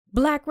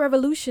Black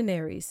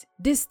revolutionaries,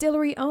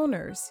 distillery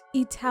owners,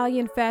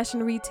 Italian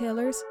fashion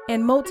retailers,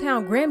 and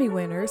Motown Grammy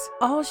winners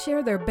all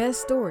share their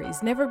best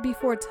stories never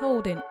before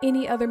told in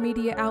any other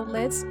media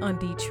outlets on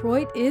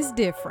Detroit is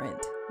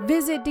Different.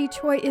 Visit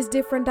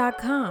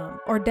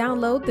DetroitisDifferent.com or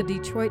download the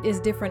Detroit is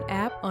Different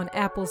app on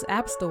Apple's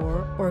App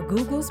Store or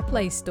Google's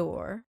Play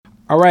Store.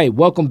 All right,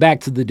 welcome back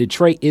to the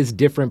Detroit is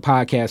Different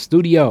podcast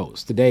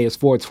studios. Today is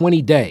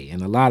 420 Day,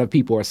 and a lot of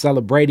people are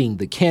celebrating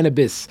the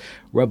cannabis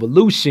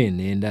revolution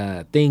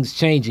and things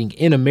changing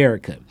in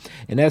America.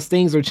 And as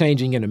things are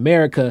changing in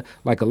America,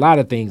 like a lot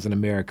of things in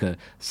America,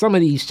 some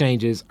of these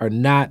changes are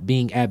not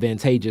being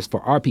advantageous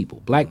for our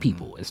people, Black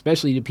people,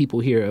 especially the people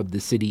here of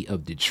the city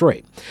of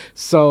Detroit.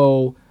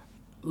 So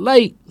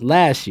late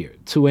last year,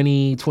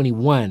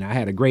 2021, I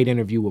had a great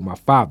interview with my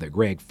father,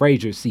 Greg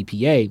Frazier,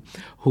 CPA,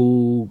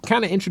 who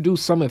kind of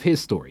introduced some of his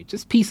story,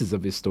 just pieces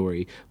of his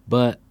story.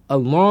 But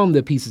along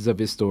the pieces of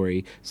his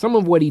story, some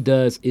of what he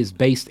does is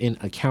based in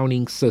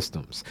accounting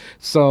systems.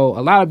 So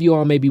a lot of you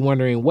all may be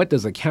wondering, what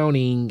does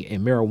accounting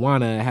and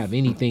marijuana have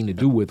anything to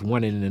do with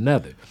one and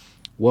another?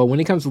 Well, when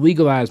it comes to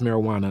legalized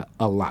marijuana,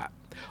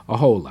 a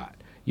whole lot.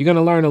 You're going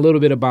to learn a little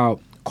bit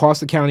about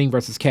cost accounting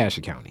versus cash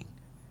accounting.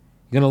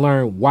 You're going to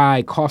learn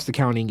why cost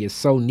accounting is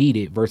so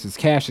needed versus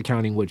cash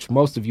accounting, which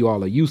most of you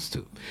all are used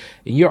to.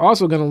 And you're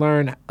also going to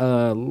learn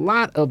a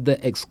lot of the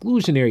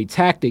exclusionary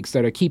tactics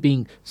that are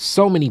keeping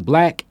so many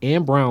Black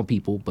and brown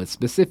people, but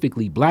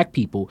specifically Black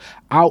people,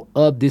 out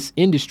of this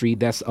industry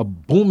that's a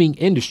booming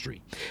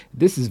industry.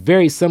 This is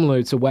very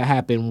similar to what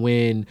happened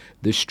when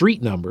the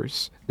street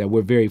numbers that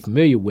we're very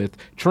familiar with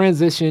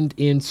transitioned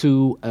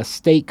into a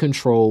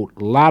state-controlled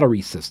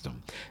lottery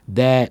system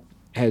that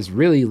has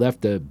really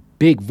left a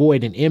big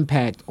void and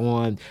impact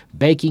on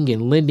banking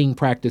and lending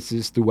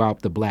practices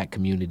throughout the Black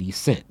community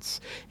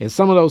since. And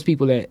some of those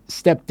people that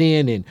stepped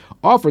in and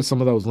offered some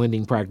of those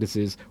lending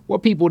practices were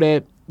people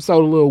that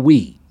sold a little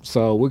weed.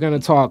 So we're going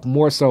to talk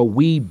more so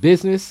weed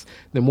business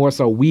than more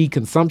so weed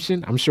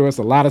consumption. I'm sure it's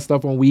a lot of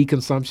stuff on weed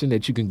consumption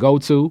that you can go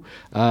to.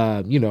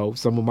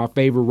 Some of my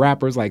favorite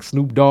rappers like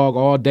Snoop Dogg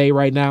all day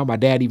right now. My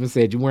dad even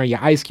said, you're wearing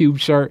your Ice Cube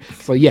shirt.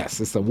 So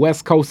yes, it's a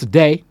West Coast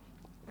day,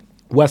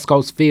 West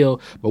Coast feel,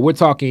 but we're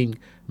talking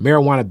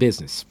marijuana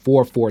business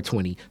for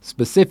 420,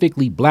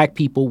 specifically Black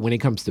people when it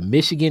comes to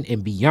Michigan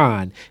and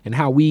beyond, and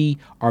how we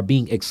are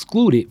being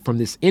excluded from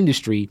this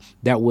industry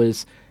that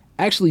was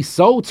actually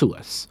sold to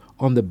us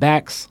on the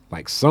backs,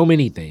 like so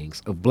many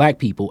things, of Black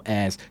people,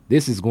 as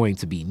this is going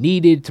to be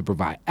needed to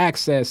provide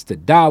access to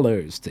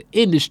dollars, to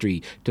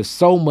industry, to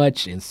so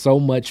much and so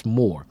much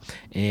more.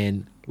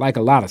 And like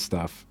a lot of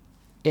stuff,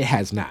 it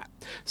has not.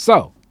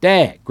 So,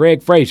 Dad,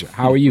 Greg Frazier,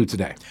 how are you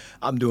today?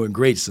 I'm doing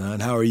great, son.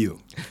 How are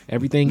you?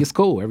 Everything is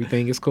cool.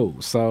 Everything is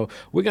cool. So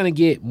we're going to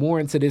get more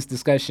into this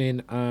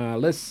discussion.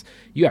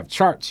 You have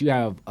charts. You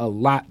have a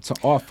lot to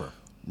offer.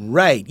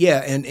 Right. Yeah.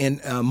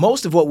 And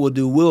most of what we'll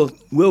do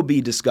will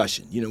be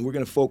discussion. We're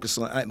going to focus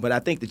on, but I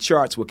think the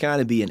charts will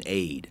kind of be an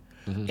aid.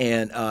 Mm-hmm.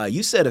 And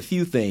you said a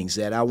few things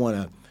that I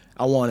want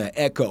to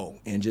echo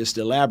and just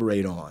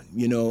elaborate on.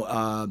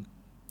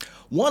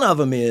 One of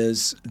them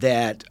is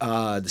that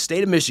the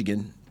state of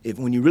Michigan,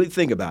 when you really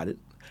think about it,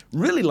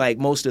 really like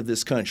most of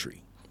this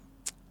country,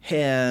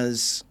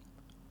 has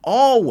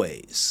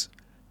always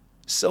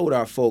sold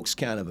our folks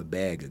kind of a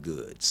bag of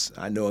goods.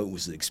 I know it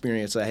was the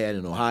experience I had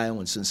in Ohio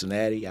and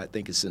Cincinnati. I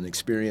think it's an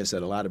experience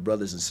that a lot of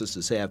brothers and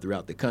sisters have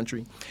throughout the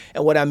country.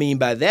 And what I mean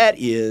by that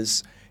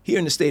is, here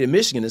in the state of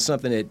Michigan, is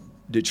something that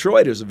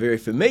Detroiters are very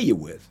familiar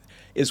with,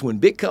 is when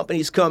big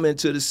companies come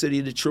into the city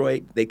of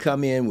Detroit, they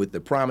come in with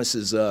the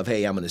promises of,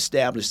 hey, I'm going to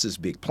establish this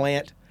big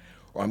plant,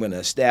 or I'm going to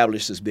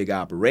establish this big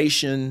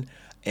operation,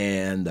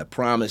 and the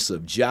promise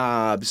of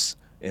jobs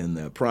and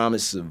the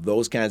promise of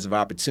those kinds of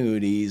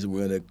opportunities.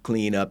 We're going to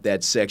clean up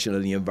that section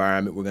of the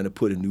environment. We're going to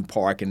put a new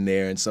park in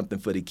there and something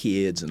for the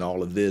kids and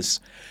all of this.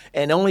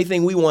 And the only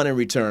thing we want in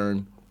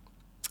return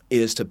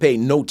is to pay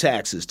no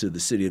taxes to the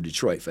city of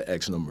Detroit for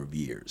X number of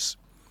years.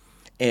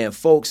 And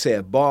folks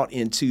have bought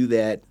into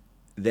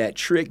that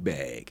trick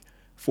bag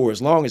for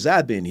as long as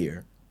I've been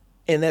here.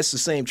 And that's the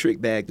same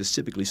trick bag that's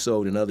typically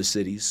sold in other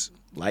cities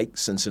like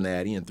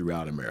Cincinnati and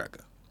throughout America.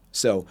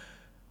 So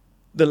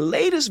the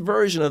latest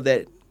version of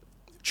that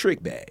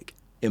trick bag,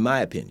 in my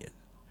opinion,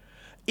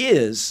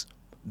 is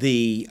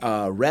the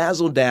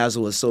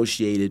razzle-dazzle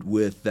associated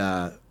with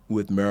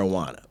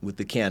marijuana, with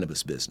the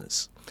cannabis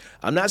business.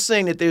 I'm not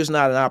saying that there's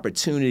not an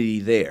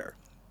opportunity there,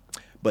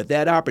 but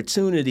that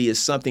opportunity is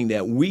something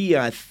that we,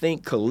 I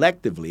think,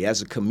 collectively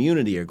as a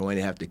community are going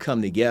to have to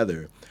come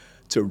together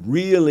to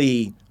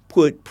really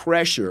put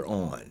pressure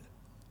on.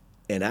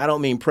 And I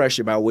don't mean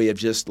pressure by way of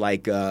just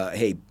like,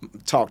 hey,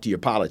 talk to your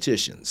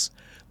politicians.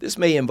 This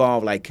may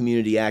involve like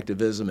community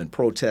activism and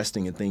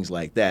protesting and things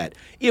like that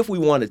if we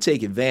want to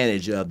take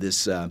advantage of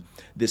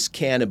this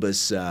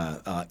cannabis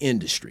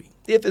industry,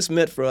 if it's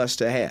meant for us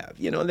to have.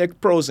 There are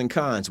pros and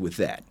cons with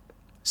that.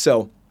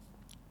 So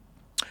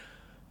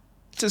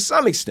to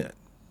some extent,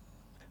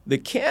 the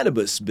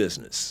cannabis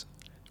business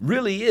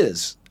really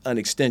is an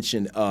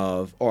extension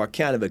of, or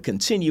kind of a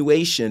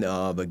continuation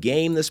of, a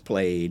game that's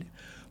played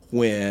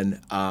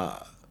when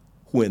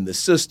the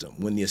system,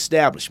 when the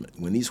establishment,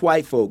 when these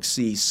white folks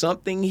see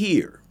something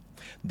here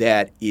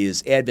that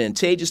is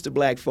advantageous to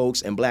black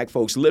folks, and black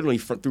folks literally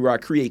through our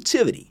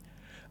creativity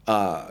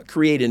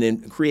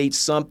create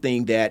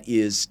something that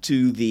is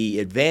to the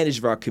advantage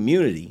of our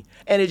community,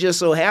 and it just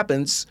so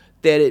happens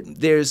that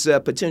there's a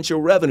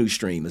potential revenue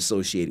stream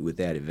associated with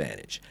that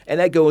advantage. And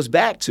that goes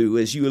back to,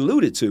 as you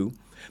alluded to,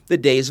 the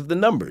days of the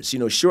numbers.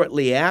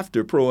 Shortly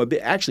after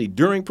actually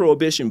during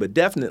Prohibition, but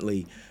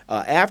definitely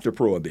after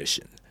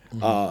Prohibition.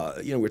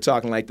 We're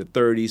talking like the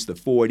 30s, the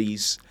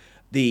 40s.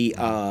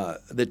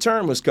 The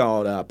term was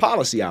called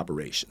policy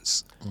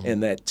operations,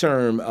 and that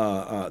term,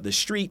 the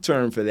street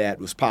term for that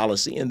was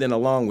policy, and then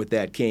along with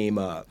that came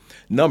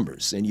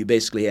numbers, and you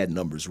basically had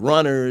numbers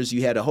runners.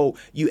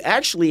 You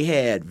actually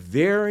had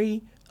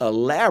very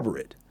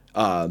elaborate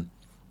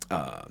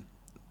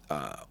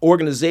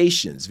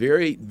organizations,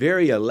 very,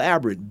 very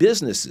elaborate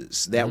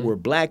businesses that were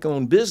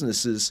black-owned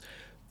businesses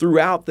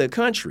throughout the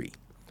country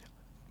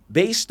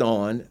based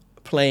on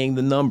playing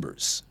the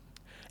numbers.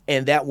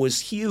 And that was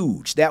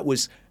huge. There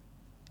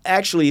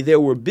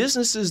were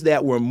businesses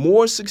that were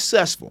more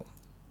successful.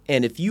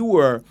 And if you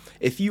were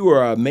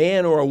a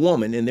man or a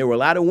woman, and there were a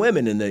lot of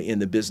women in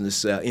the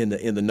business in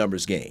the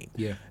numbers game,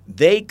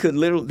 they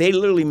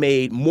literally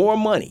made more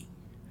money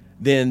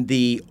than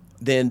the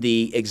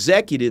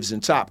executives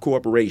in top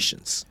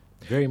corporations.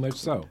 Very much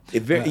so.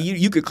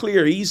 You could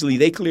clear easily.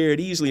 They cleared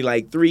easily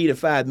like $3 to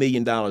 $5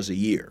 million a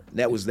year.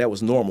 That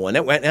was normal.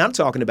 And I'm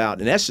talking about,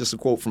 and that's just a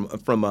quote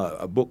from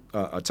a book,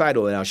 a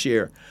title that I'll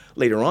share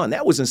later on.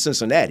 That was in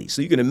Cincinnati.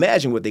 So you can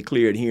imagine what they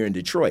cleared here in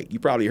Detroit. You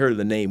probably heard of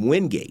the name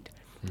Wingate.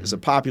 It's a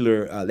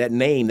popular,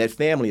 that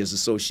family is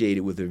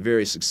associated with a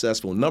very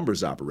successful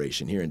numbers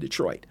operation here in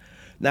Detroit.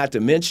 Not to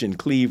mention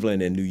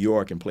Cleveland and New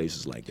York and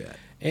places like that.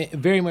 And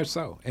very much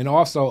so. And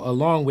also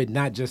along with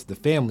not just the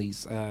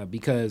families,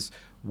 because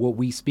what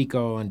we speak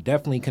on,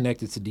 definitely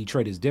connected to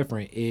Detroit is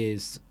different,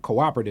 is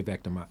cooperative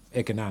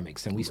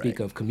economics. And we speak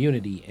of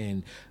community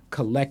and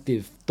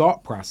collective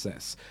thought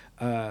process.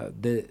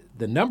 The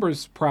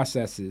numbers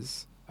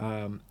processes,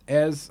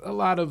 as a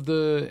lot of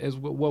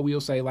what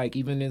we'll say, like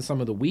even in some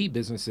of the weed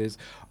businesses,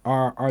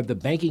 are the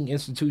banking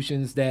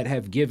institutions that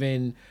have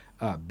given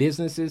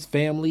businesses,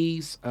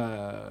 families,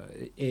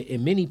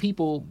 and many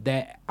people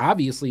that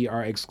obviously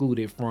are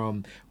excluded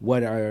from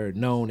what are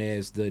known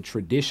as the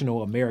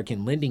traditional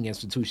American lending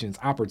institutions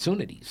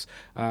opportunities.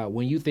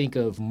 When you think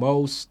of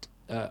most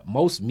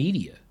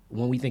media,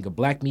 when we think of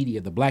black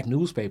media, the black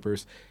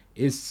newspapers,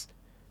 if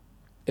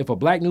a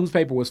black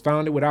newspaper was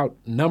founded without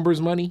numbers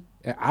money,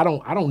 I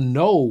don't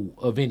know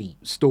of any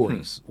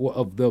stories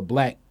of the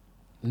black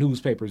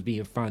newspapers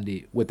being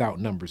funded without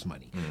numbers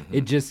money.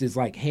 It just is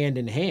like hand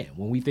in hand.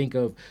 When we think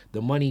of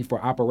the money for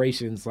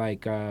operations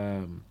like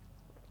the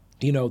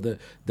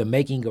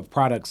making of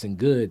products and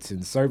goods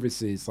and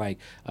services like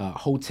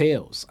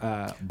hotels,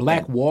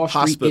 Black Wall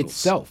Street hospitals.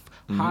 itself,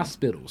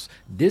 hospitals.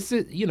 This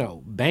is,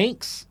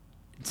 banks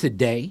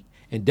today,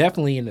 and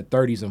definitely in the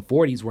 30s and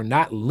 40s, were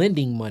not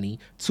lending money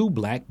to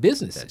black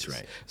businesses. That's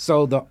right.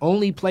 So the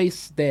only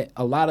place that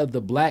a lot of the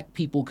black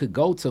people could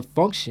go to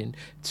function,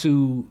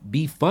 to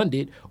be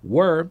funded,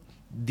 were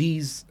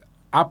these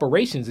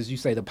operations, as you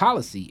say, the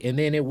policy. And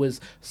then it was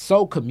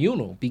so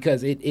communal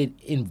because it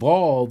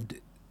involved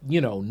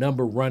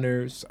number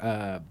runners,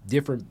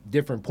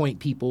 different point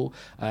people.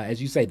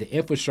 As you say, the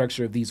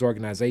infrastructure of these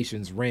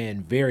organizations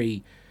ran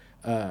deep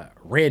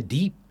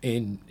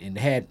and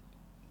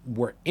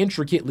were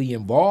intricately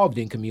involved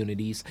in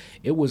communities.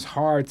 It was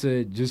hard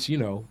to just,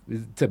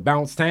 to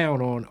bounce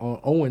down on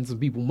owing some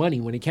people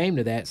money when it came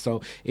to that.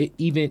 So it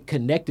even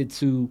connected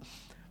to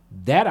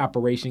that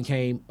operation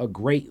came a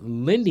great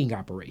lending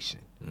operation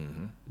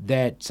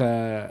that,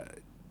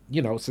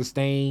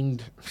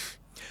 sustained.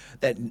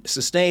 That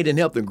sustained and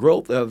helped the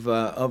growth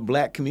of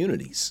black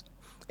communities.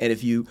 And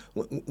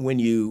when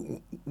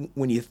you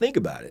think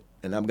about it,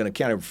 and I'm going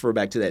to kind of refer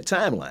back to that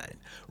timeline,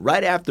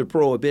 right after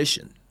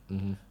Prohibition,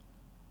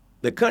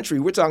 the country,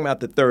 we're talking about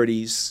the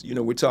 30s,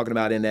 we're talking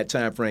about in that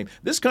time frame,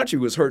 this country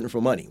was hurting for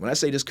money. When I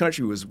say this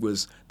country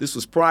this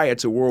was prior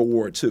to World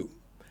War II.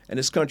 And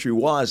this country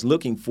was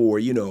looking for,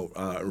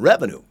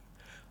 revenue.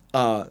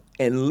 And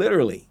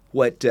literally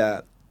what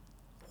the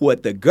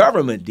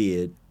government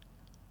did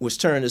was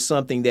turn to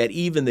something that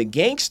even the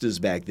gangsters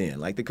back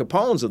then, like the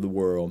Capones of the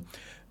world,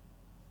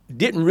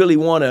 didn't really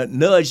want to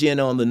nudge in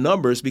on the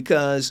numbers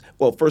because,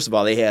 well, first of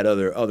all, they had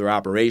other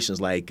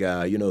operations like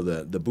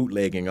the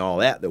bootlegging and all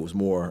that was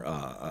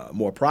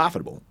more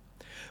profitable.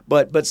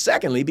 But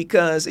secondly,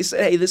 because they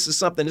said, hey, this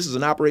is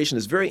an operation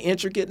that's very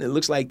intricate, and it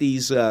looks like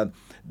these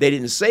they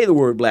didn't say the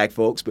word black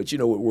folks, but you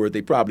know what word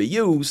they probably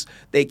used.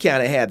 They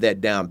kind of had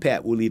that down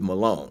pat. We'll leave them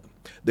alone.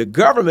 The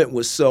government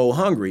was so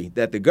hungry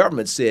that the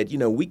government said,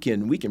 we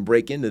can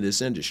break into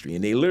this industry,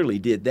 and they literally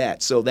did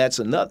that. So that's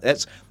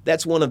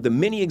one of the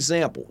many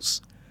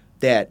examples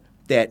that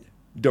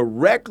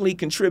directly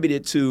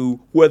contributed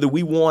to whether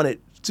we wanted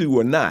to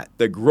or not,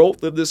 the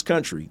growth of this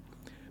country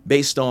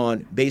based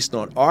on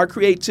our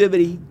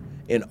creativity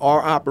and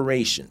our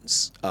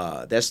operations.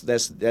 That's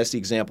the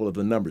example of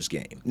the numbers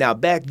game. Now,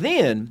 back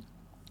then,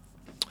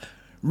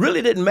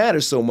 really didn't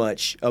matter so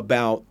much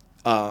about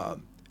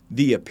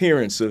the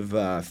appearance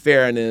of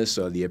fairness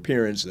or the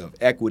appearance of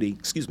equity,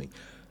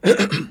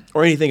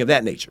 or anything of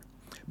that nature.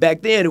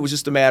 Back then, it was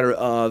just a matter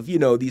of,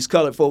 these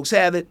colored folks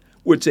have it,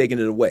 we're taking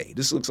it away.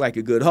 This looks like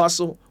a good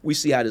hustle. We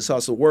see how this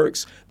hustle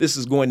works. We're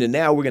going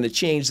to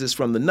change this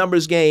from the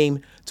numbers game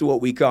to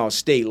what we call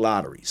state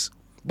lotteries.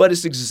 But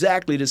it's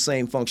exactly the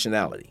same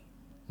functionality.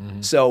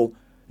 Mm-hmm. So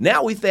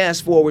now we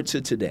fast forward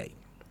to today.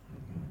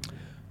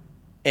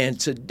 And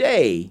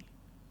today,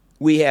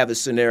 we have a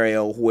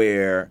scenario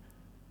where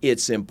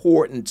it's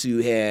important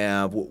to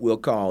have what we'll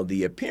call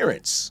the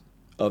appearance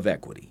of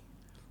equity,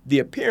 the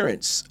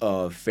appearance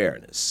of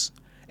fairness.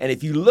 And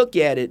if you look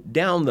at it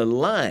down the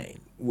line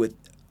with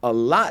a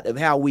lot of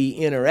how we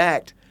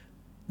interact,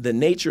 the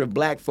nature of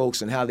black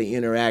folks and how they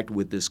interact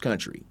with this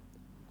country,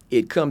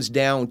 it comes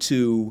down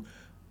to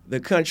the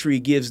country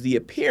gives the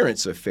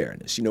appearance of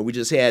fairness. We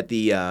just had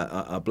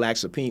the black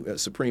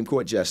Supreme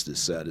Court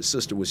justice. The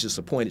sister was just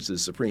appointed to the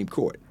Supreme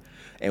Court.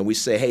 And we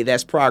say, hey,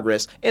 that's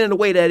progress. And in a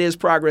way, that is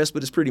progress,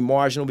 but it's pretty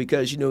marginal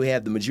because, we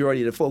have the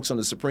majority of the folks on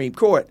the Supreme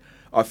Court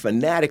are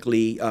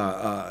fanatically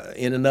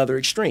in another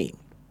extreme.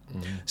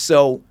 Mm-hmm.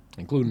 So,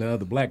 including the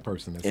other black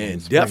person that's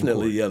and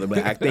definitely Court. The other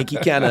black. I think he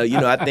kind of,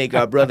 I think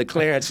our brother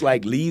Clarence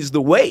leads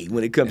the way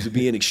when it comes to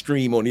being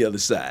extreme on the other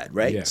side,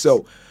 right? Yes.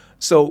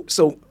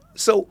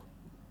 So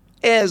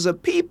as a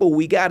people,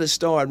 we got to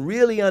start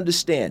really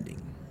understanding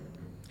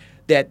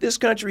that this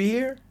country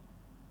here,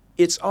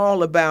 it's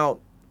all about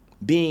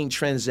being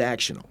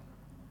transactional.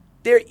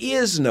 There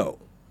is no,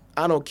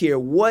 I don't care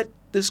what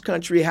this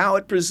country, how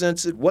it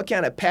presents it, what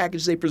kind of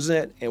package they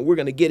present, and we're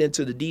going to get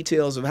into the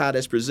details of how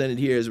that's presented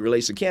here as it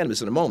relates to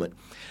cannabis in a moment.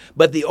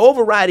 But the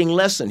overriding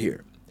lesson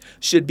here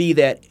should be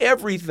that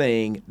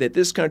everything that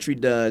this country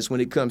does when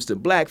it comes to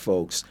black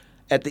folks,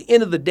 at the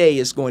end of the day,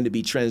 is going to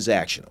be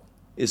transactional.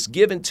 It's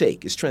give and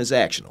take. It's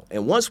transactional.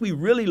 And once we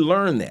really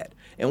learn that,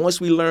 and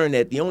once we learn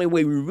that the only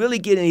way we really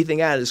get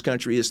anything out of this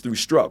country is through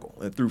struggle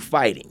and through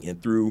fighting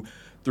and through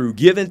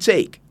give and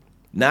take,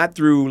 not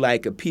through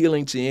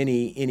appealing to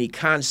any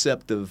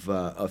concept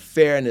of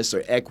fairness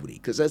or equity,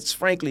 because that's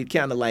frankly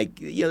kind of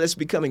that's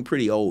becoming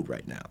pretty old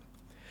right now.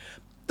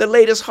 The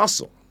latest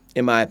hustle,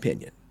 in my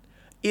opinion,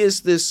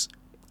 is this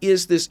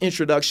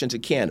introduction to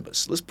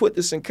cannabis. Let's put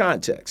this in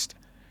context.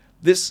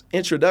 This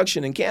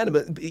introduction in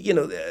cannabis,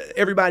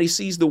 everybody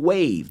sees the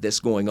wave that's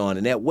going on,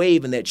 and that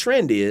wave and that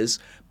trend is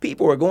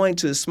people are going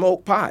to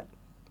smoke pot.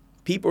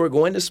 People are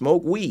going to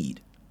smoke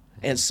weed.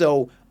 And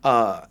so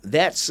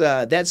that's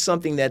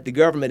something that the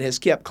government has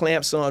kept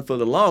clamps on for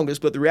the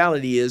longest, but the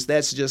reality is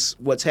that's just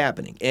what's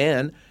happening.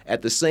 And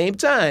at the same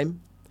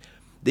time,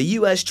 the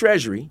U.S.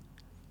 Treasury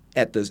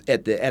at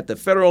the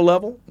federal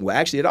level, well,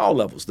 actually at all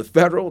levels, the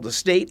federal, the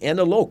state, and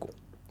the local,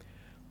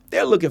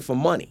 they're looking for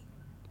money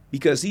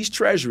because these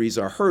treasuries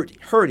are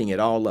hurting at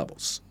all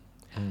levels.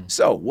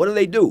 So what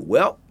do?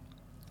 Well,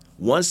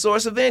 one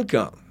source of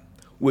income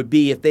would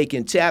be if they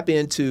can tap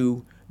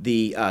into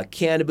the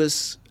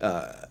cannabis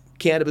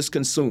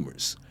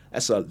consumers.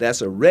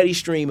 That's a ready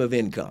stream of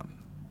income.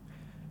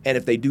 And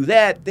if they do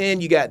that,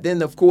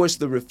 then of course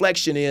the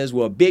reflection is,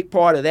 well, a big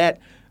part of that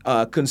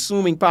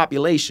consuming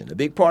population, a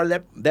big part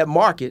of that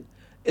market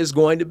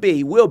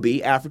will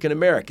be African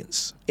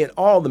Americans in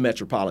all the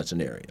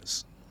metropolitan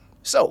areas.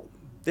 So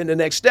then the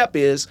next step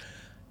is,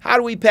 how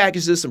do we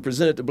package this and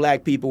present it to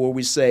black people where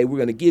we say we're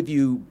going to give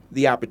you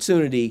the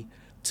opportunity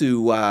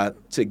to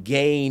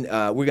gain,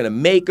 we're going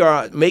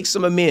to make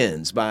some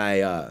amends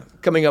by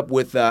coming up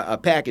with a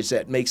package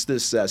that makes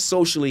this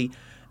socially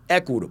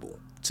equitable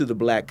to the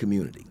black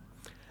community.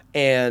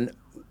 And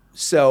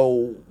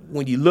so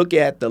when you look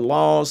at the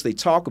laws they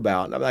talk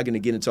about, and I'm not going to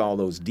get into all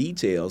those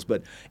details,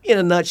 but in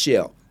a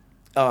nutshell,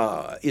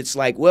 it's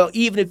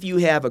even if you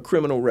have a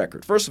criminal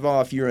record, first of all,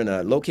 if you're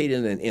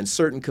located in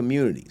certain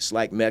communities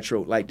like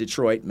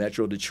Detroit,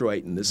 Metro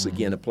Detroit, and this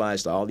again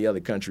applies to all the other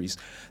countries,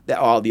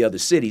 all the other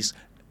cities,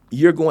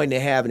 you're going to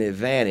have an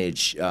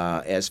advantage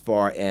as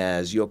far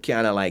as you'll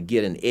kind of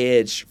get an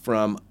edge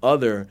from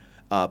other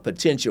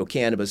potential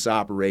cannabis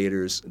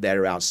operators that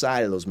are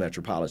outside of those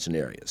metropolitan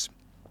areas.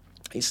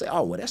 You say,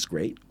 oh, well, that's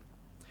great.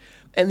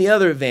 And the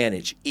other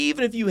advantage,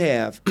 even if you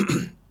have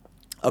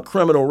a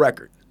criminal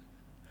record,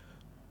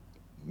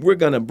 we're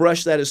going to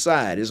brush that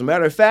aside. As a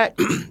matter of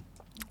fact,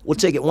 we'll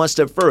take it one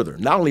step further.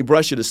 Not only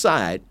brush it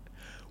aside,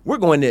 we're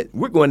going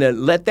to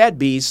let that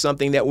be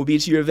something that will be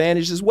to your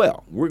advantage as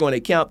well. We're going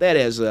to count that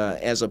as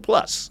a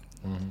plus.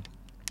 Mm-hmm.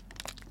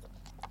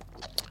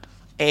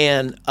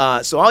 And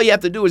so all you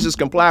have to do is just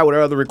comply with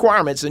our other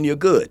requirements, and you're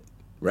good,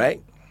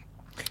 right?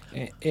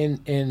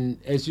 And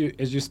as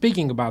you're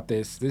speaking about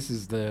this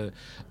is the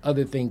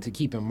other thing to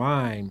keep in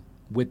mind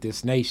with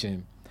this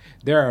nation.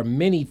 There are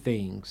many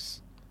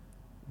things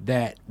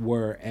that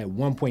were at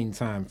one point in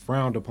time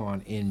frowned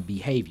upon in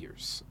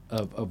behaviors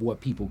of what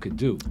people could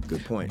do.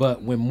 Good point.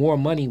 But when more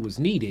money was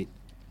needed,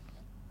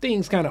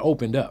 things kind of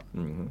opened up.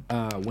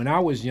 When I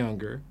was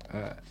younger,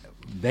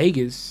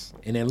 Vegas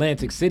and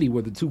Atlantic City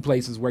were the two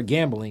places where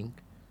gambling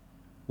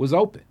was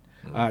open,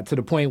 to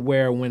the point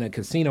where when a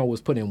casino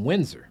was put in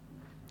Windsor,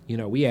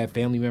 we had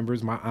family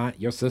members, my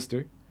aunt, your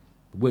sister,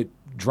 would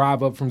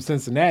drive up from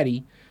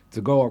Cincinnati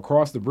to go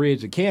across the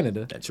bridge of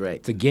Canada. That's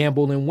right. To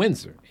gamble in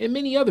Windsor. And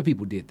many other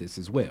people did this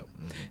as well.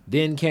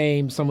 Then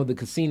came some of the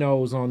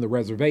casinos on the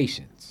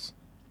reservations.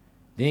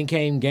 Then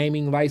came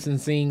gaming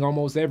licensing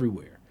almost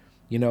everywhere.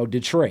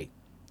 Detroit,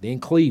 then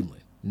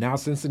Cleveland, now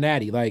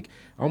Cincinnati. Like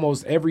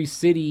almost every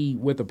city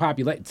with a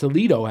population.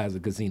 Toledo has a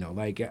casino.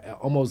 Like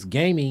almost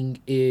gaming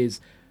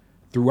is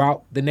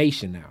throughout the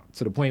nation now,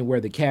 to the point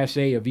where the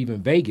cachet of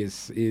even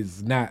Vegas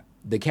is not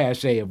the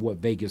cachet of what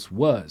Vegas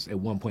was at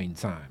one point in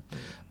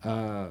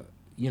time.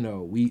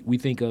 We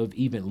think of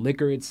even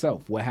liquor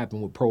itself, what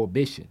happened with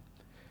Prohibition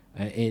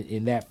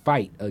in that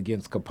fight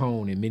against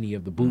Capone and many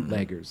of the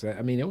bootleggers.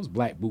 I mean, it was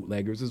black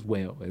bootleggers as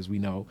well, as we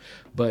know,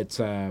 but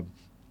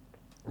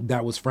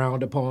that was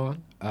frowned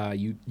upon.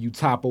 You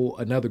topple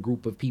another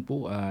group of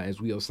people, as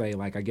we'll say,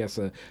 like I guess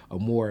a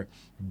more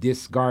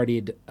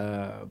discarded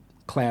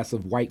class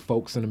of white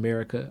folks in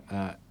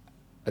America,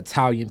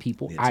 Italian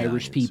people,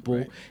 Irish people,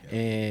 right.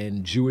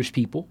 And Jewish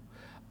people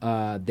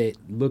that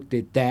looked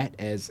at that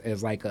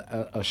as like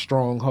a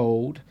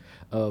stronghold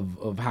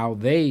of how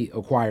they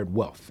acquired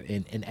wealth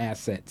and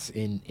assets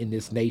in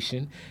this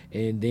nation.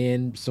 And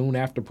then soon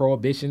after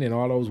Prohibition and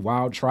all those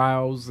wild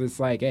trials, it's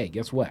like, hey,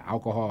 guess what?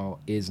 Alcohol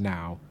is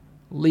now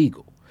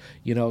legal.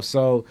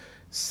 So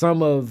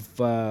some of,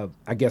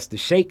 I guess, the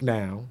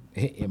shakedown,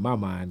 in my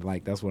mind,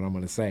 like that's what I'm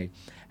going to say,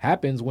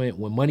 happens when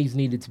money's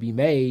needed to be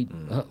made.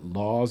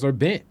 Laws are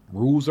bent,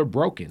 rules are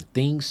broken,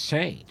 things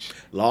change.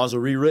 Laws are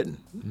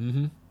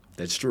rewritten.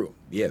 That's true.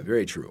 Yeah,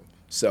 very true.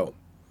 So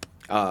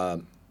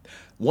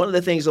one of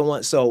the things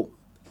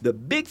the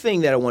big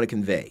thing that I want to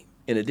convey,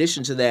 in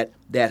addition to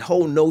that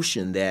whole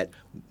notion that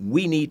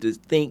we need to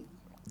think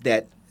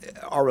that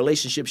our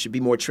relationship should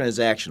be more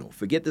transactional.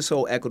 Forget this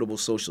whole equitable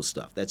social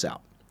stuff. That's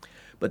out.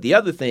 But the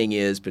other thing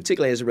is,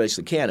 particularly as it relates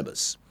to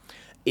cannabis,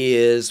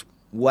 is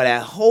what I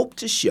hope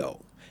to show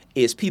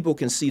is people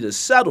can see the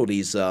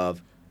subtleties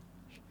of,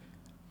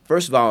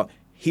 first of all,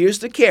 here's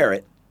the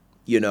carrot.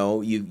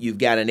 You've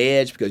got an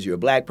edge because you're a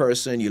black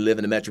person, you live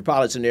in the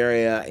metropolitan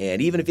area,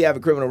 and even if you have a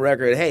criminal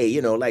record, hey,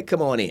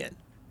 come on in.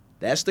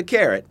 That's the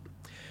carrot.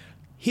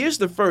 Here's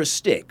the first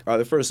stick, or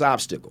the first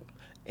obstacle.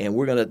 And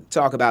we're going to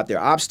talk about their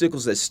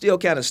obstacles that still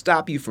kind of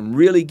stop you from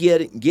really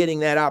getting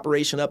that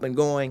operation up and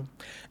going.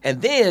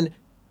 And then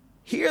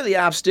here are the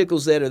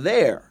obstacles that are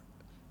there.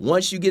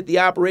 Once you get the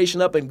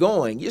operation up and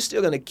going, you're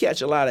still going to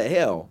catch a lot of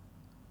hell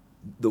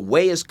the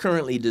way it's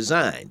currently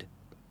designed.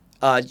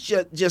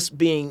 Just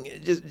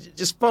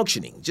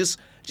functioning, just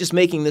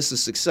making this a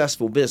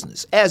successful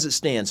business as it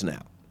stands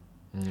now.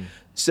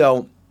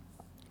 So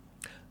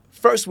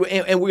first, we're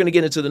going to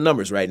get into the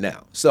numbers right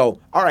now. So,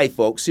 all right,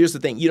 folks, here's the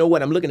thing. You know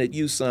what? I'm looking at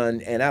you,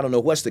 son, and I don't know,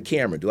 what's the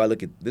camera? Do I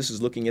look at, this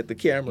is looking at the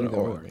camera?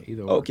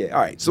 Either or. Okay,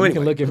 all right. So you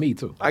can look at me,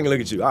 too. I can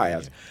look at you. All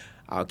right,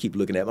 I'll keep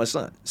looking at my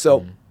son.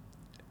 So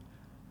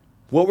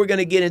what we're going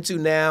to get into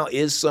now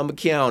is some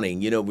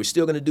accounting. We're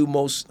still going to do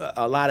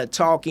a lot of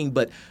talking,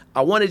 but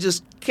I want to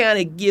just kind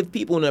of give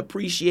people an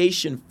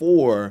appreciation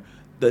for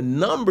the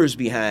numbers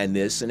behind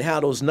this and how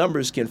those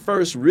numbers can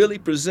first really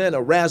present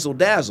a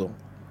razzle-dazzle.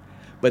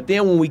 But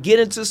then when we get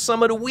into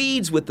some of the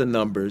weeds with the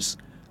numbers,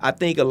 I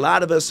think a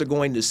lot of us are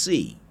going to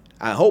see,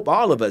 I hope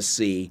all of us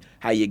see,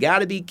 how you got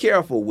to be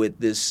careful with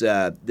this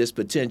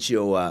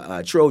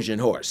potential Trojan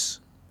horse.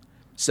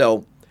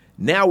 So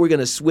now we're going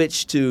to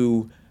switch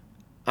to,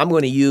 I'm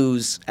going to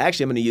use,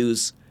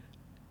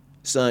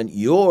 son,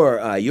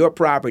 your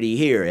property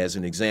here as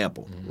an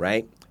example,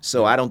 right?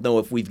 So I don't know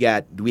if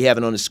do we have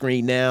it on the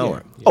screen now? Yeah,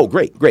 or? Yeah. Oh,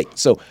 great.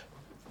 So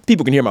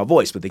people can hear my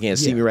voice, but they can't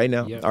see me right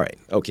now? Yeah. All right,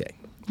 okay.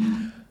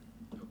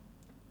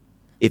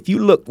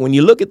 When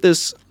you look at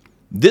this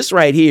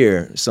right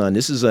here, son,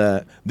 this is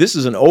an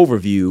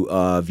overview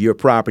of your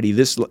property.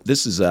 This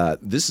is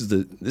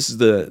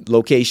the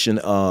location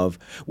of,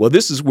 well,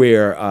 this is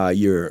where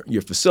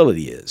your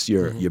facility is,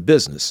 your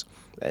business.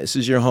 This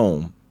is your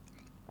home.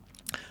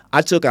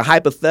 I took a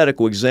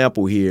hypothetical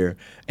example here,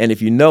 and if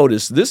you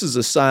notice, this is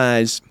a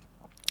size.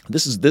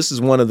 This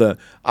is one of the,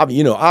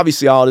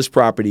 obviously all this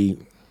property.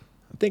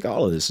 I think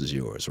all of this is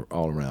yours,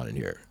 all around in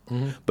here.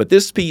 But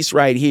this piece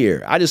right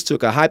here, I just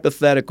took a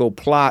hypothetical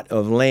plot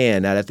of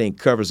land that I think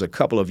covers a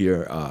couple of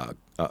your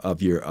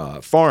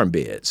farm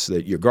beds,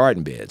 your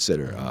garden beds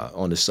that are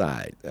on the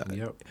side.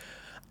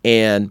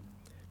 And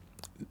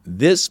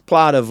this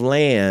plot of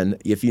land,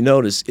 if you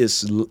notice,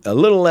 is a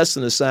little less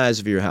than the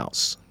size of your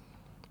house,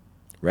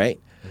 right?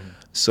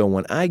 So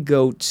when I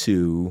go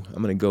to,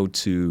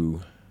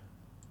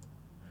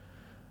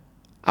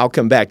 I'll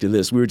come back to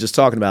this. We were just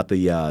talking about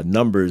the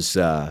numbers,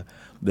 the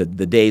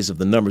days of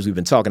the numbers. We've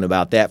been talking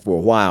about that for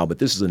a while, but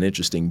this is an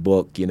interesting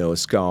book.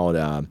 It's called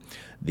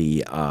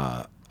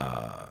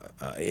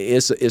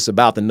it's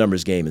about the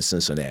numbers game in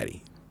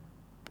Cincinnati.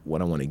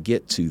 What I want to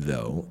get to,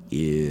 though,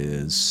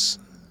 is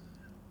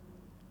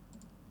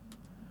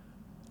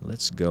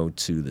let's go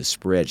to the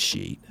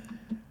spreadsheet.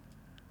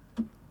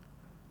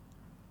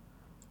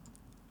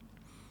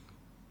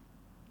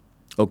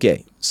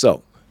 Okay,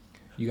 so.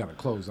 You got to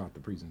close out the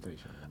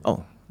presentation.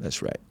 Oh,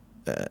 that's right.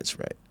 That's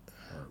right.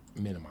 Or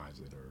minimize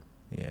it.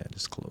 Yeah,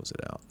 just close it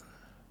out.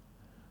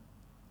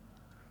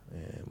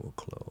 And we'll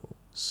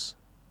close.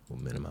 We'll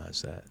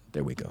minimize that.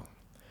 There we go.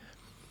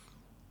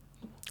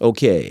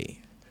 Okay.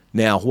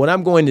 Now, what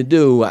I'm going to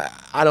do,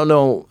 I don't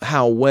know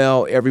how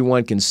well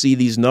everyone can see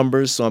these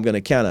numbers, so I'm going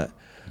to kind of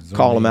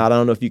call them out. I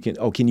don't know if you can.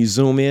 Oh, can you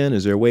zoom in?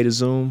 Is there a way to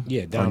zoom?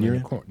 Yeah, down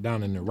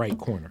in the right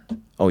corner.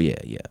 Oh, yeah,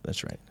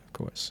 that's right. Of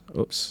course.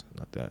 Oops,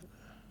 not that.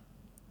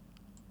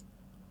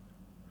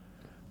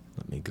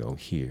 Let me go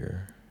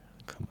here,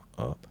 come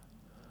up.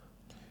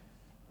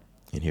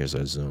 And here's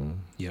our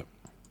zoom. Yep.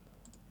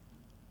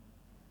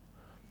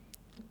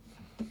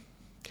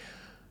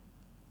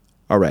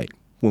 All right.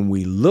 When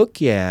we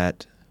look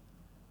at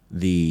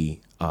the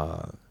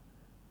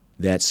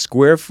that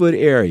square foot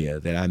area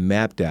that I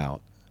mapped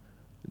out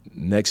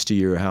next to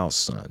your house,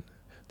 son,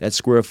 that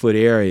square foot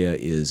area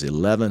is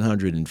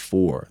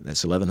 1,104.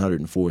 That's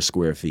 1,104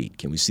 square feet.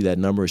 Can we see that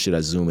number, or should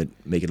I zoom it,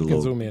 make it a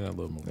little? Zoom in a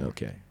little more.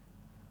 Okay.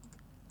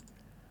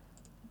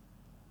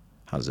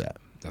 How's that?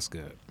 That's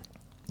good.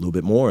 A little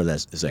bit more, or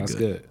is that That's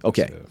good?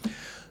 Okay. That's good.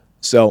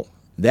 So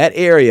that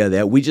area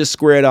that we just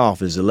squared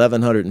off is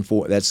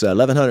 1,104. That's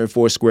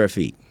 1,104 square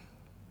feet.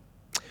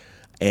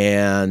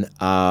 And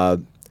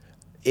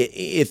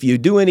if you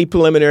do any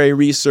preliminary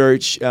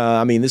research,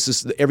 I mean, this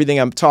is everything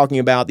I'm talking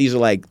about. These are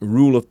like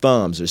rule of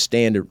thumbs or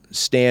standard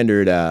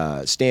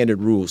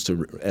rules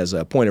as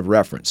a point of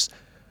reference.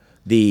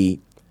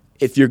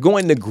 If you're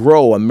going to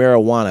grow a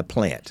marijuana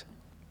plant,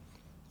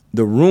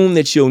 the room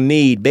that you'll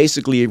need,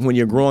 basically, when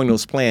you're growing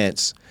those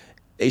plants,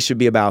 they should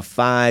be about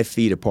 5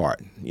 feet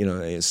apart. You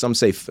know, some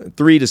say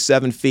 3 to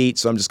 7 feet,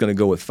 so I'm just going to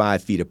go with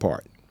 5 feet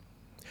apart.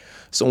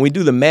 So when we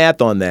do the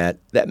math on that,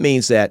 that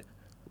means that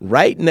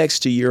right next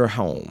to your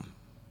home,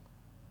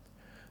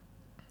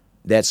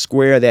 that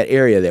square, that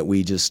area that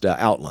we just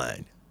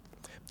outlined,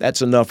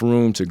 that's enough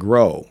room to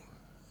grow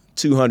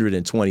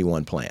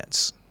 221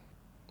 plants.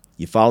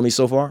 You follow me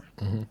so far?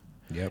 Mm-hmm.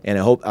 Yep. And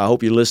I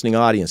hope your listening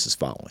audience is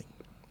following.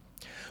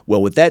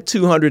 Well, with that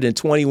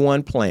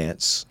 221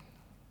 plants,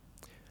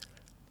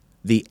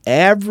 the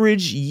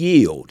average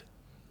yield,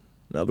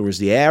 in other words,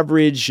 the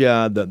average,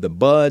 the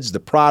buds, the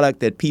product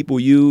that people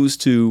use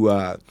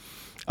to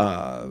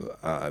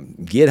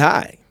get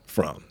high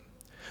from,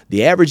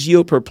 the average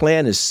yield per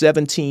plant is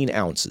 17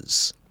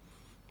 ounces.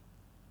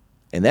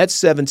 And that's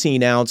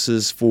 17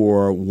 ounces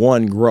for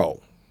one grow.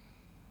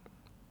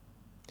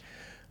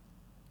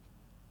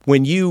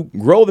 When you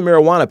grow the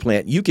marijuana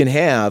plant, you can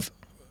have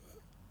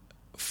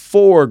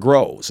 4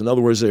 grows. In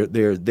other words,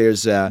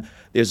 there's a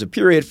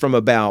period from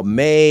about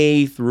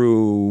May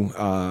through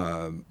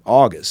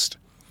August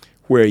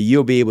where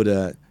you'll be able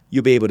to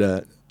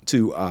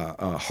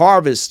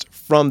harvest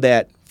from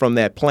that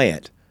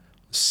plant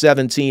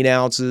 17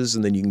 ounces,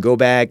 and then you can go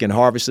back and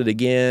harvest it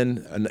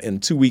again,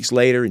 and 2 weeks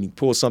later, and you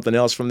pull something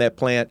else from that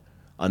plant,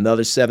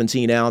 another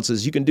 17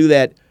 ounces. You can do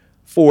that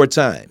 4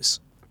 times.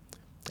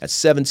 That's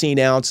 17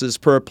 ounces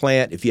per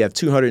plant. If you have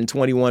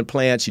 221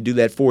 plants, you do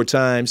that 4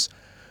 times.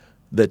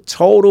 The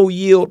total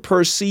yield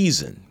per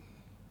season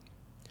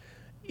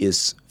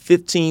is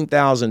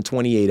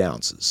 15,028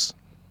 ounces.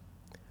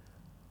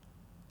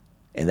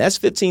 And that's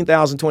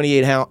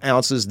 15,028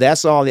 ounces.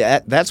 That's all.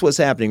 That's what's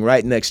happening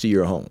right next to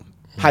your home,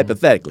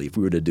 hypothetically, if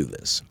we were to do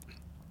this.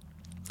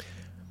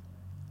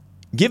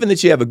 Given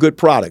that you have a good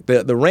product,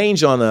 the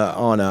range on a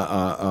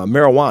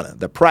marijuana,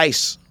 the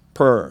price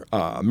per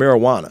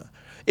marijuana,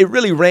 it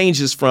really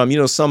ranges from,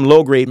 some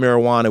low-grade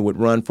marijuana would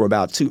run for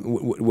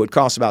would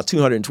cost about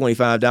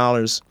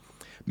 $225.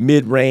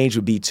 Mid-range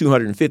would be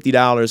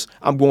 $250.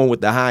 I'm going with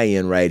the high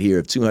end right here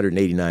of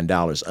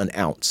 $289 an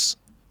ounce.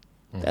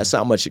 Mm-hmm. That's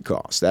how much it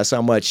costs. That's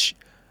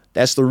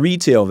the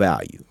retail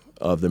value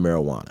of the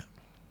marijuana.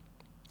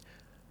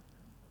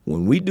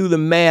 When we do the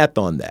math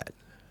on that,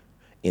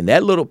 in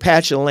that little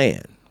patch of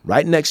land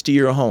right next to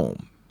your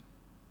home,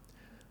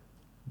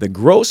 the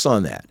gross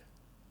on that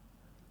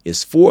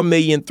is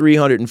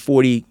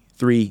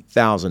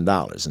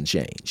 $4,343,000 and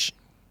change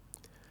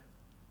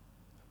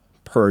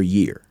per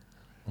year.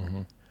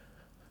 Mm-hmm.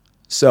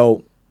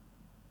 So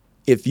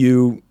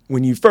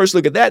when you first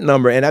look at that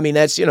number, and I mean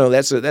that's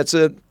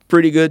a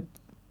pretty good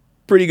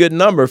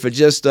number for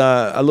just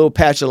a little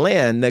patch of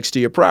land next to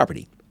your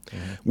property.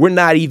 Mm-hmm. We're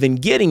not even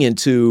getting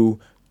into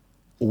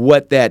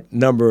what that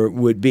number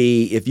would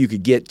be if you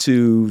could get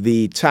to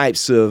the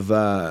types of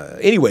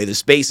the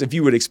space, if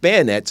you would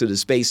expand that to the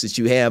space that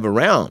you have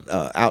around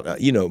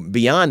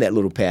beyond that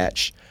little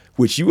patch,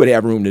 which you would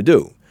have room to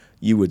do.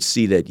 You would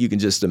see that. You can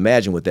just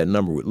imagine what that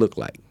number would look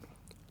like.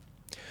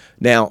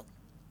 Now,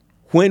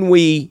 when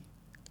we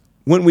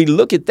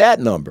look at that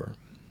number,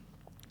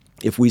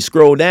 if we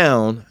scroll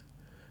down,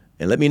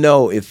 and let me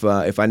know if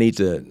I need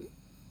to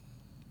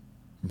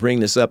bring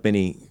this up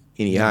any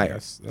higher.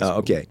 That's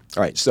okay. Cool.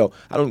 All right. So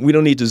we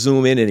don't need to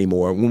zoom in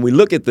anymore. When we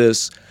look at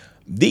this,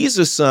 these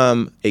are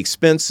some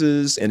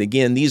expenses, and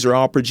again, these are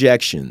all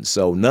projections.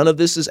 So none of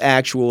this is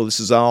actual. This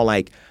is all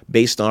like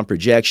based on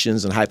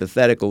projections and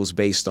hypotheticals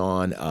based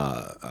on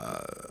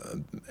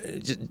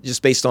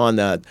just based on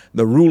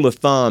the rule of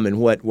thumb and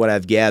what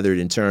I've gathered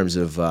in terms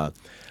of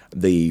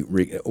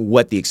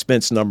what the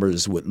expense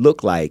numbers would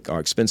look like,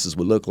 our expenses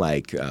would look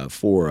like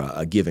for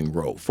a given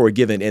growth,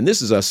 and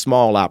this is a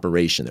small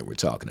operation that we're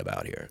talking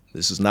about here.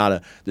 This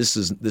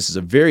is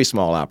a very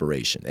small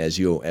operation, as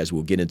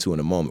we'll get into in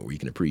a moment, where you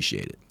can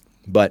appreciate it.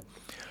 But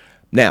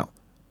now,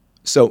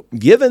 so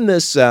given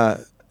this,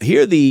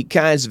 here are the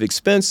kinds of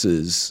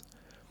expenses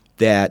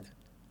that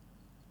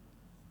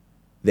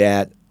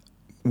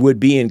would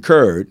be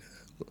incurred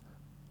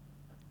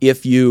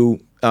if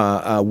you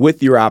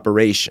with your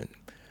operation.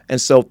 And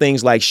so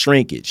things like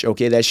shrinkage,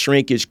 okay, that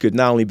shrinkage could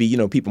not only be,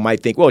 people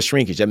might think, well,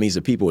 shrinkage, that means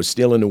that people are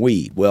stealing the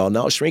weed. Well,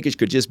 no, shrinkage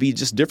could just be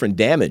different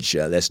damage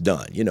that's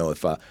done.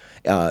 If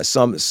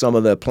some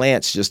of the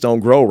plants just don't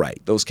grow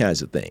right, those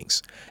kinds of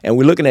things. And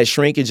we're looking at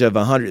shrinkage of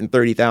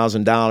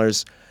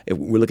 $130,000. If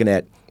we're looking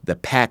at the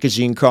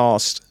packaging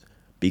cost,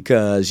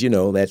 because,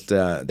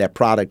 that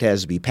product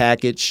has to be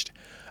packaged.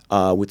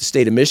 With the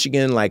state of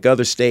Michigan, like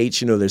other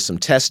states, there's some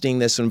testing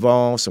that's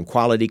involved, some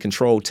quality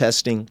control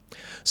testing.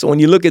 So when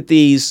you look at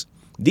these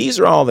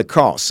are all the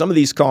costs. Some of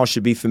these costs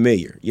should be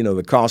familiar.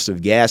 The cost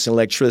of gas and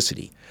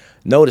electricity.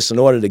 Notice, in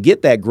order to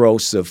get that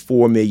gross of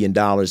 $4 million,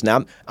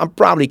 now I'm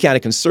probably kind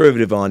of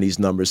conservative on these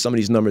numbers. Some of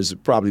these numbers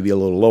would probably be a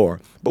little lower,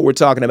 but we're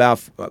talking about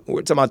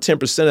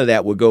 10% of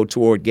that would go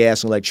toward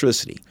gas and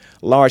electricity.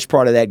 A large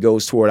part of that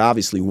goes toward,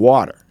 obviously,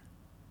 water.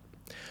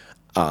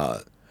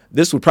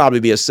 This would probably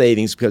be a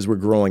savings because we're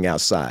growing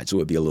outside, so it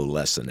would be a little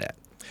less than that.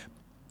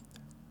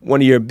 One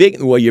of your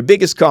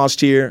biggest cost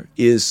here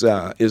is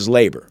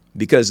labor,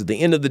 because at the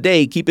end of the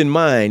day, keep in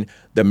mind,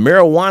 the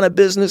marijuana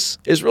business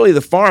is really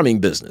the farming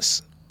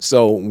business.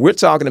 So we're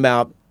talking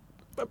about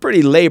a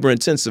pretty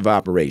labor-intensive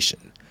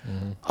operation.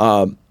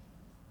 Mm-hmm.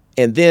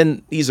 And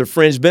then these are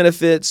fringe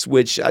benefits,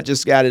 which I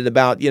just got it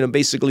about,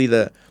 basically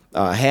the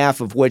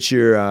half of what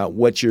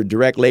your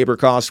direct labor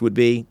cost would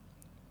be.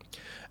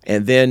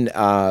 And then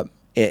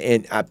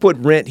and I put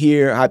rent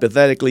here.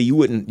 Hypothetically, you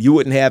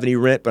wouldn't have any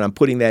rent, but I'm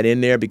putting that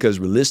in there because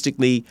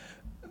realistically,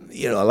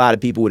 a lot of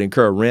people would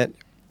incur rent.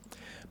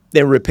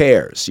 Then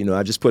repairs.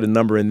 I just put a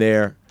number in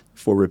there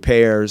for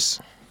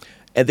repairs.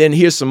 And then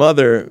here's some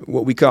other,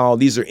 what we call,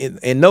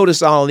 and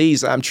notice all of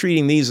these, I'm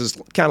treating these as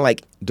kind of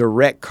like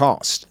direct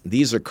costs.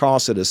 These are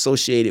costs that are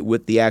associated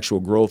with the actual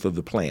growth of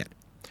the plant.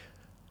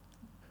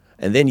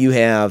 And then you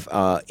have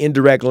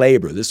indirect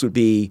labor. This would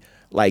be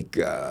like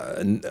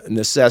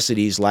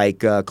necessities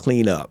like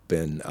cleanup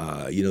and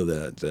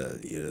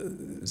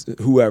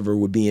whoever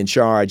would be in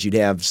charge. You'd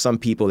have some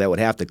people that would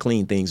have to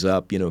clean things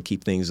up,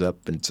 keep things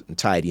up and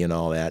tidy and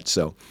all that.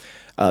 So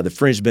the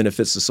fringe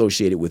benefits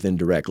associated with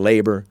indirect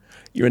labor.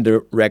 Your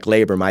indirect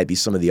labor might be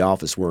some of the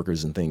office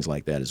workers and things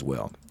like that as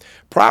well.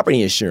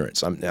 Property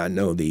insurance. I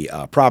know the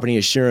property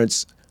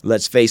insurance,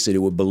 let's face it, it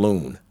would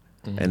balloon.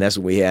 Mm-hmm. And that's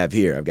what we have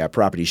here. I've got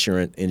property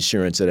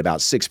insurance at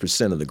about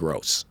 6% of the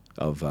gross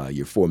of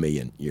your $4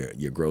 million,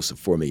 your gross of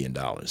 $4 million.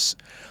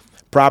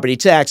 Property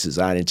taxes,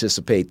 I'd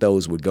anticipate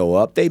those would go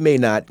up. They may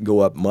not go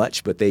up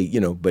much, but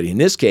but in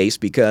this case,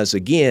 because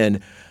again,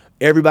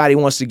 everybody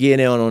wants to get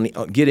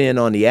in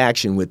on the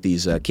action with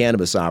these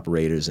cannabis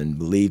operators, and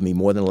believe me,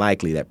 more than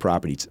likely that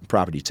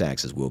property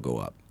taxes will go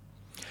up.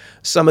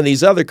 Some of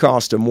these other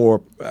costs are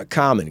more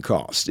common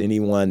costs.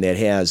 Anyone that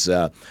has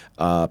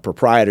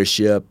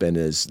proprietorship and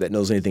that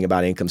knows anything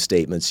about income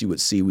statements, you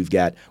would see we've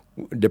got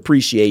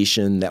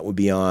depreciation that would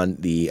be on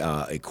the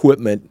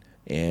equipment,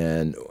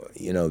 and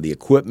the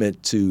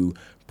equipment to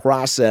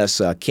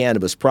process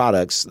cannabis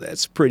products.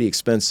 That's pretty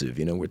expensive.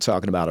 We're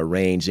talking about a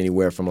range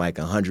anywhere from like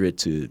 $100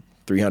 to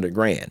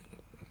 $300,000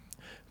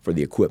 for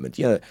the equipment.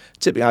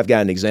 Typically, I've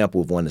got an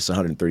example of one that's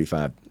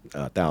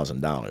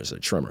 $135,000, a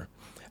trimmer.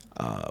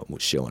 We'll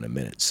show in a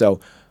minute.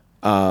 So,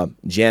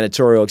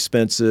 janitorial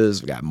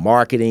expenses. We got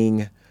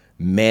marketing,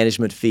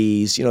 management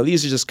fees.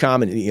 These are just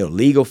common.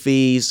 Legal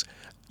fees.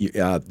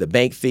 The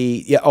bank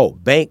fee,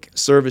 bank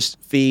service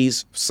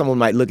fees. Someone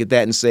might look at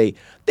that and say,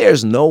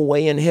 there's no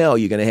way in hell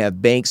you're going to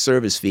have bank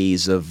service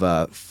fees of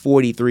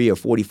 $43,000 or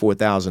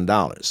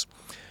 $44,000.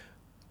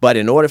 But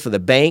in order for the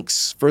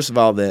banks, first of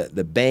all,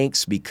 the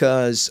banks,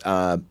 because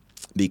the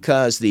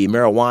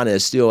marijuana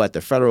is still at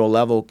the federal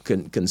level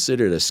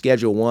considered a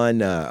Schedule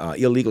I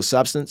illegal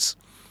substance,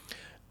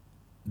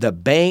 the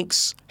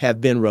banks have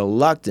been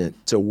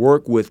reluctant to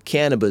work with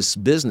cannabis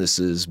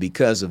businesses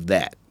because of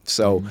that.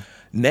 So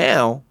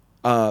now,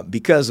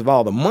 because of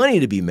all the money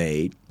to be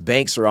made,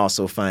 banks are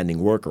also finding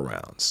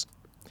workarounds.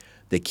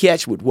 The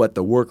catch with what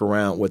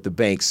the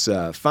banks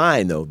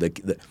find, though,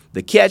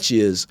 the catch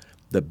is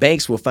the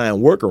banks will find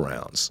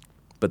workarounds,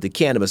 but the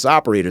cannabis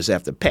operators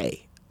have to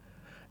pay.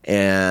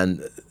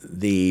 And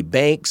the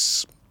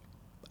bank's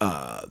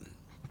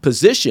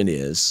position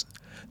is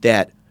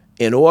that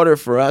in order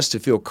for us to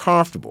feel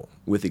comfortable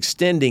with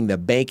extending the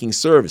banking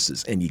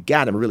services, and you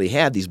got to really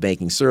have these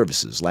banking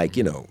services, like,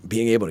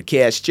 being able to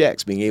cash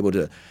checks, being able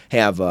to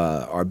have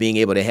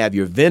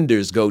your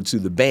vendors go to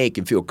the bank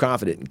and feel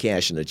confident in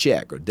cashing a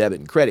check, or debit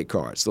and credit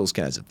cards, those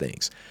kinds of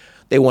things.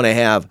 They want to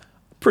have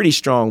pretty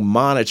strong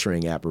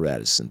monitoring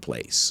apparatus in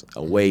place,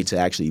 a way to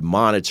actually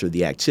monitor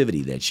the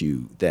activity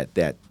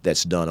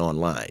that's done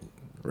online,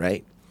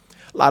 right?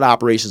 A lot of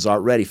operations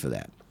aren't ready for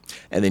that.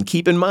 And then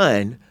keep in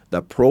mind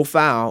the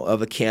profile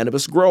of a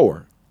cannabis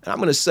grower. And I'm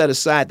going to set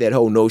aside that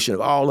whole notion of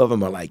all of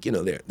them are like,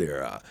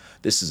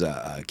 this is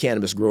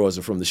cannabis growers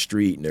are from the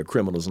street and they're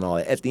criminals and all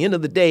that. At the end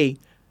of the day,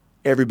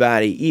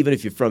 everybody, even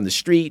if you're from the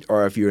street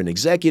or if you're an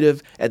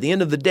executive, at the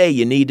end of the day,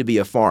 you need to be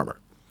a farmer.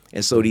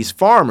 And so these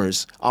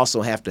farmers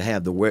also have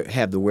to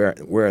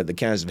wear the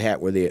kinds of hat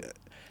where the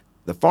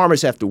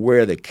farmers have to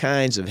wear the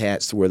kinds of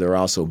hats to where they're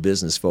also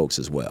business folks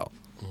as well,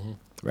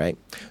 right?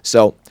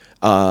 So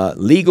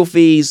legal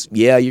fees,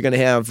 yeah, you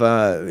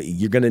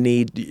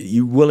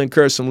will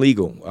incur some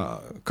legal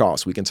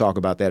costs. We can talk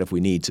about that if we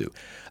need to.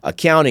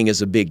 Accounting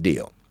is a big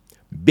deal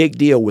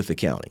with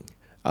accounting.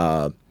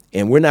 And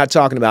we're not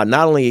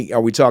only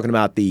are we talking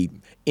about the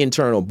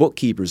internal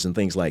bookkeepers and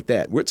things like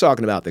that, we're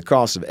talking about the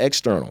cost of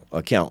external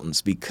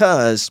accountants,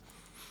 because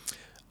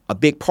a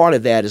big part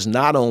of that is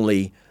not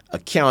only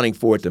accounting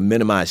for it to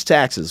minimize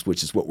taxes,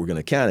 which is what we're going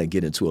to kind of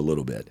get into a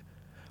little bit,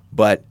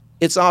 but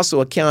it's also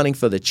accounting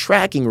for the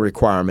tracking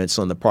requirements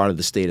on the part of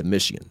the state of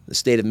Michigan. The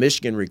state of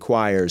Michigan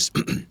requires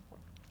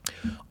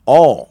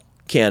all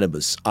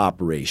cannabis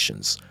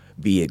operations,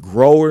 be it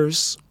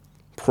growers,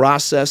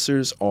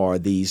 processors, or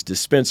these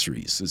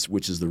dispensaries,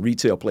 which is the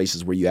retail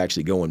places where you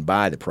actually go and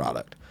buy the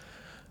product.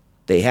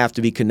 They have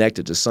to be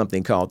connected to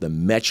something called the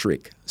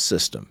metric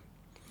system.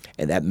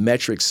 And that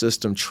metric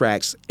system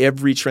tracks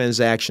every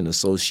transaction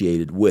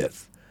associated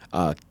with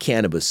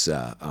cannabis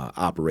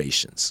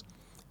operations.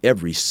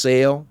 Every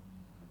sale,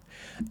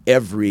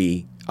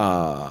 every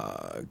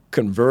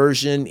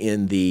conversion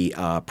in the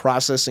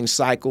processing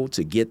cycle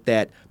to get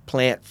that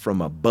plant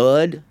from a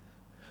bud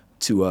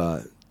to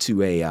a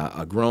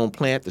grown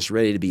plant that's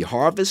ready to be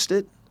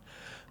harvested,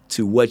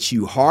 to what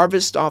you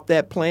harvest off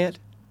that plant.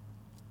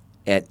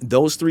 At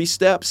those 3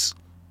 steps,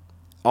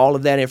 all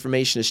of that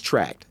information is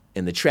tracked,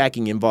 and the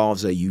tracking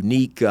involves a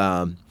unique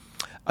barcode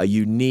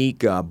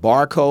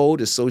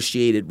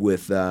associated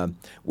with,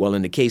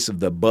 in the case of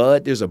the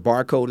bud, there's a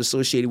barcode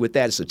associated with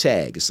that. It's a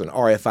tag. It's an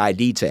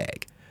RFID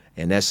tag,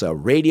 and that's a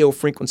radio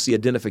frequency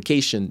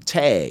identification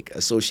tag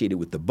associated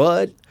with the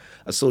bud,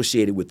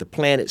 associated with the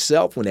plant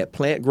itself when that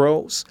plant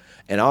grows,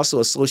 and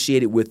also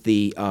associated with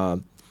the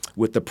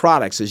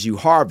products as you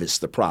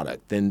harvest the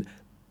product. Then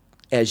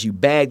as you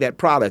bag that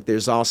product,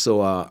 there's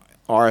also a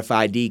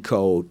RFID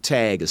code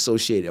tag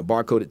associated, a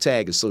barcoded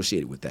tag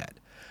associated with that.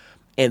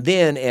 And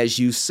then as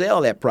you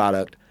sell that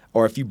product,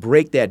 or if you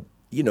break that,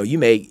 you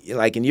may,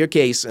 like in your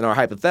case, in our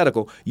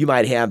hypothetical, you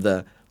might have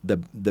the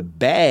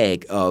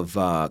bag of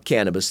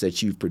cannabis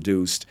that you've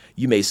produced.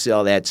 You may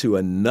sell that to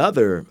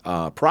another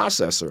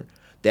processor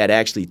that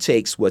actually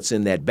takes what's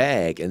in that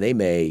bag, and they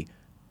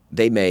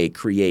may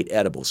create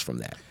edibles from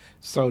that.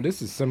 So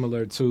this is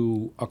similar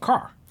to a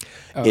car.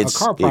 A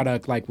car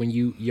product, like when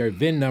your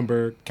VIN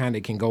number kind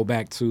of can go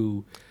back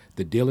to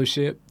the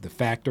dealership, the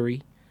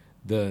factory,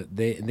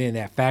 then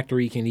that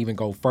factory can even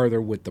go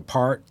further with the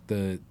part,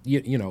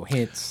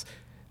 hence,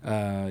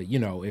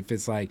 if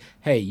it's like,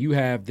 hey, you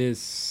have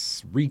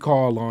this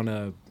recall on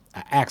a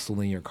axle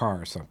in your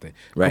car or something,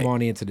 right, come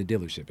on into the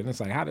dealership. And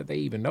it's like, how did they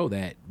even know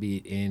that?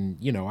 And,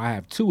 I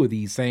have 2 of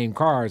these same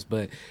cars,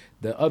 but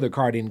the other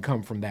car didn't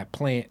come from that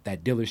plant,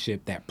 that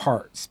dealership, that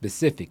part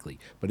specifically.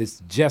 But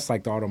it's just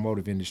like the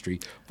automotive industry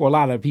for a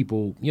lot of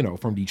people,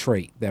 from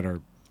Detroit that are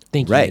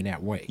thinking in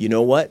that way. You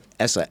know what?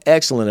 That's an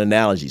excellent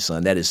analogy,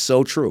 son. That is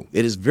so true.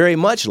 It is very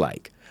much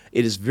like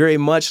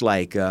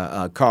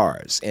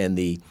cars and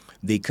the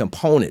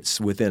components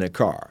within a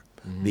car.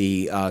 Mm-hmm.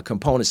 The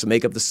components to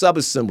make up the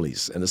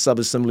sub-assemblies, and the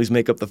sub-assemblies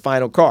make up the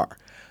final car.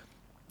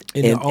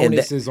 And the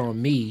onus is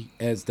on me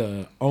as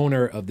the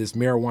owner of this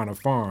marijuana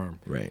farm,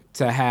 right,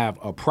 to have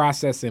a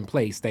process in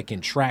place that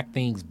can track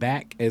things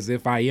back as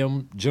if I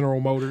am General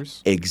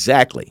Motors.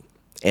 Exactly.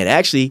 And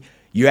actually,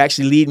 you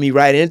actually lead me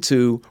right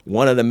into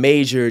one of the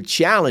major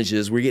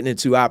challenges we're getting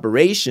into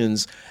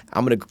operations.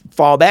 I'm going to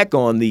fall back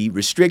on the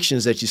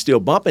restrictions that you still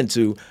bump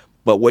into,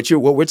 but what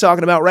we're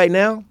talking about right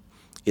now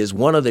is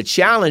one of the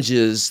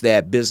challenges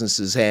that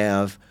businesses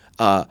have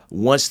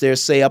once they're,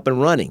 say, up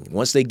and running.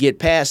 Once they get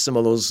past some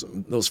of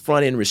those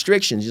front-end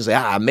restrictions, you say,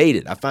 I made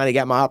it. I finally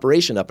got my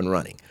operation up and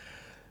running.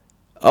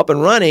 Up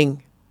and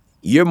running,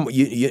 you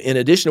in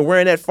addition to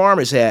wearing that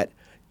farmer's hat,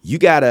 you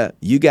gotta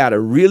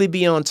really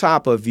be on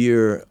top of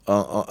your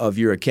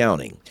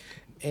accounting.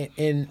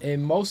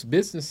 And most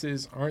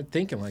businesses aren't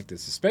thinking like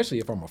this, especially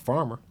if I'm a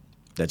farmer.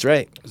 That's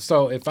right.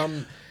 So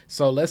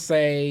let's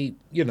say,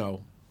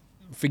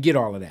 forget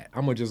all of that.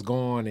 I'm gonna just go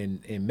on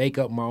and make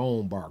up my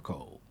own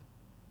barcode.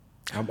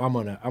 I'm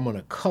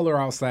gonna color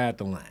outside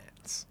the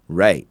lines.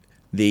 Right.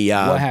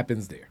 What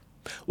happens there?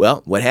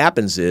 Well, what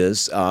happens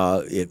is,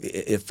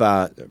 if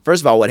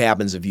first of all, what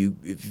happens if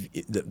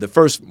the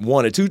first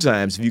 1 or 2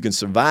 times, if you can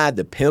survive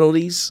the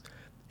penalties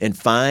and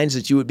fines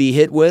that you would be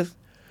hit with,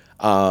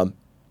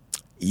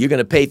 you're going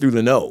to pay through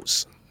the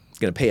nose. You're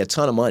going to pay a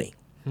ton of money.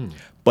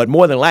 But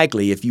more than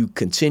likely, if you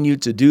continue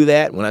to do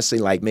that, when I say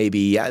like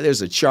maybe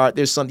there's a chart,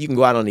 there's something you can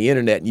go out on the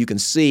internet and you can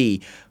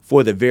see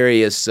for the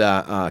various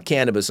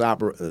cannabis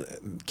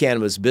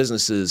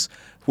businesses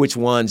which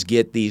ones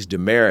get these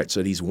demerits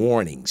or these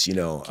warnings. Can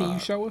you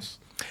show us?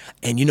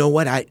 And you know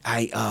what? I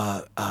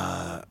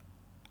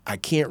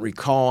can't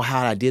recall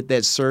how I did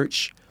that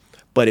search,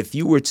 but if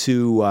you were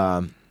to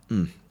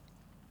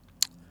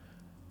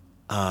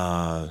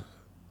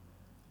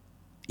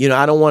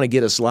I don't want to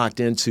get us locked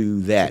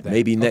into that.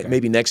 Maybe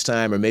next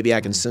time, or maybe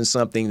I can send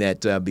something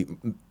that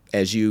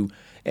as you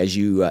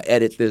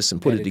edit this and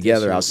put it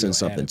together, I'll send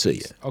something to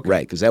you. Okay.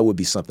 Right, because that would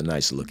be something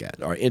nice to look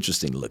at or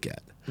interesting to look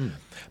at.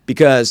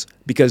 Because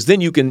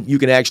then you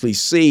can actually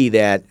see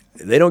that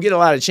they don't get a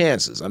lot of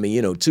chances. I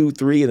mean, 2,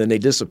 3, and then they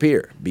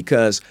disappear.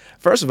 Because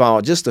first of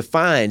all, just the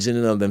fines in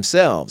and of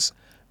themselves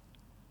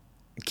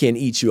can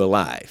eat you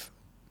alive.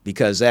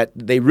 Because that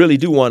they really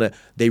do want to.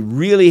 They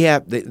really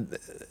have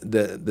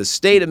the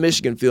state of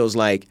Michigan feels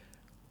like,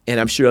 and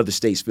I'm sure other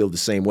states feel the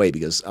same way,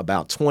 because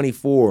about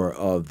 24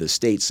 of the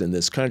states in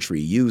this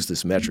country use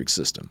this metric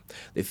system.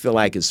 They feel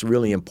like it's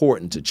really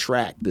important to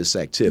track this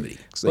activity,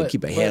 so they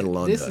keep a handle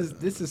on this.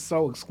 This is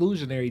so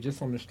exclusionary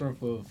just on the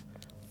strength of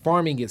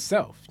farming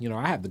itself.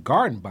 I have the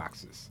garden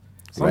boxes,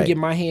 so I'm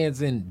getting my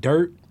hands in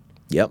dirt.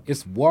 Yep,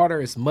 it's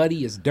water, it's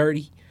muddy, it's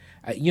dirty.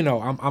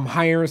 I'm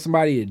hiring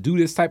somebody to do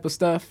this type of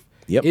stuff.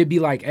 Yep. It'd be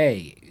like,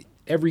 hey,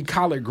 every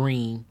collard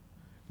green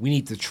we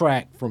need to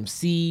track from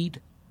seed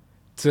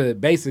to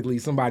basically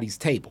somebody's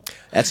table.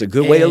 That's a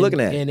good way of looking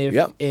at it.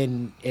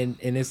 And and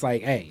it's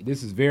like, hey,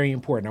 this is very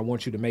important. I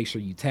want you to make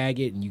sure you tag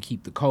it and you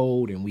keep the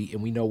code, and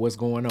we know what's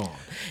going on.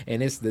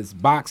 And it's this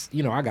box,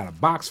 I got a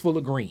box full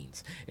of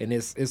greens, and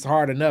it's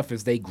hard enough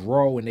as they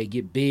grow and they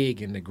get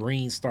big and the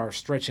greens start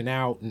stretching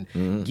out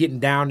and getting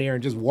down there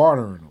and just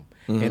watering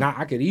them. And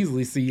I could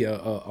easily see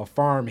a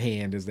farm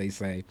hand, as they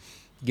say,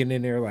 getting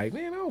in there like,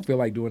 man, I don't feel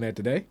like doing that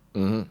today.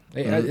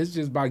 It's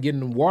just about getting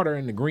the water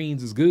and the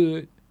greens is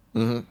good.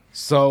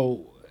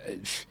 So,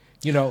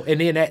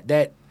 and then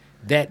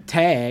that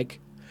tag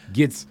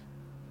gets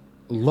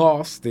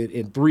lost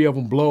and 3 of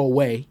them blow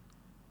away.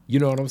 You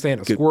know what I'm saying?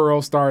 A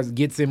squirrel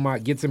gets in my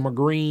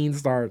greens,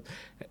 starts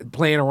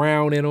playing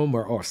around in them,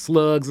 or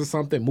slugs or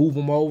something, move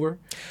them over.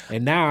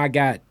 And now I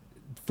got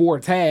 4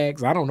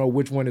 tags. I don't know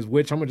which one is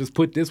which. I'm going to just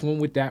put this one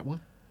with that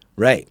one.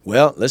 Right.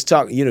 Well, let's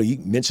talk. You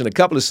mentioned a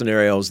couple of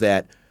scenarios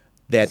that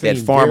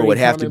farmer would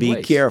have to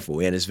be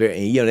careful, and it's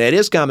very, that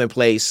is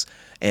commonplace,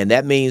 and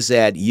that means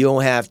that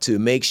you'll have to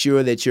make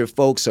sure that your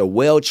folks are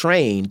well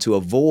trained to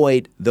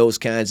avoid those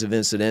kinds of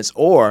incidents,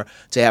 or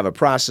to have a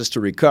process to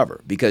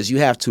recover, because you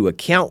have to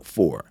account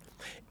for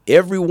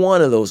every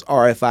one of those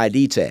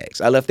RFID tags.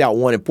 I left out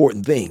one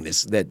important thing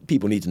that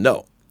people need to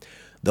know.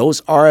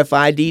 Those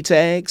RFID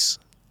tags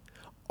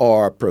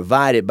are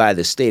provided by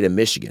the state of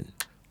Michigan.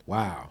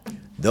 Wow.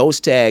 Those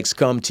tags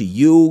come to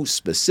you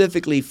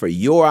specifically for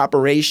your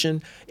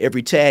operation.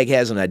 Every tag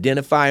has an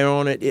identifier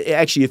on it.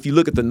 Actually, if you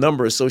look at the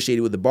number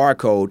associated with the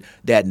barcode,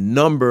 that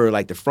number,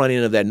 like the front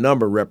end of that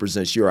number,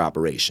 represents your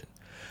operation.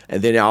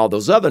 And then all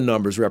those other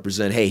numbers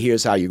represent, hey,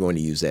 here's how you're going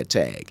to use that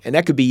tag. And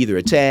that could be either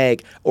a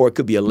tag or it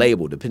could be a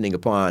label, depending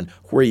upon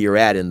where you're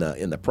at in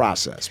the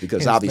process.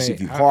 Because obviously,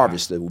 if you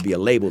harvest, it will be a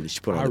label that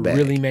you put on the bag. I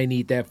really may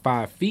need that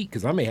 5 feet,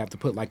 because I may have to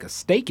put like a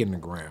stake in the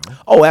ground.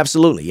 Oh,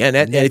 absolutely. And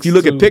if you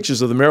look at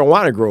pictures of the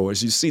marijuana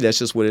growers, you see that's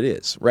just what it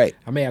is. Right.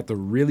 I may have to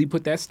really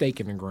put that stake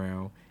in the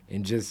ground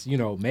and just,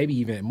 maybe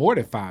even more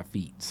than 5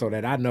 feet, so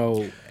that I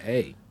know,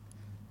 hey,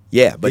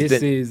 but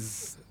this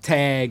is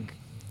tag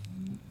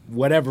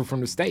whatever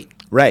from the state.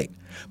 Right.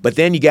 But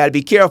then you got to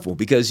be careful,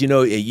 because, you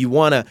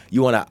want to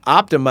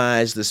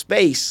optimize the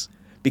space,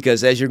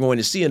 because as you're going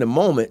to see in a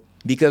moment,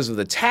 because of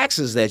the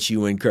taxes that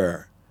you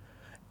incur,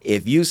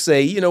 if you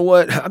say, you know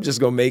what, I'm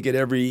just going to make it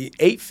every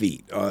 8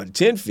 feet or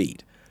 10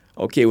 feet.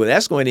 Okay, well,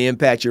 that's going to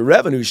impact your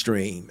revenue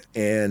stream,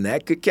 and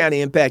that could kind of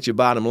impact your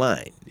bottom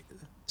line.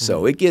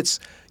 So it gets,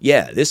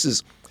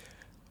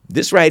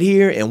 this right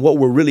here, and what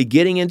we're really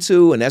getting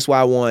into, and that's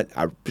why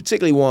I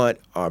particularly want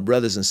our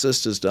brothers and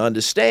sisters to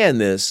understand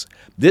this.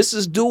 This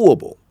is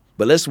doable,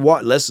 but let's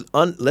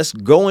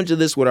go into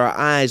this with our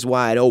eyes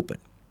wide open.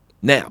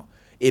 Now,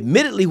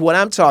 admittedly, what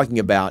I'm talking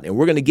about, and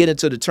we're going to get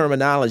into the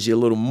terminology a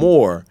little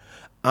more,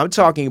 I'm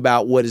talking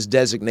about what is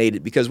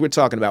designated, because we're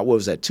talking about, what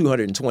was that,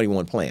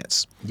 221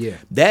 plants. Yeah.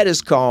 That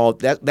is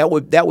called, that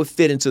would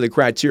fit into the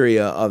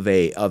criteria of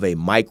a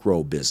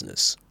micro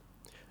business.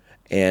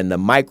 And the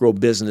micro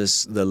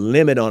business, the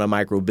limit on a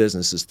micro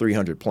business is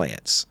 300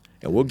 plants.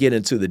 And we'll get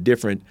into the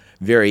different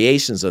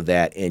variations of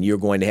that, and you're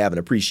going to have an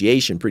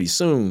appreciation pretty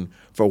soon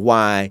for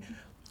why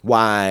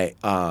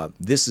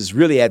this is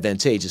really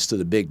advantageous to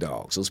the big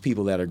dogs, those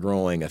people that are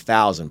growing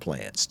 1,000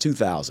 plants,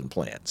 2,000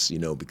 plants,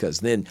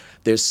 because then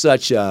there's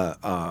such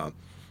a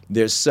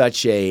there's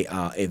such a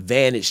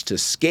advantage to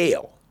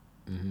scale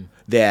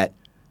that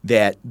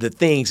the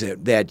things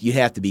that you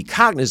have to be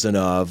cognizant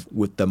of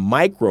with the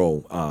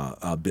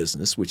micro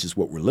business, which is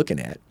what we're looking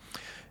at,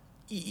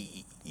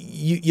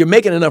 you're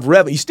making enough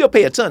revenue. You still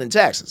pay a ton in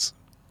taxes,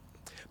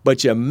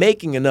 but you're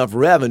making enough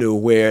revenue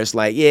where it's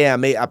like, yeah,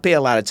 I pay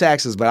a lot of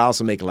taxes, but I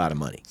also make a lot of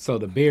money. So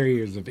the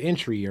barriers of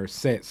entry are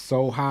set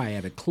so high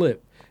at a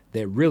clip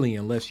that really,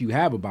 unless you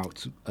have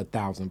about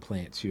 1,000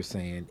 plants, you're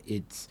saying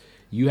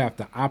you have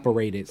to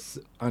operate it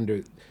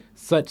under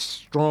such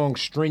strong,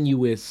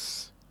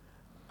 strenuous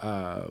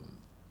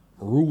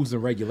rules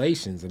and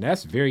regulations, and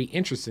that's very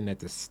interesting that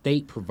the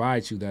state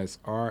provides you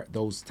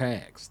those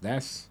tags.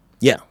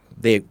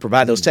 They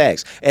provide those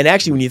tags. And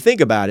actually, when you think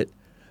about it,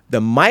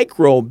 the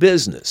micro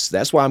business,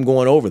 that's why I'm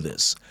going over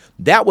this,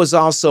 that was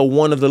also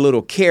one of the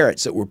little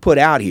carrots that were put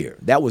out here.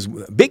 That was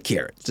a big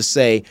carrot to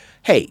say,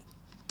 hey,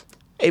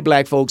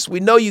 black folks, we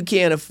know you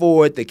can't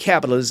afford the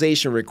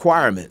capitalization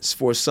requirements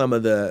for some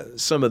of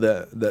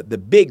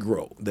the big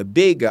growth, the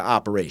big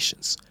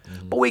operations.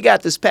 But we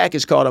got this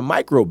package called a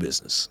micro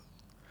business.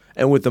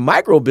 And with the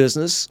micro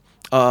business,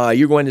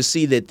 you're going to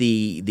see that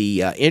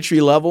the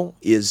entry level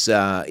is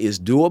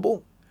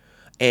doable.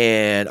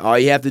 And all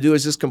you have to do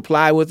is just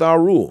comply with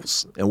our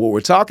rules. And what we're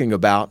talking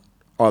about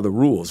are the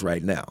rules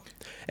right now.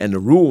 And the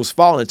rules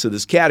fall into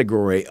this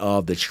category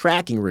of the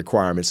tracking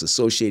requirements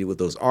associated with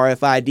those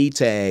RFID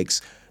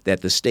tags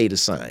that the state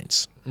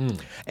assigns.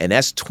 And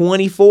that's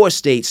 24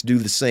 states do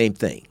the same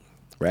thing,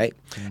 right?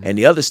 And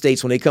the other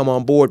states, when they come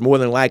on board, more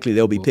than likely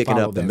they'll be picking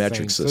up the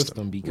metric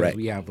system. Because right.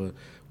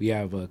 we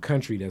have a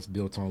country that's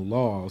built on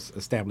laws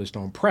established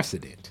on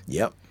precedent.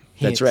 Yep,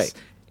 Hence, that's right.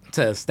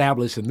 To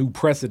establish a new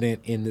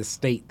precedent in this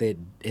state that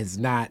is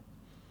not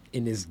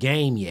in this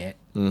game yet,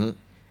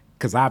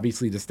 because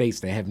obviously the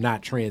states that have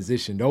not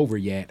transitioned over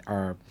yet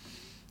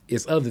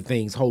it's other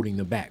things holding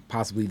them back,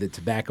 possibly the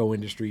tobacco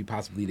industry,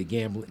 possibly the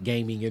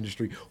gaming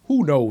industry,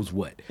 who knows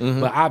what.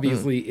 But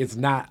obviously it's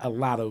not a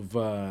lot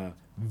of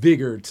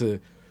vigor to,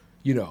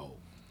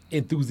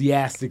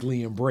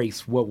 enthusiastically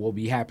embrace what will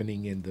be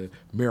happening in the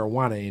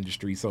marijuana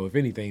industry. So if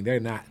anything,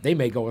 they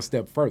may go a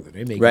step further.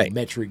 They may go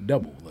metric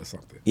double or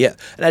something. Yeah.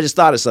 And I just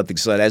thought of something,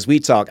 son. As we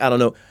talk, I don't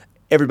know,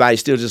 everybody's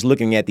still just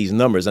looking at these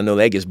numbers. I know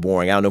that gets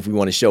boring. I don't know if we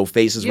want to show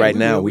faces right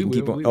now. We can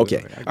keep on.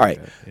 Okay. All right.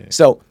 Yeah.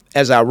 So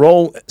as I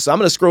roll, I'm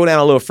going to scroll down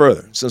a little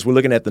further since we're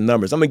looking at the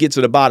numbers. I'm going to get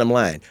to the bottom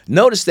line.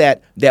 Notice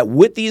that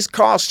with these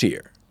costs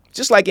here,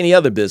 just like any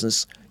other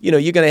business, you're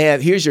going to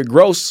have, here's your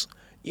gross.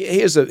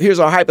 Here's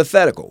our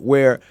hypothetical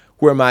where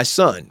my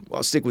son,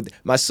 I'll stick with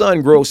my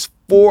son, grossed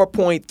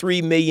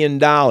 $4.3 million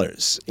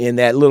in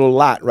that little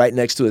lot right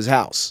next to his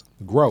house.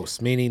 Gross,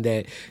 meaning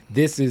that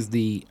this is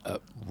the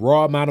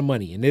raw amount of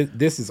money. And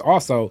this is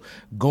also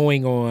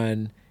going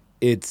on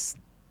its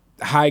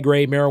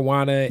high-grade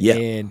marijuana,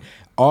 and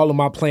all of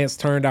my plants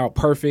turned out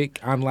perfect.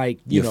 Unlike,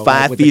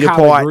 5 feet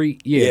apart.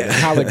 The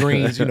collard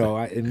greens,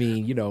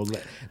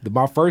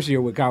 my first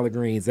year with collard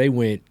greens, they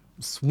went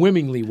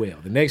swimmingly well.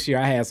 The next year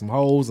I had some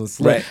holes and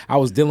slipped. Right. I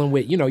was dealing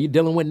with, you're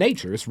dealing with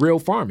nature. It's real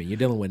farming. You're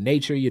dealing with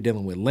nature. You're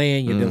dealing with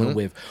land. You're dealing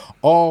with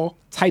all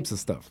types of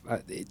stuff.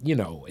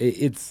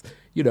 It's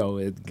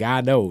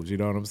God knows, you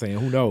know what I'm saying?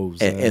 Who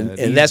knows?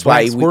 And that's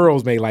why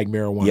squirrels may like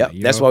marijuana. Yep,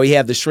 that's why we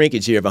have the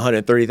shrinkage here of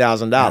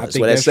 $130,000.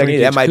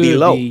 Well, that might be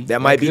low.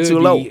 That might be too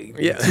low.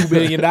 Yeah. $2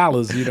 billion,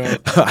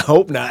 I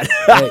hope not.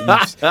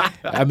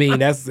 I mean,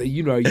 that's,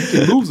 you can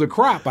lose a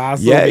crop, I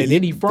assume, in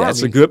any farming.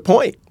 That's a good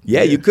point.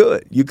 Yeah, you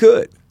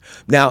could.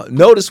 Now,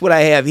 notice what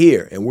I have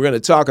here, and we're going to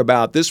talk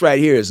about this right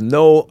here is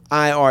no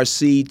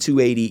IRC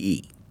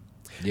 280E.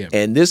 Yeah.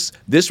 And this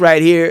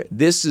right here,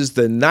 this is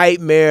the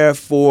nightmare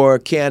for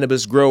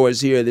cannabis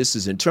growers here. This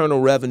is Internal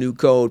Revenue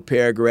Code,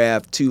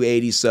 paragraph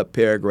 280,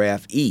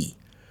 subparagraph E.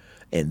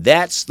 And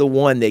that's the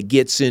one that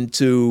gets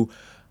into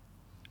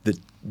the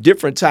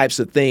different types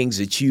of things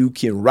that you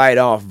can write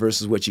off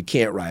versus what you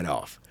can't write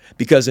off.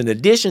 Because in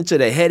addition to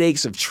the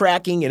headaches of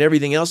tracking and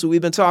everything else that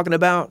we've been talking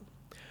about,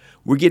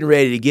 we're getting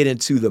ready to get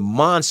into the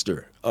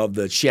monster of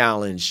the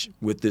challenge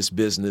with this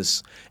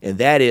business, and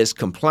that is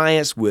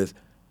compliance with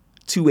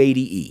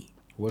 280E.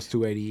 What's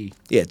 280E?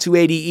 Yeah,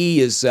 280E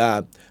is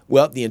the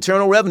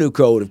Internal Revenue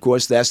Code. Of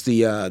course, that's the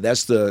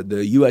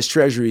U.S.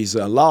 Treasury's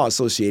law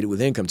associated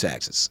with income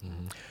taxes.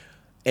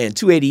 And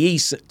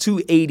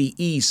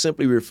 280E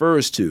simply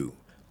refers to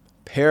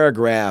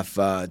paragraph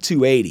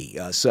 280,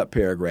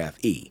 subparagraph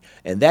E,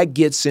 and that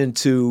gets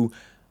into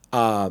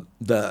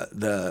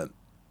the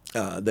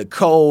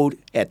code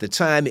at the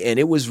time, and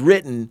it was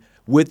written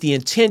with the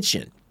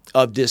intention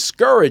of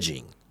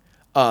discouraging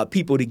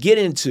people to get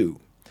into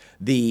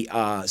the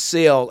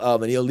sale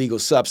of an illegal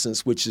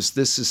substance,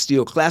 this is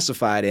still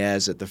classified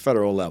as at the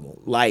federal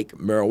level, like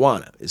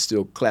marijuana. It's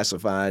still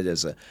classified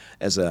as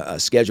a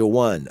Schedule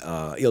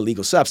I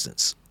illegal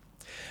substance.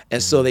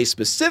 And so they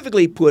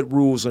specifically put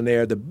rules on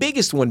there, the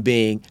biggest one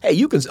being, hey,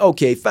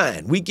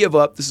 fine, we give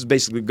up. This is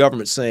basically the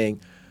government saying,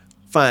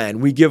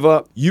 fine, we give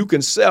up. You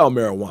can sell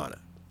marijuana.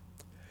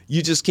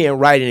 You just can't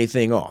write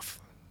anything off.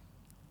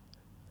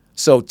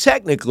 So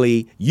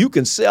technically, you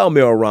can sell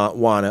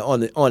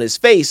marijuana. On its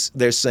face,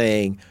 they're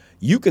saying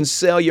you can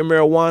sell your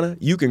marijuana,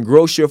 you can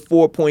gross your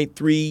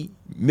 $4.3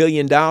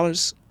 million,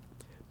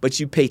 but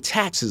you pay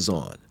taxes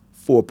on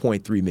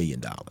 $4.3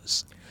 million.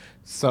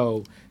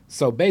 So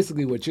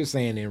basically what you're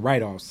saying in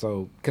write-offs,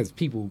 so because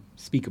people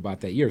speak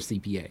about that, you're a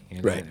CPA,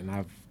 and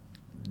I've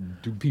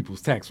do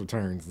people's tax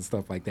returns and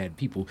stuff like that.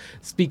 People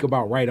speak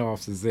about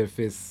write-offs as if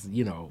it's,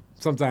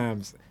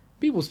 sometimes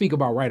people speak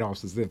about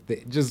write-offs as if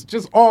they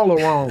just all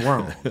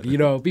wrong.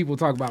 People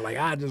talk about like,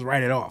 I just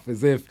write it off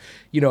as if,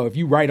 if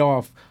you write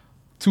off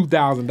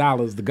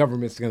 $2,000, the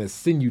government's going to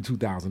send you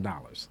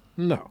 $2,000.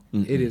 No,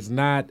 It is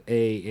not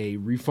a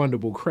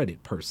refundable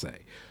credit per se.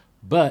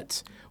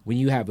 But when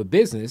you have a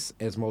business,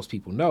 as most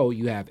people know,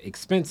 you have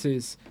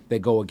expenses that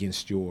go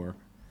against your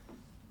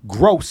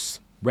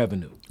gross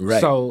revenue.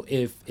 Right. So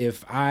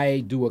if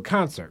I do a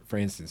concert, for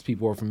instance,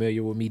 people are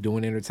familiar with me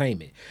doing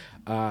entertainment,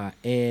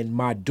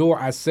 and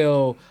I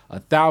sell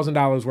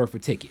 $1,000 worth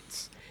of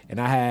tickets,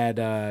 and I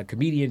had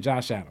comedian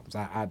Josh Adams.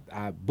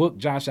 I booked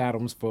Josh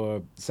Adams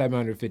for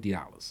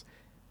 $750.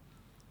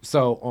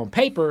 So on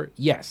paper,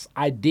 yes,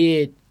 I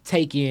did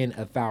take in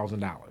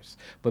 $1,000,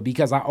 but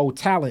because I owe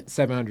talent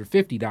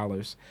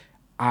 $750,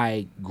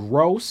 I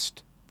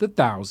grossed the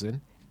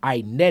 $1,000.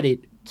 I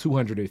netted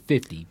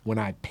 $250 when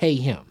I pay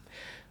him.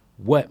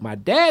 What my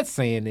dad's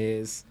saying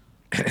is,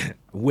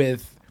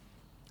 with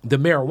the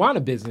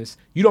marijuana business,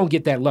 you don't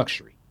get that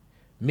luxury,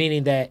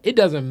 meaning that it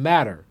doesn't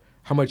matter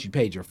how much you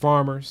paid your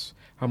farmers,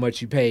 how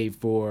much you paid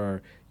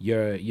for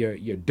your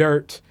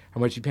dirt,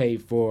 how much you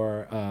paid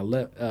for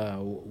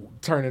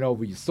turning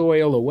over your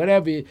soil or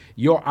whatever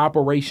your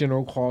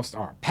operational costs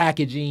are,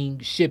 packaging,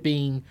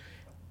 shipping.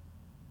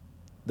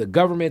 The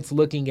government's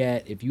looking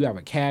at, if you have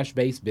a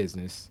cash-based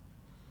business,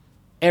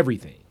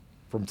 everything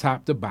from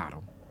top to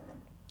bottom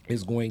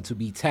is going to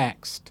be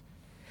taxed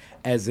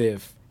as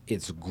if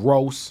it's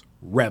gross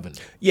revenue.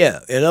 Yeah,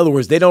 in other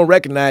words, they don't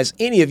recognize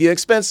any of your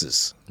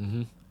expenses,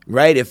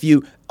 right? If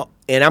you,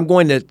 and I'm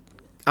going to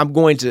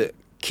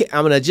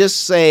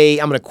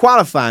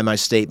qualify my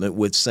statement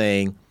with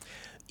saying,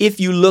 if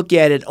you look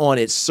at it on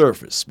its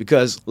surface,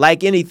 because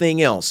like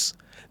anything else,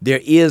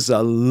 there is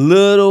a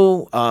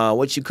little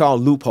what you call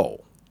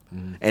loophole,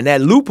 and that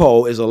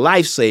loophole is a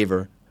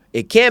lifesaver.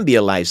 It can be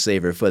a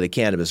lifesaver for the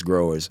cannabis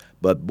growers,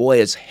 but boy,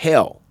 it's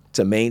hell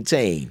to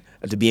maintain,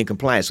 to be in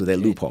compliance with that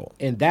loophole.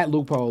 And that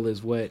loophole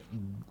is what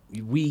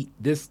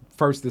this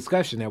first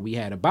discussion that we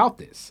had about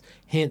this.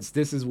 Hence,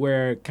 this is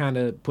where kind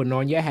of putting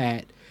on your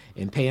hat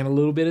and paying a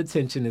little bit of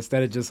attention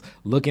instead of just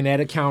looking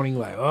at accounting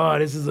like, oh,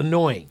 this is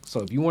annoying.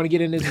 So if you want to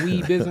get in this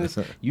weed business,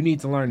 you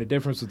need to learn the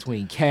difference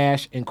between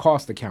cash and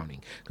cost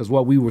accounting. Because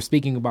what we were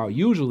speaking about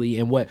usually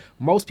and what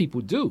most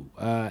people do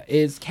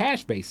is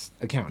cash-based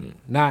accounting,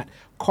 not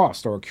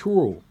cost or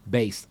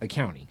accrual-based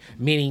accounting,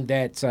 meaning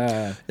that...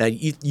 now,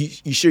 you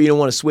sure you don't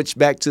want to switch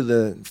back to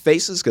the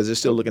faces? Because they're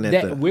still looking at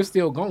that. We're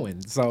still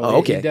going. So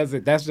okay.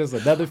 That's just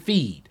another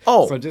feed.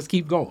 Oh. So just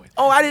keep going.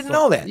 Oh, I didn't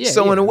know that. Yeah,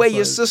 so in a way,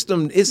 your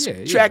system is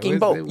tracking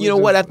both. You know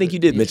what? I think you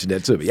did mention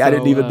that to me. I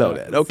didn't even know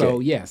that. Okay. So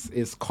yes,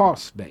 it's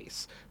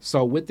cost-based.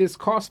 So with this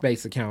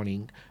cost-based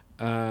accounting,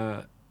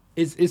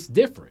 it's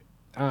different.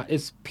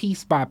 It's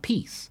piece by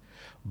piece.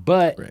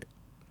 But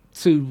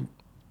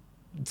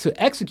to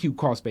execute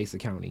cost-based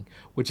accounting,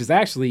 which is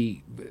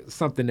actually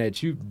something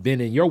that you've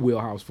been in your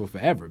wheelhouse for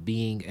forever,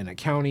 being an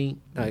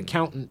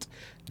accountant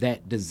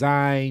that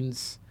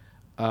designs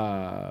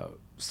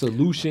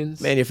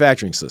solutions.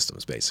 Manufacturing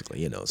systems,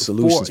 basically,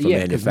 solutions for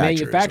manufacturers.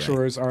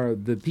 Manufacturers are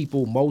the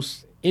people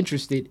most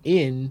interested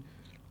in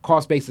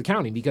cost-based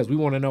accounting because we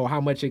want to know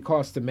how much it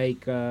costs to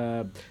make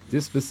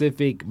this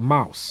specific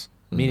mouse,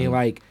 meaning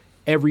like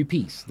every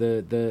piece,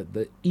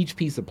 the each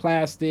piece of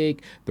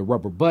plastic, the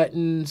rubber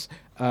buttons,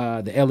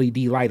 the LED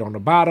light on the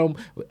bottom,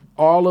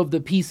 all of the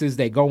pieces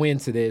that go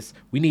into this,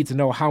 we need to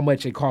know how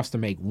much it costs to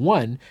make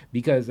one,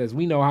 because as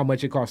we know how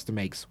much it costs to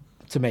make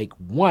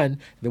one,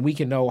 then we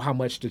can know how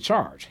much to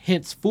charge.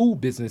 Hence,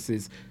 food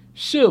businesses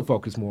should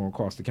focus more on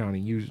cost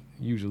accounting.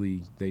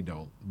 Usually they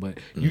don't, but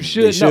you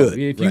should know.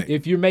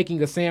 If you're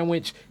making a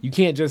sandwich, you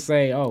can't just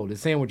say, oh, the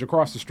sandwich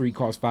across the street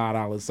costs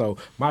 $5, so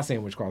my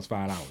sandwich costs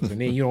 $5.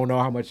 And then you don't know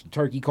how much the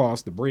turkey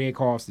costs, the bread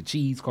costs, the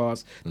cheese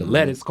costs, the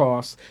lettuce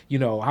costs,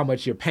 how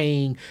much you're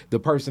paying the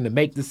person to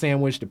make the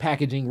sandwich, the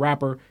packaging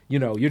wrapper.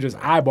 You're just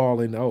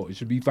eyeballing, oh, it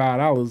should be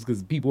 $5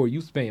 because people are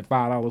used to paying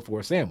 $5 for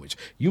a sandwich.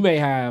 You may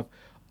have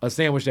a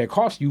sandwich that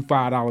costs you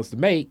 $5 to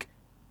make,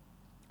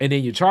 and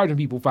then you're charging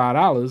people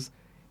 $5,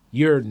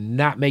 you're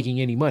not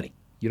making any money.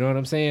 You know what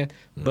I'm saying?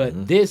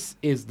 But this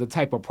is the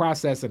type of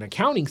process and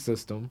accounting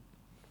system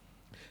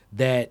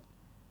that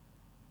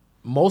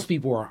most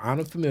people are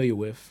unfamiliar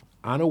with,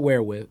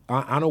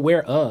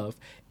 unaware of,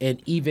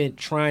 and even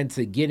trying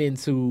to get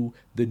into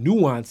the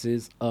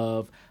nuances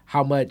of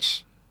how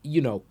much,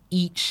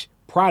 each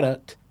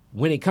product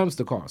when it comes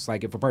to cost.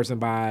 Like if a person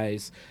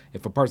buys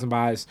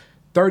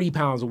 30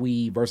 pounds of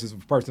weed versus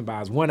if a person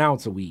buys 1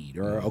 ounce of weed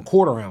or a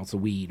quarter ounce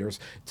of weed, or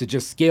to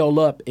just scale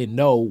up and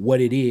know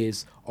what it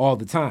is all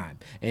the time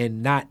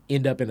and not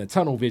end up in a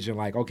tunnel vision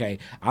like, okay,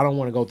 I don't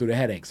want to go through the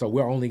headache, so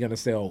we're only going to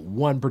sell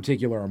one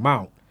particular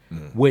amount,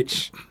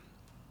 which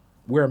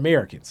we're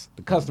Americans.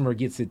 The customer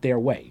gets it their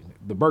way,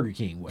 the Burger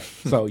King way.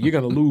 So you're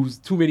going to lose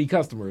too many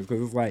customers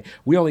because it's like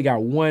we only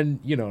got one,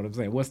 you know what I'm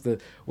saying? What's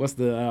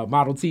the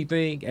Model T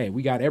thing? Hey,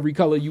 we got every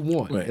color you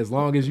want as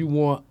long as you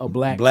want a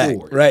black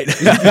Ford. Right.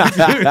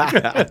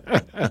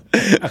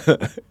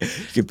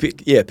 You can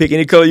pick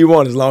any color you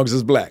want as long as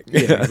it's black.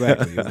 Yeah,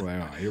 exactly. It's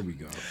like, oh, here we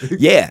go.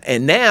 Yeah,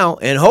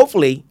 and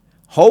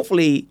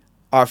hopefully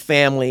our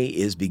family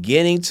is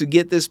beginning to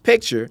get this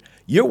picture.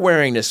 You're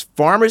wearing this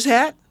farmer's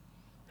hat.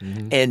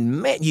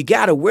 And man, you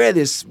got to wear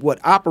this,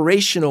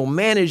 operational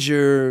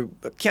manager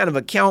kind of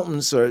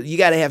accountants, or you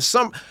got to have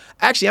some.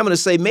 Actually, I'm going to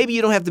say maybe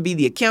you don't have to be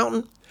the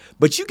accountant,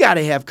 but you got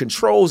to have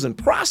controls and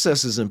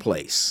processes in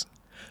place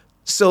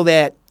so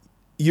that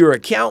your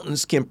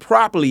accountants can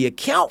properly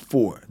account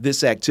for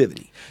this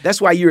activity. That's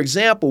why your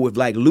example with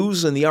like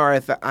losing the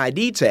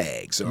RFID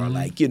tags, or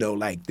like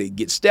they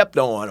get stepped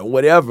on or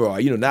whatever,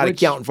 or not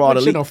accounting for all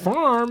the in a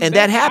farm, and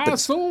that happens.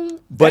 I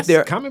assume but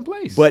that's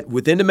commonplace. But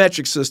within the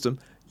metric system,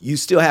 you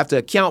still have to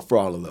account for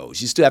all of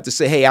those. You still have to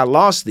say, hey, I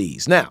lost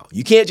these. Now,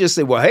 you can't just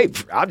say, well, hey,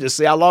 I'll just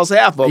say I lost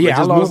half of them. Yeah,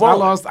 and just move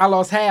on. I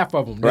lost half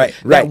of them. Right.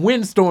 That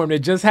windstorm that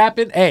just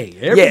happened, hey,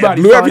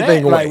 everybody blew saw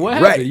everything that. away. Like, what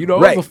happened? It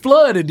was a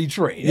flood in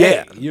Detroit.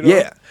 Yeah, hey,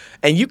 yeah.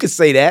 And you can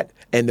say that,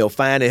 and they'll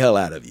find the hell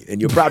out of you,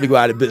 and you'll probably go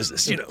out of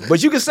business,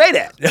 But you can say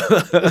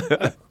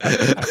that.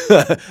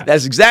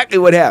 That's exactly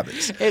what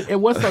happens.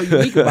 And what's so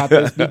unique about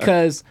this,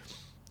 because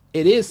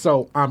it is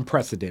so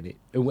unprecedented,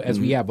 as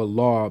we have a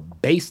law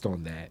based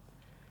on that.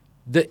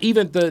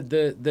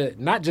 The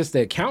not just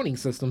the accounting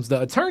systems, the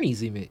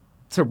attorneys even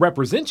to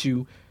represent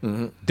you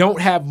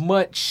don't have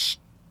much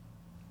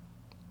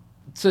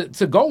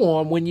to go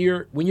on when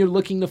you're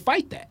looking to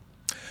fight that.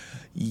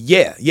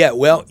 Yeah.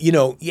 Well,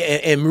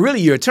 and really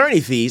your attorney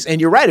fees, and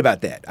you're right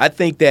about that. I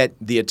think that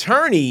the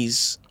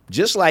attorneys,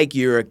 just like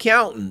your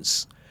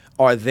accountants,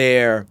 are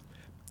there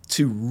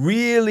to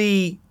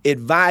really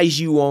advise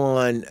you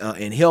on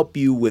and help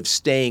you with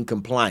staying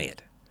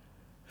compliant,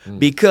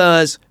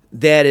 because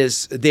there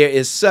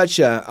is such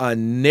a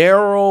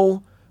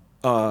narrow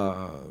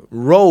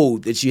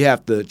road that you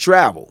have to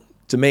travel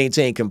to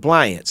maintain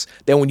compliance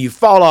that when you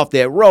fall off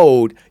that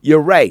road, you're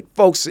right,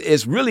 folks,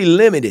 it's really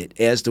limited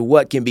as to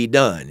what can be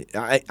done.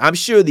 I'm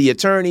sure the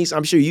attorneys,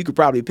 you could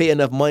probably pay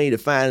enough money to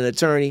find an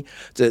attorney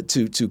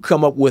to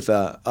come up with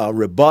a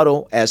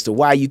rebuttal as to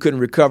why you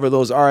couldn't recover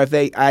those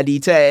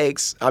RFID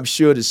tags. I'm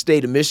sure the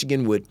state of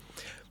Michigan would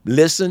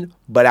listen,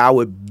 but I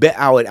would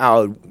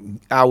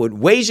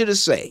wager to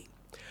say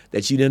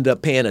that you'd end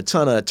up paying a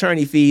ton of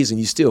attorney fees and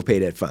you still pay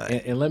that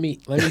fine. And let me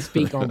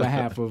speak on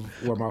behalf of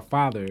my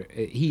father.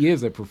 He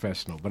is a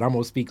professional, but I'm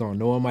going to speak on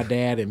knowing my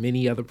dad and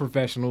many other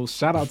professionals.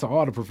 Shout out to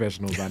all the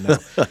professionals I know.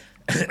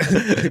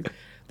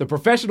 The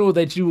professional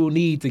that you will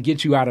need to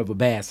get you out of a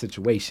bad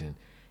situation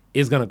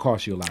is going to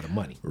cost you a lot of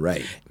money.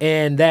 Right.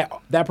 And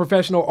that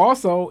professional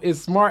also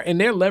is smart,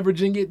 and they're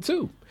leveraging it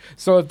too.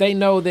 So if they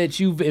know that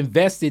you've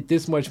invested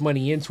this much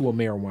money into a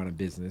marijuana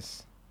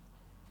business,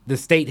 the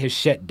state has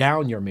shut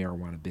down your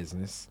marijuana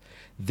business,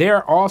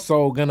 they're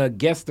also going to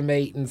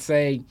guesstimate and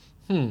say,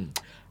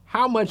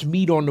 how much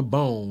meat on the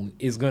bone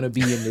is going to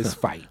be in this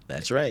fight?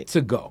 That's right.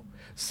 To go.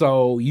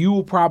 So you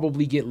will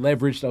probably get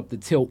leveraged up the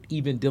tilt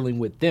even dealing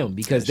with them,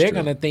 because they're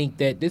going to think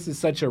that this is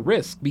such a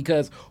risk,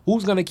 because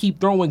who's going to keep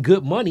throwing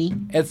good money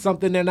at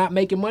something they're not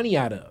making money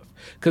out of?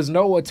 Because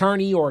no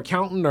attorney or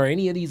accountant or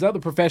any of these other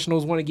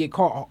professionals want to get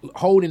caught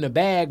holding the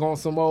bag on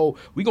some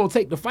we're going to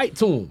take the fight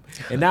to them.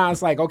 And now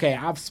it's like, okay,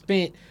 I've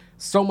spent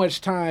so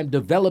much time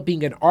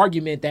developing an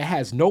argument that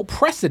has no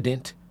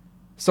precedent.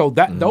 So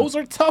that those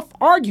are tough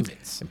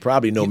arguments. And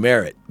probably no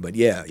merit, but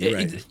yeah, you're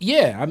right.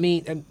 Yeah, I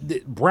mean,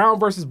 Brown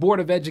versus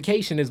Board of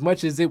Education, as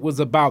much as it was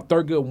about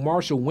Thurgood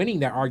Marshall winning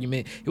that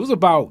argument, it was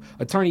about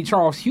Attorney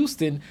Charles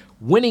Houston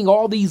winning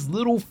all these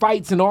little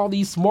fights in all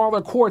these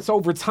smaller courts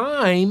over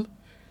time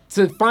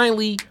to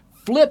finally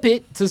flip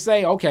it to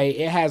say, okay,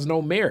 it has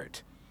no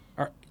merit,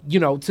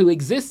 to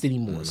exist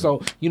anymore.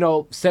 So,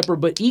 separate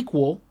but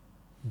equal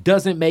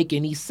doesn't make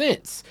any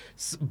sense.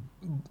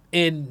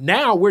 And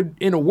now we're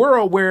in a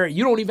world where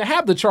you don't even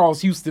have the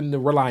Charles Houston to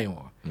rely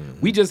on.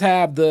 We just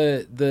have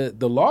the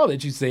law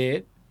that you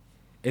said,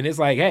 and it's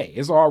like, hey,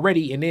 it's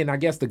already, and then I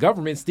guess the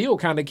government still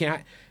kind of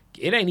can't,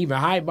 it ain't even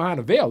hide behind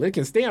a veil. It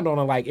can stand on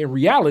it like, in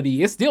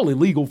reality, it's still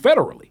illegal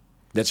federally.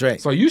 That's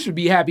right. So you should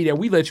be happy that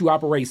we let you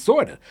operate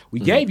sorta. We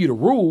gave you the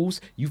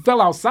rules. You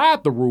fell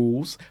outside the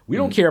rules. We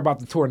don't care about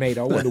the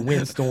tornado or the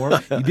windstorm.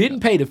 You didn't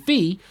pay the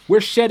fee.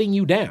 We're shutting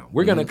you down.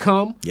 We're going to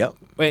come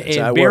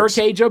and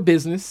barricade your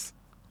business.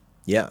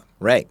 Yeah,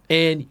 right.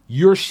 And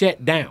you're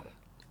shut down.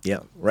 Yeah,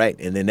 right.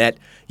 And then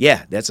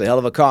that's a hell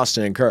of a cost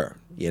to incur,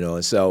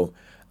 And so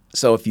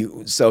if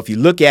you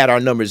look at our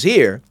numbers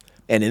here,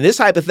 and in this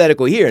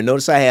hypothetical here,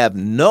 notice I have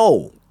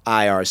no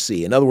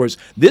IRC. In other words,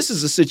 this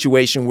is a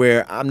situation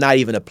where I'm not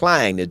even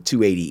applying the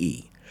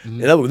 280E.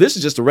 In other words, this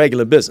is just a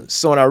regular business.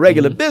 So in our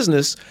regular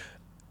business,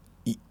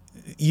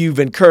 you've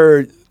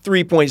incurred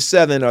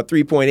 $3.7 or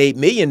 $3.8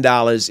 million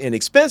in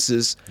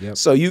expenses. Yep.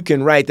 So you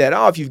can write that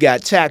off. You've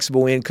got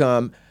taxable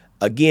income.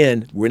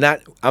 Again,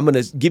 I'm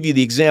going to give you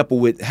the example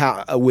with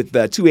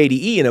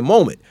 280E in a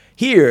moment.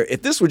 Here,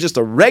 if this were just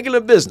a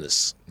regular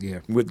business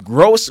with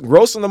gross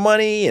on the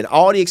money and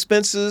all the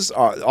expenses,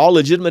 all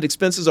legitimate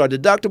expenses are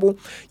deductible,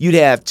 you'd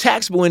have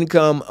taxable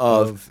income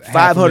of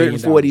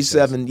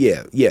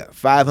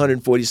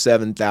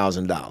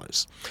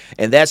 $547,000.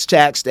 And that's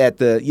taxed at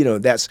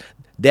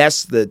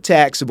that's the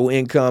taxable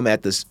income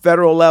at the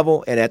federal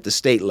level and at the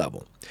state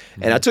level.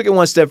 And I took it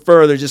one step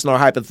further, just in our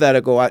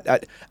hypothetical. I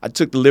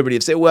took the liberty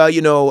of saying, well,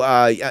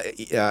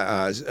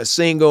 a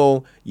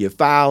single, you're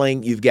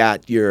filing, you've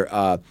got your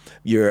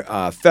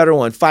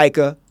federal and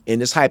FICA. In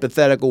this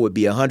hypothetical would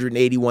be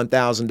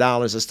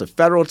 $181,000. That's the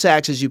federal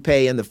taxes you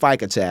pay and the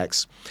FICA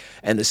tax.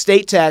 And the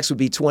state tax would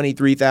be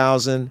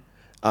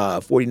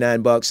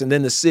 $23,049, and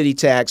then the city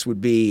tax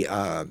would be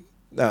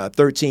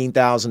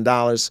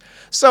 $13,000.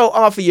 So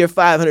off of your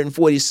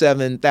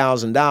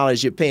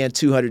 $547,000, you're paying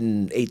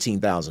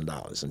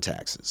 $218,000 in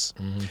taxes.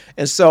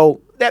 And so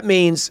that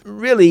means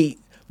really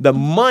the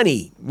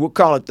money, we'll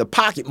call it the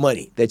pocket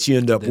money that you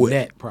end up with.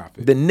 Net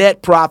profit. The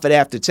net profit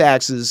after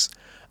taxes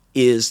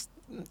is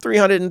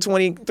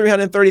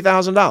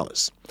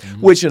 $330,000,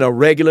 which in a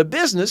regular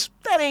business,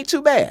 that ain't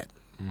too bad,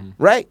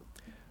 right?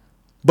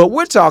 But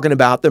we're talking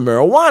about the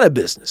marijuana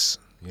business.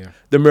 Yeah.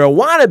 The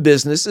marijuana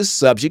business is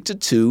subject to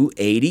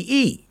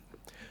 280E.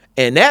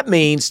 And that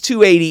means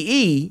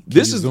 280E, Can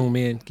you zoom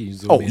in?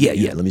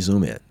 Let me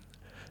zoom in.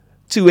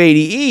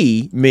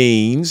 280E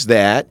means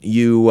that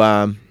you,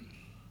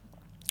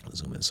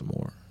 zoom in some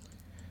more.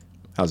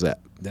 How's that?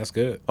 That's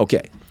good.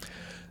 Okay.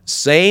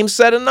 Same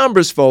set of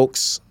numbers,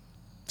 folks.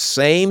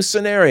 Same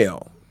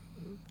scenario.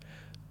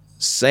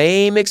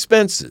 Same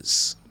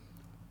expenses.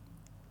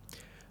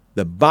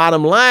 The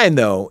bottom line,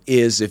 though,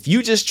 is if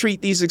you just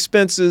treat these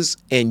expenses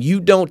and you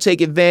don't take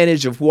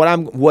advantage of what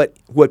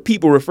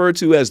people refer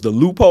to as the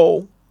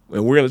loophole,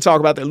 and we're going to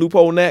talk about that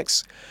loophole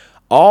next,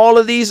 all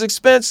of these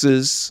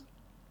expenses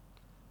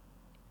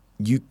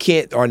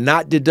are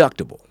not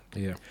deductible.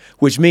 Yeah.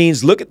 Which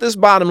means, look at this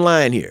bottom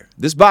line here.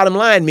 This bottom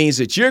line means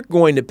that you're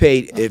going to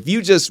pay, if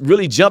you just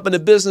really jump into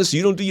business,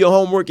 you don't do your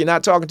homework, you're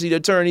not talking to your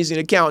attorneys and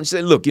accountants, you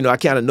say, look, I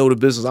kind of know the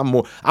business. I'm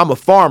a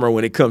farmer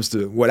when it comes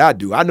to what I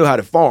do. I know how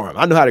to farm.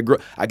 I know how to grow.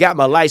 I got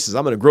my license.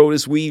 I'm going to grow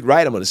this weed,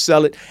 right? I'm going to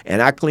sell it.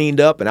 And I cleaned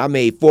up and I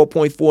made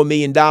 $4.4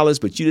 million,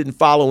 but you didn't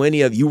follow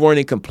you weren't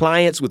in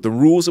compliance with the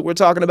rules that we're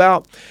talking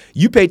about.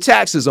 You pay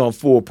taxes on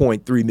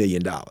 $4.3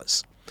 million.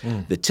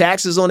 The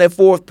taxes on that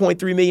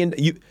 $4.3 million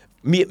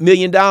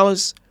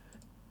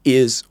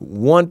is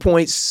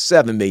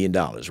 $1.7 million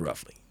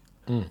roughly.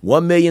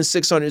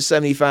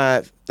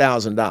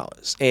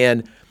 $1,675,000.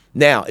 And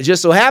now it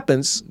just so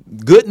happens,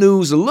 good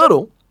news a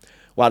little,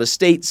 while the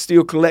state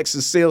still collects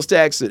the sales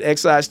tax and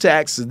excise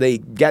tax, they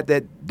got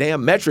that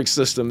damn metric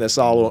system that's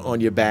all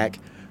on your back,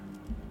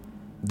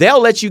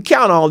 they'll let you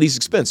count all these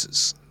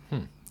expenses.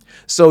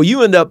 So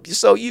you end up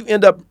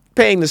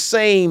paying the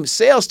same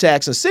sales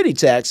tax and city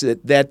tax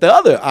that the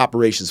other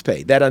operations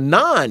pay, that a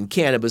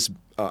non-cannabis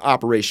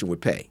operation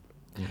would pay.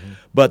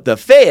 But the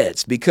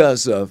feds,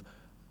 because of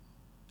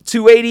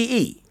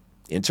 280E,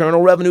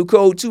 Internal Revenue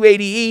Code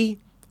 280E,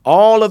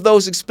 all of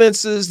those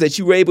expenses that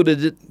you were able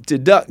to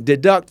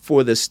deduct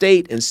for the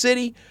state and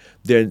city,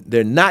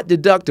 they're not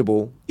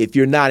deductible if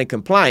you're not in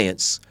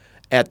compliance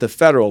at the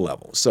federal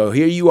level. So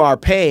here you are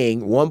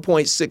paying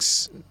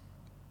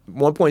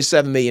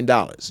 $1.7 million,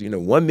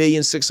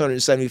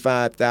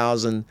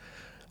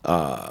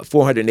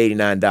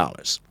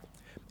 $1,675,489.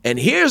 And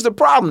here's the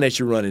problem that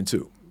you run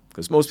into.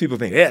 Because most people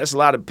think, that's a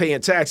lot of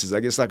paying taxes. I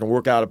guess I can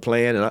work out a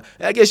plan. And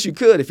I guess you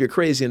could if you're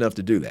crazy enough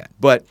to do that.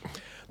 But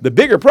the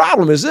bigger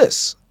problem is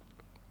this.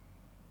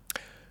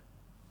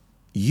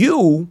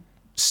 These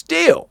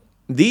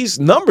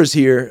numbers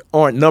here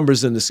aren't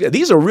numbers in the scale.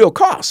 These are real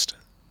costs,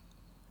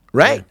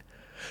 right? Yeah.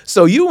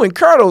 So you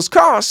incur those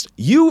costs.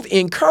 You've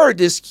incurred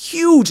this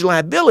huge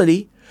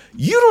liability.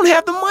 You don't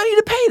have the money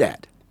to pay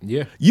that.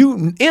 Yeah.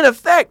 In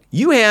effect,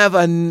 you have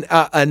a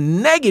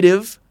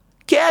negative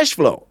cash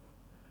flow.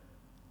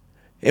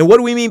 And what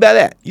do we mean by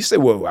that? You say,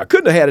 well, I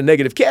couldn't have had a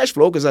negative cash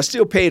flow because I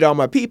still paid all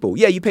my people.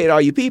 Yeah, you paid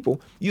all your people.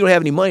 You don't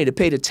have any money to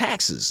pay the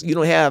taxes. You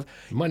don't have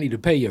money to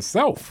pay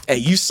yourself. And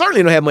you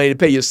certainly don't have money to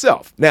pay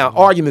yourself. Now,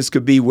 arguments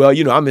could be, well,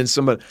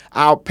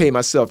 I'll pay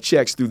myself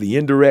checks through the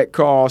indirect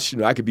costs.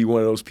 I could be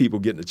one of those people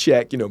getting a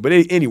check, But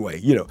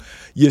anyway,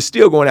 you're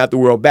still going out the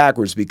world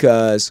backwards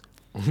because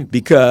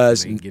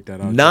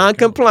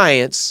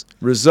non-compliance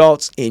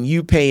results in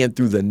you paying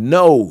through the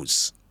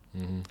nose.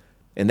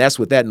 And that's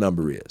what that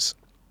number is.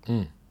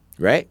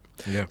 Right?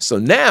 Yeah. So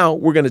now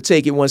we're going to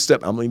take it one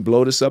step. I'm going to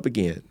blow this up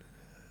again.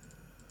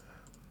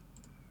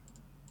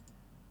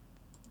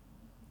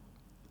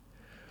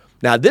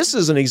 Now, this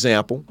is an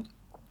example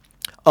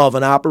of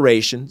an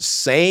operation,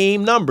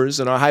 same numbers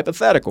in our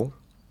hypothetical,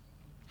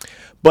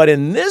 But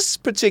in this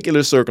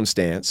particular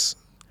circumstance,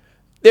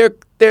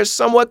 they're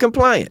somewhat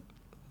compliant.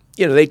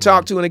 You know, they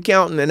talk to an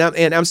accountant,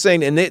 and I'm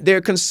saying, and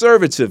they're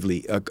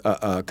conservatively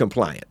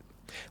compliant.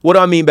 What do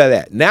I mean by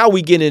that? Now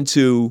we get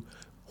into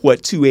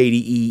what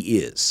 280E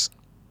is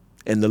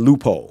and the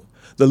loophole.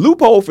 The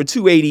loophole for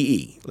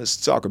 280E, let's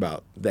talk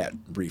about that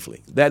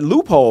briefly. That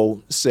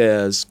loophole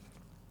says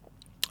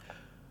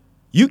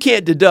you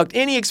can't deduct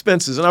any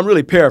expenses, and I'm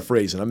really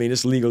paraphrasing. I mean,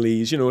 it's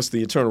legalese. You know, it's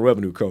the Internal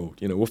Revenue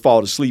Code. You know, we'll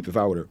fall asleep if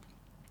I were to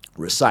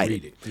recite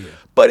it. Yeah.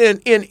 But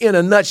in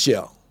a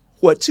nutshell,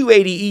 what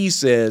 280E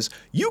says,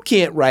 you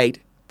can't write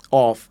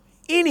off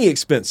any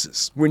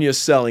expenses when you're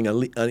selling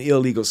an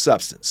illegal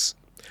substance.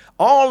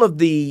 All of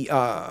the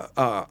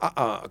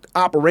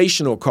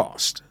operational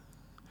costs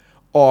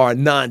are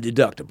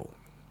non-deductible,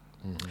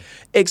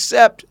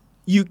 except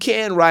you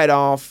can write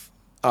off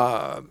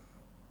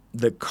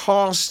the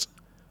cost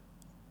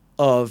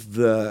of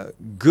the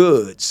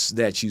goods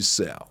that you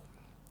sell.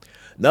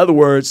 In other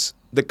words,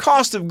 the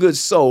cost of goods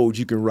sold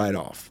you can write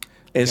off.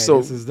 And okay, so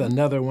this is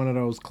another one of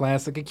those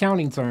classic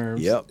accounting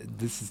terms. Yep.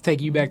 This is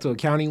taking you back to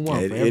accounting one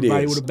for it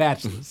everybody is. with a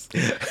bachelor's.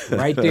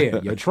 Right there.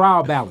 Your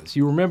trial balance.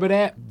 You remember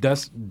that?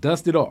 Dust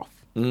it off.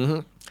 Mm-hmm.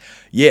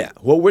 Yeah.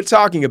 What we're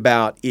talking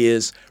about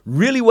is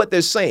really what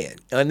they're saying.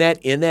 In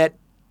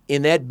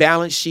that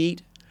balance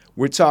sheet,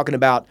 we're talking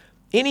about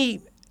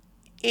any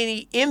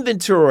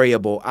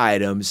inventoriable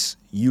items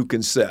you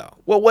can sell.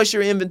 Well, what's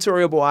your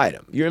inventoriable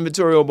item? Your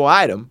inventoriable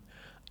item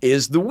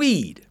is the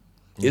weed,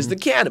 is the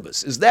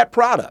cannabis, is that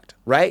product,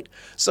 right?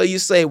 So you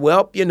say,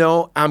 well, you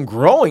know, I'm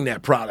growing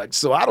that product,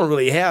 so I don't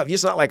really have,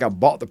 it's not like I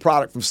bought the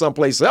product from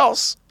someplace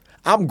else.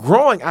 I'm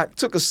growing, I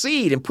took a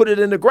seed and put it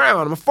in the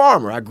ground. I'm a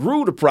farmer, I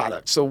grew the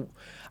product. So,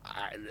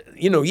 I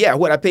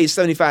paid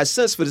 75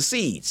 cents for the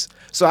seeds.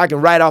 So I can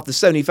write off the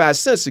 75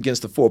 cents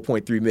against the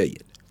 4.3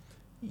 million.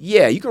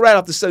 Yeah, you can write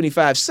off the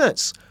 75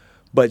 cents.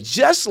 But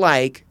just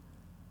like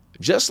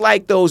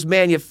those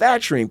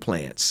manufacturing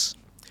plants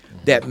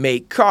that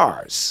make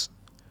cars,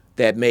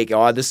 that make the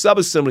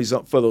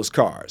subassemblies for those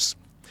cars,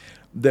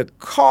 the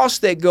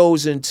cost that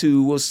goes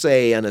into, we'll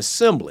say, an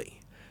assembly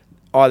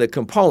are the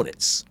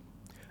components.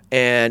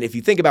 And if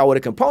you think about what a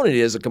component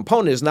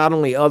is not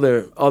only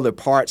other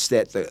parts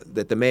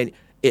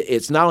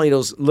it's not only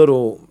those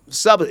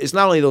it's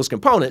not only those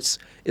components,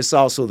 it's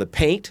also the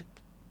paint.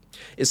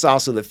 It's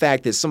also the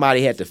fact that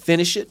somebody had to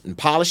finish it and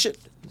polish it,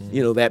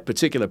 that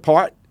particular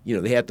part.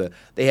 They had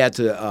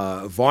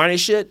to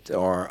varnish it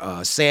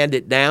or sand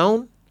it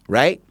down,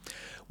 right?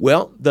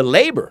 Well, the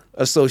labor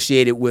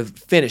associated with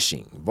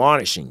finishing,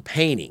 varnishing,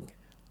 painting,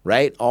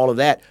 right? All of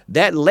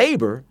that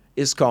labor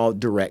is called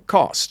direct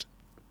cost.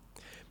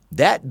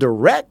 That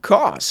direct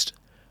cost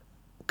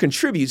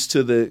contributes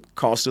to the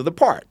cost of the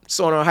part.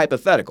 So in our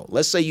hypothetical,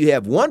 let's say you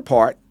have one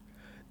part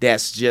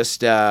that's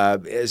just, I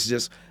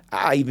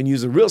even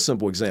use a real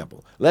simple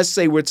example. Let's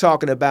say we're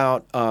talking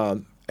about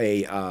I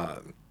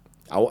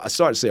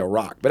started to say a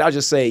rock, but I'll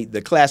just say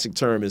the classic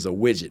term is a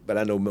widget, but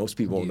I know most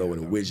people don't know what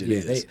a widget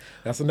is.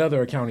 That's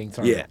another accounting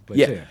term. Yeah.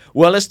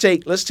 Well, let's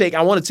take,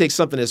 I want to take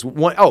something that's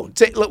we'll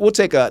take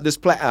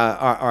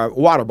our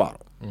water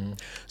bottle. Mm-hmm.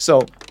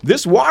 So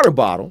this water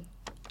bottle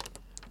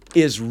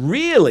is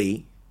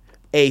really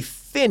a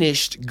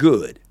finished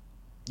good.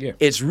 Yeah.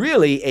 It's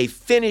really a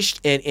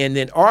finished and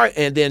then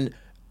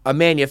a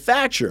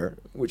manufacturer,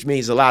 which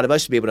means a lot of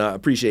us should be able to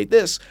appreciate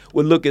this,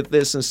 would look at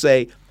this and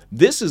say,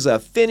 this is a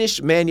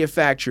finished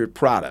manufactured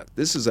product.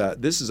 This is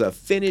a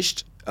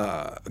finished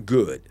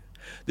good.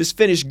 This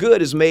finished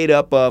good is made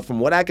up of, from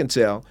what I can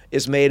tell,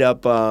 is made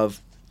up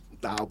of,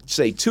 I'll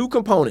say, two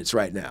components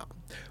right now.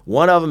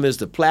 One of them is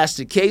the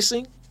plastic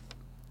casing,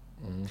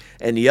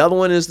 and the other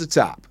one is the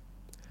top.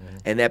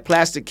 And that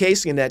plastic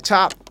casing and that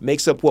top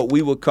makes up what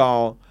we would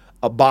call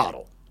a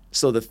bottle.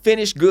 So the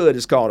finished good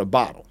is called a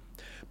bottle.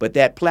 But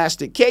that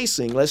plastic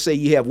casing, let's say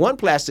you have one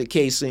plastic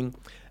casing,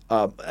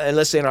 and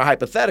let's say in our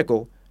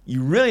hypothetical,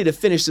 you really, to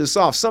finish this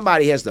off,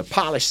 somebody has to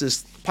polish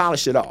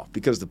it off,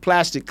 because the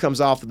plastic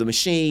comes off of the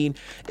machine.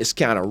 It's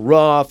kind of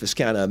rough. It's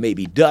kind of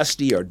maybe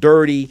dusty or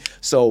dirty.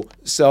 So,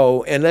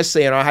 and let's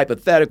say in our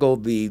hypothetical,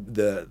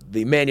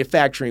 the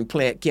manufacturing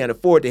plant can't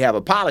afford to have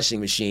a polishing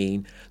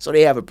machine, so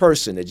they have a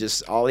person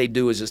that all they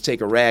do is just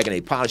take a rag and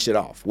they polish it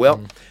off.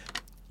 Well,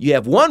 you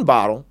have one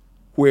bottle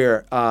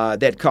where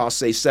that costs,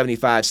 say,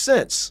 75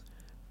 cents,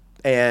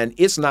 and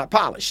it's not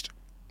polished.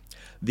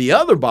 The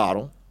other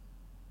bottle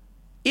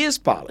is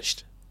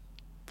polished.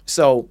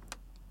 So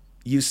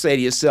you say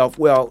to yourself,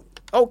 well,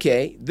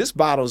 okay, this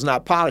bottle is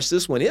not polished,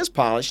 this one is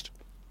polished,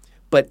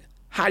 but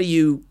how do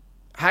you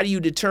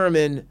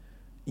determine,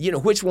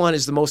 which one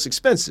is the most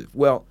expensive?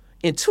 Well,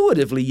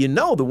 intuitively,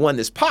 the one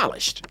that's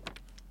polished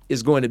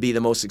is going to be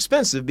the most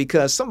expensive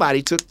because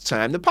somebody took the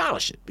time to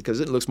polish it, because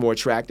it looks more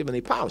attractive and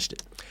they polished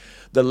it.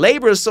 The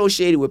labor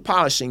associated with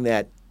polishing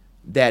that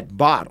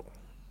bottle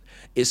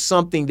is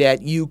something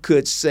that you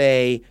could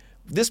say,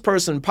 this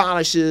person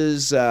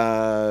polishes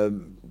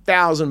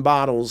 1,000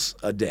 bottles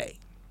a day.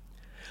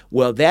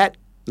 Well, that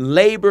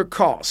labor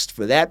cost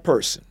for that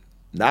person,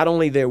 not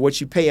only what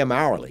you pay them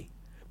hourly,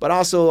 but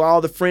also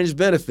all the fringe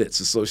benefits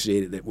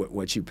associated with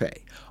what you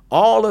pay.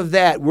 All of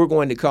that we're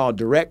going to call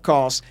direct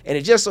costs, and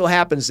it just so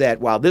happens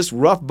that while this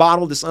rough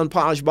bottle, this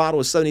unpolished bottle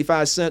is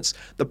 75 cents,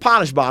 the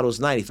polished bottle is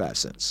 95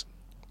 cents.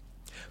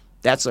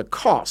 That's a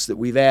cost that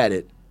we've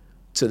added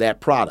to that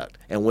product.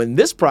 And when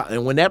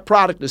that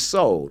product is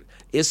sold,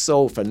 it's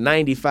sold for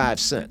 95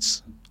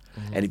 cents.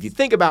 Mm-hmm. And if you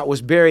think about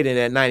what's buried in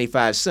that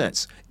 95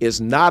 cents, is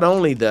not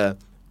only the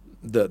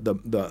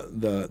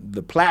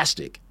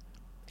plastic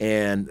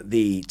and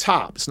the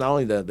top. It's not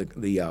only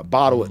the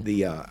bottle,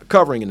 the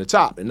covering in the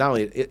top, and not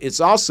only it's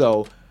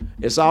also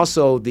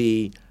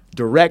the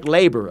direct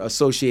labor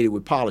associated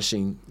with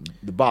polishing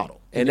the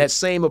bottle. And that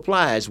same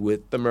applies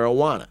with the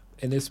marijuana.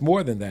 And it's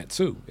more than that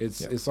too.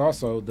 It's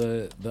also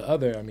the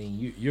other. I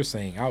mean, you're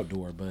saying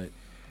outdoor, but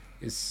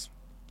it's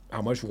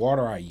how much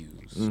water I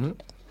use. Mm-hmm.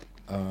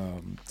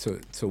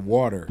 To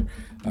water,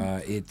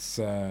 it's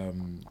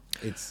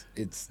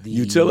the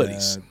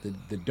utilities,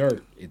 the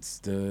dirt.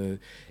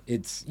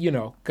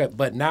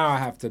 But now I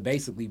have to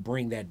basically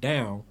bring that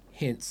down.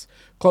 Hence,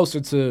 closer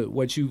to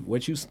what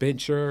you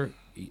spent a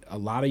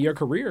lot of your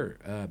career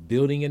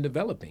building and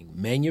developing,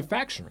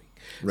 manufacturing.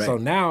 Right. So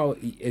now,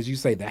 as you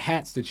say, the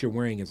hats that you're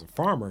wearing as a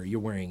farmer,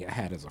 you're wearing a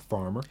hat as a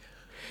farmer,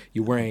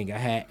 you're wearing a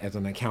hat as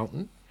an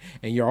accountant.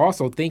 And you're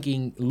also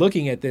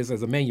looking at this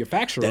as a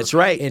manufacturer. That's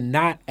right. And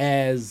not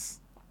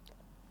as,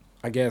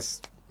 I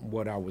guess,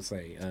 what I would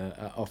say,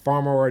 a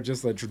farmer or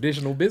just a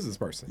traditional business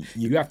person.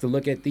 You have to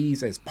look at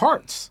these as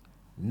parts,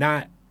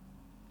 not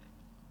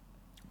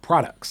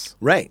products.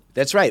 Right.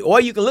 That's right. Or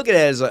you can look at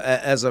it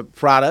as a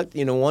product.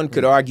 One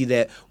could argue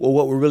that, well,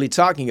 what we're really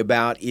talking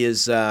about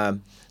is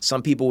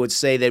some people would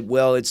say that,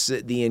 well, it's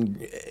the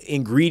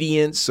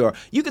ingredients, or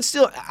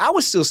I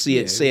would still say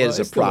it as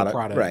a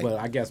product. Right.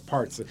 But I guess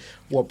parts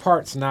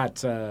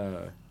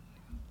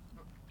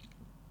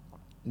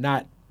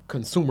not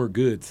consumer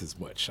goods as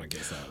much, I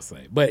guess I would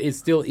say. But it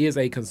still is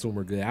a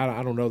consumer good.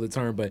 I don't know the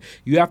term, but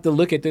you have to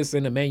look at this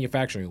in a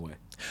manufacturing way.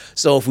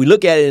 So if we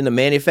look at it in a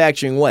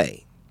manufacturing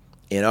way,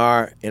 in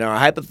our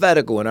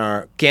hypothetical, in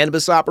our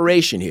cannabis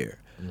operation here,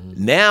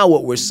 mm-hmm. Now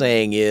what we're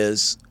saying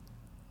is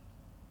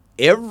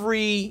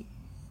in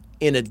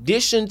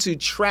addition to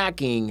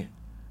tracking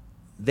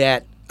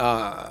that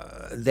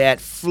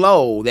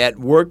flow, that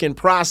work in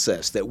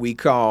process that we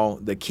call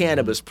the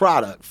cannabis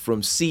product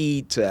from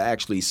seed to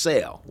actually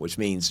sale, which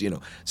means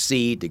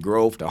seed to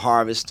growth to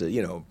harvest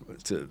to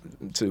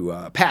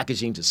to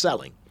packaging to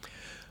selling.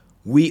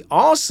 We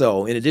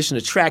also, in addition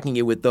to tracking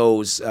it with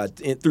those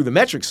through the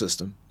metric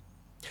system,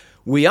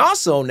 we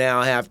also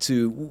now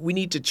we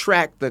need to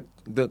track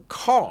the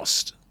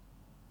cost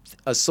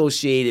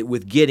associated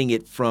with getting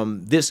it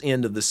from this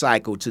end of the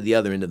cycle to the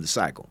other end of the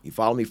cycle. You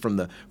follow me?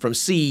 From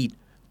seed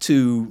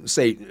to,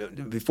 say,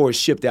 before it's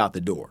shipped out the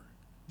door.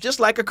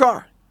 Just like a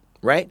car,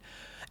 right?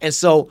 And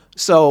so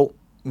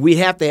we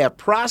have to have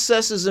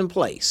processes in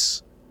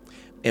place.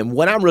 And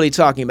what I'm really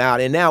talking about,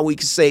 and now we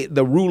can say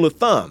the rule of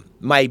thumb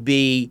might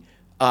be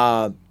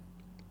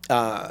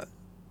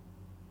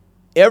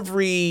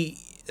every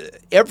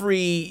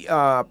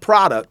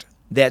product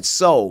that's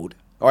sold,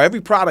 or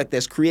every product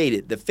that's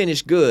created, the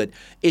finished good,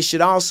 it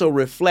should also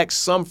reflect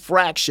some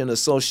fraction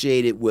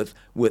associated with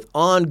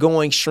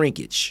ongoing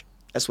shrinkage.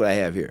 That's what I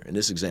have here in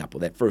this example,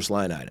 that first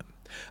line item.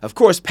 Of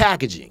course,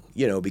 packaging,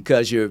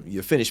 because your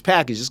finished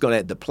package is going to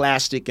have the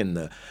plastic and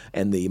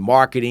the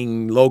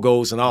marketing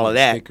logos and all of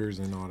that. Stickers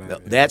and all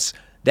that.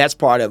 That's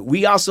part of it.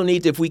 We also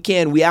need to, if we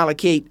can, we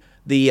allocate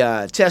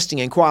the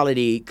testing and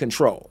quality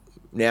control.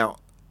 Now,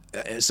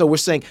 so we're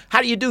saying,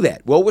 how do you do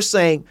that? Well, we're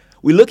saying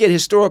we look at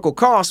historical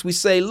costs. We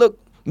say, look,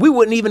 we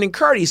wouldn't even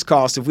incur these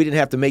costs if we didn't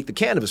have to make the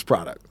cannabis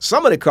product.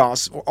 Some of the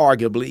costs,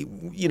 arguably,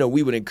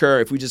 we would incur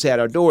if we just had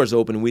our doors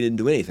open and we didn't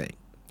do anything,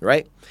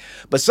 right?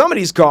 But some of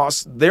these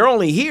costs, they're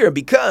only here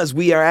because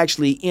we are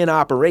actually in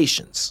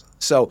operations.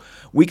 So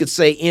we could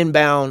say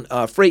inbound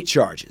freight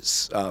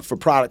charges for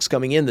products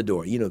coming in the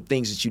door,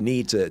 things that you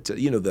need to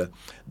the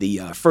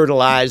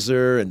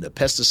fertilizer and the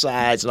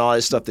pesticides and all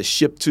that stuff that's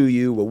shipped to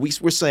you. Well,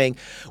 we're saying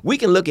we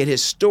can look at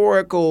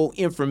historical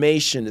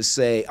information to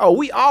say,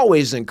 we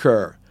always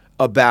incur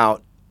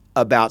about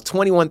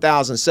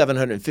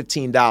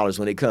 $21,715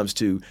 when it comes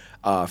to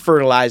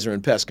fertilizer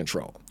and pest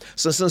control.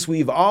 So since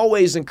we've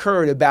always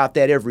incurred about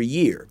that every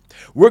year,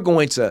 we're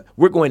going to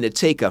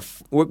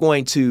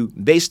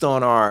based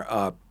on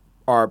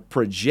our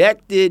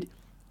projected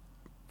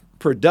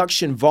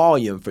production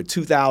volume for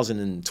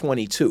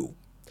 2022,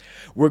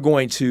 we're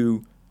going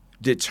to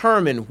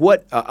determine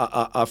what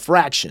a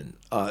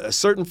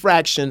certain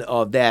fraction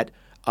of that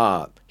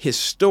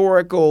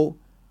historical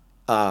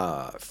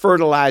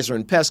fertilizer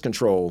and pest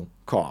control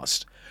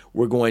cost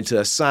we're going to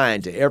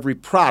assign to every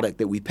product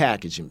that we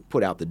package and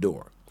put out the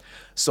door.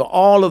 So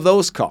all of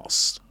those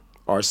costs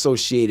are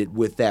associated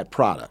with that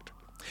product.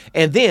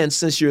 And then,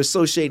 since you're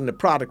associating the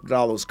product with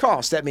all those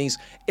costs, that means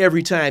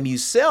every time you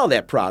sell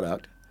that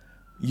product,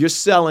 you're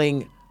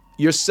selling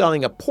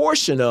a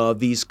portion of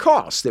these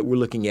costs that we're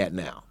looking at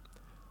now.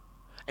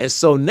 And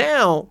so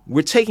now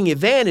we're taking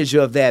advantage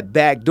of that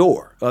back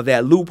door, of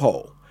that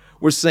loophole,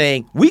 we're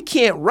saying we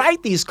can't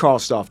write these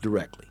costs off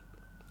directly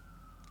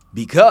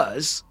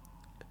because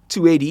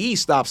 280E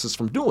stops us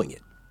from doing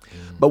it.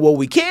 But what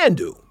we can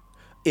do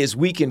is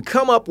we can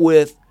come up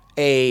with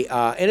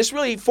and it's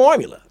really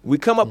formula. We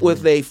come up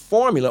with a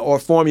formula or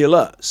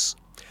formulas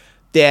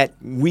that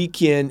we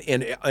can,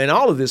 and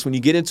all of this, when you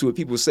get into it,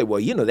 people say, well,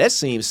 that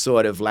seems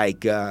sort of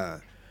like,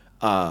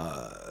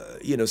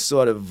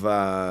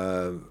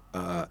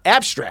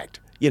 abstract.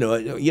 What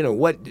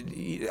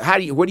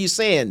are you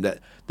saying?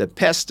 The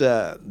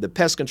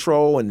pest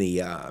control and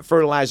the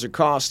fertilizer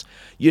cost,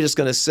 you're just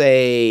going to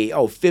say,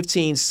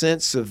 15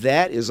 cents of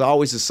that is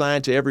always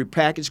assigned to every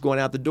package going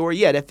out the door.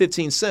 Yeah, that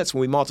 15 cents,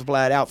 when we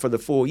multiply it out for the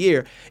full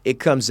year, it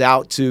comes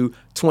out to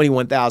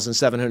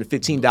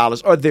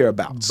 $21,715 or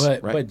thereabouts.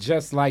 But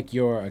just like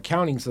your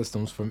accounting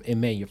systems in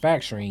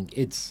manufacturing,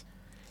 it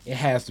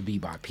has to be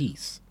by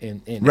piece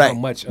and how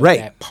much of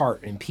that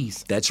part and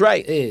piece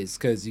is,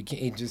 because you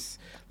can't just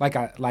like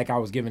I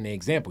was giving the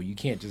example, you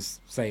can't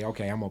just say,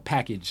 okay, I'm gonna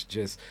package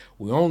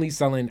we're only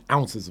selling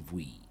ounces of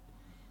weed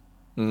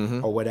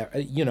or whatever.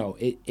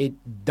 It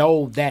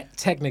though that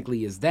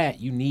technically is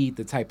that, you need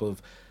the type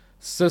of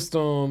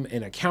system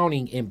and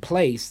accounting in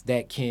place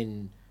that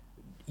can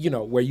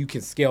where you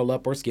can scale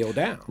up or scale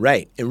down.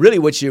 Right. And really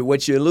what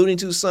you're alluding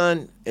to,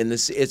 son, and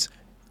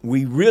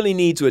we really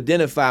need to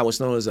identify what's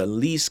known as a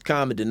least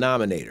common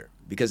denominator,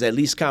 because that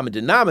least common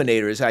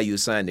denominator is how you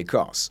assign the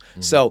costs.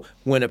 So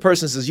when a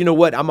person says, you know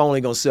what, I'm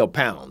only going to sell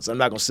pounds, I'm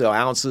not going to sell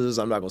ounces,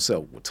 I'm not going to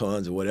sell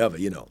tons or whatever,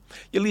 your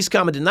least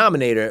common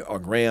denominator, or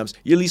grams,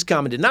 your least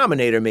common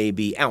denominator may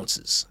be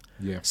ounces.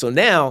 Yeah. So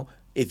now,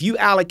 if you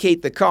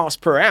allocate the cost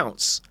per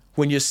ounce,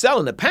 when you're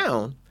selling a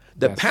pound,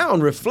 the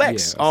pound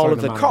reflects all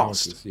of the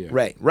cost.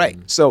 Right.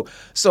 So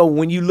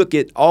when you look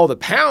at all the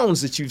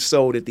pounds that you've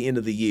sold at the end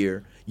of the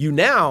year, you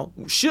now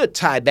should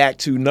tie back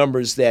to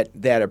numbers that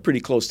are pretty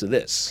close to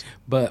this.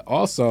 But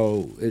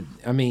also,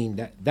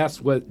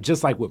 that's what,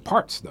 just like with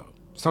parts, though.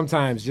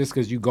 Sometimes just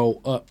because you go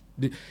up,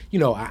 an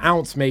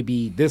ounce may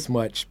be this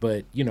much,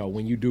 but,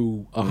 when you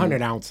do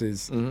 100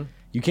 ounces,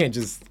 you can't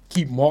just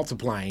keep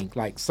multiplying.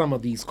 Like, some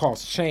of these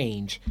costs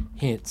change,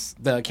 hence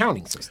the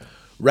accounting system.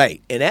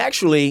 Right. And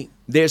actually,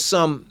 there's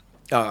some,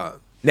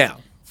 now,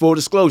 full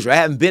disclosure, I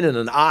haven't been in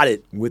an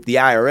audit with the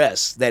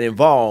IRS that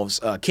involves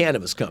a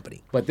cannabis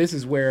company. But this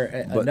is where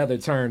another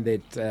term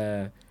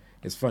that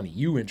is funny.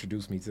 You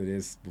introduced me to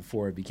this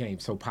before it became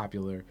so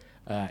popular.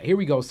 Here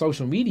we go,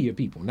 social media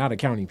people, not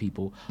accounting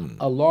people,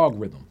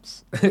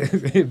 logarithms.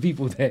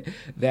 People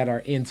that are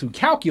into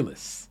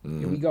calculus.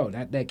 Here we go.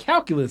 That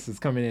calculus is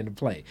coming into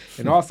play.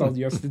 And also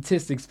your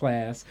statistics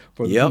class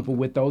for the people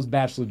with those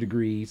bachelor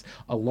degrees.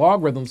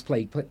 Logarithms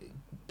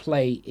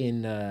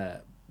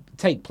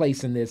take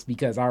place in this,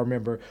 because I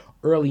remember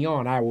early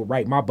on I would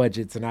write my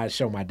budgets and I'd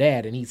show my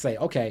dad, and he'd say,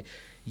 okay,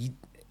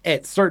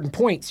 at certain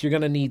points you're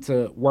going to need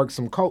to work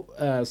some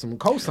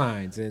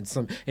cosines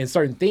and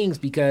certain things,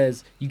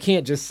 because you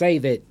can't just say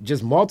that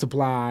just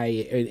multiply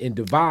and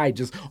divide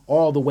just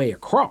all the way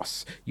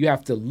across. You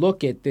have to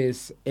look at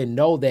this and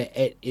know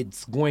that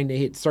it's going to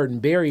hit certain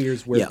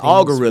barriers where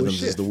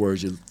algorithms is the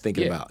word you're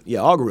thinking about. Yeah,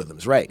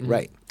 algorithms, right.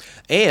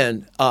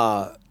 And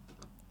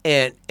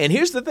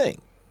here's the thing.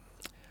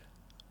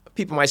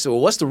 People might say, well,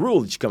 what's the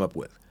rule that you come up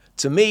with?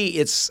 To me,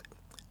 it's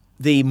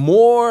the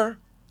more,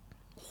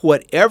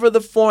 whatever the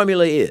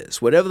formula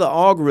is, whatever the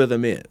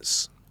algorithm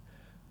is,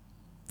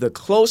 the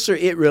closer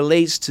it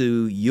relates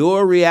to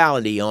your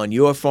reality on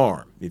your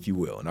farm, if you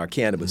will, in our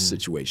cannabis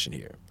situation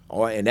here,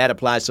 and that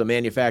applies to a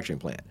manufacturing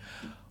plant.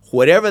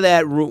 Whatever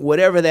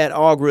that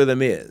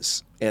algorithm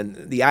is, and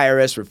the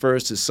IRS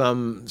refers to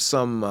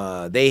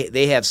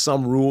they have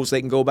some rules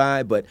they can go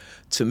by, but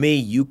to me,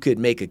 you could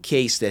make a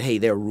case that, hey,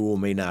 their rule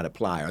may not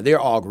apply, or their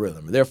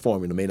algorithm, or their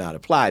formula may not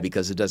apply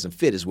because it doesn't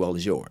fit as well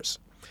as yours.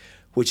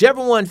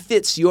 Whichever one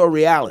fits your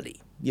reality,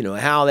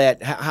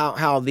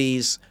 how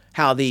these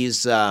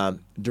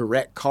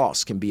direct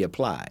costs can be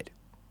applied.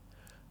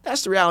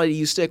 That's the reality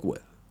you stick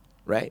with,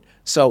 right?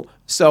 So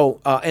that's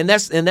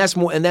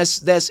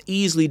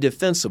easily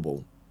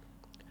defensible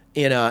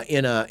in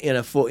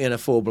a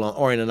full blown,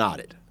 or in an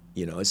audit.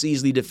 It's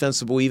easily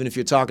defensible even if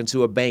you're talking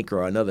to a banker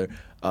or another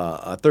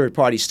a third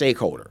party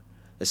stakeholder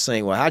that's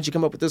saying, well, how'd you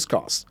come up with this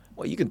cost?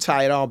 Well, you can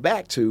tie it all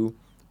back to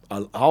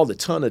all the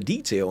ton of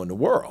detail in the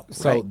world.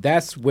 So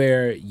that's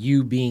where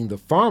you being the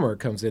farmer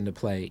comes into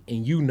play,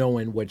 and you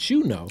knowing what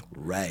you know.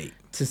 Right.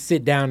 To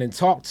sit down and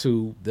talk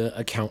to the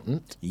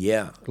accountant.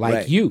 Yeah.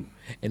 Like you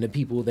and the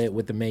people that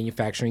with the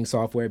manufacturing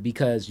software,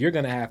 because you're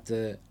going to have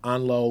to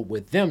unload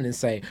with them and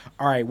say,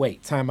 all right,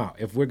 wait, time out.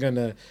 If we're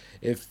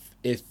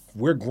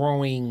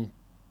growing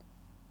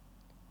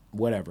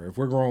whatever, if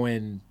we're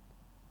growing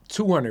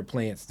 200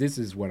 plants, this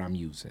is what I'm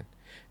using.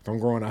 If I'm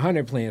growing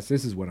 100 plants,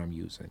 this is what I'm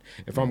using.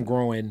 If I'm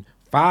growing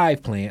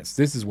 5 plants,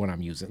 this is what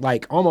I'm using.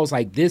 Like, almost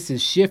like this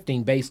is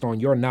shifting based on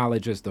your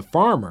knowledge as the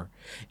farmer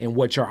and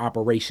what your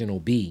operation will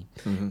be.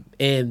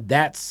 And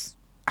that's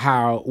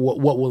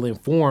what will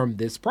inform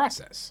this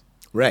process.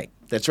 Right.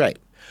 That's right.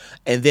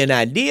 And then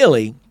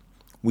ideally,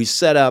 we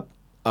set up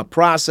a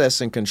process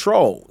and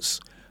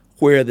controls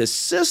where the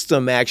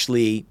system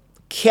actually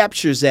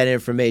captures that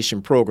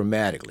information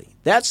programmatically.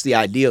 That's the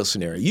ideal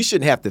scenario. You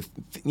shouldn't have to,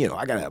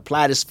 I got to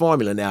apply this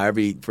formula now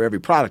for every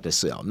product I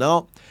sell.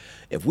 No,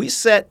 if we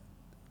set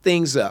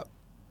things up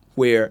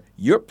where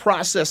you're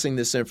processing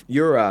this,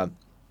 you're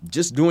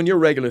just doing your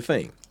regular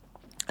thing.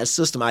 A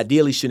system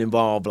ideally should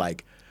involve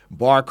like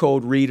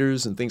barcode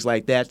readers and things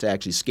like that to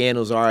actually scan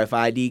those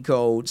RFID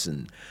codes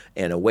and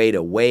a way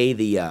to weigh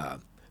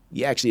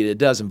it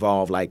does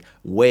involve like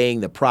weighing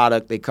the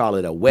product. They call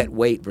it a wet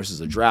weight versus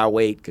a dry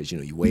weight because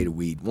you weigh the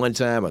weed one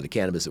time or the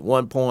cannabis at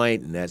one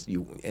point, and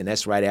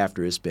that's right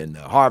after it's been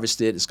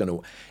harvested. It's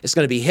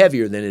gonna be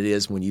heavier than it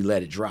is when you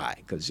let it dry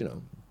because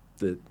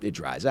it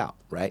dries out,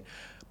 right?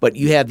 But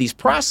you have these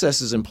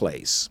processes in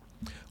place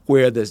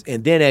where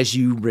and then as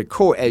you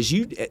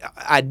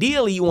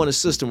ideally you want a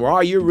system where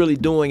all you're really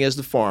doing as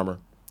the farmer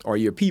or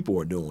your people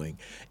are doing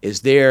is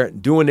they're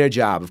doing their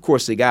job. Of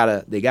course, they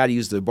gotta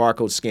use the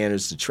barcode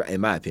scanners to try, in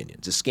my opinion,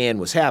 to scan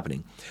what's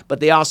happening. But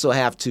they also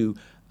have to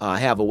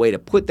have a way to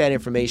put that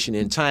information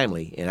in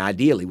timely. And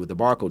ideally, with the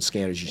barcode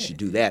scanners, you should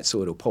do that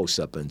so it'll post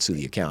up into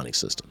the accounting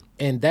system.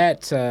 And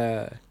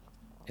that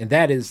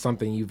is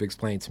something you've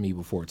explained to me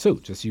before too.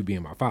 Just you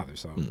being my father,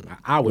 so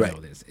I would know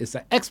this. It's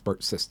an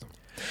expert system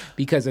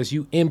because as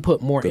you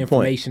input more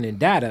information and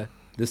data,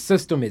 the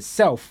system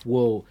itself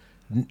will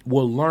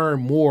learn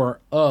more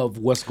of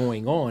what's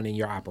going on in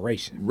your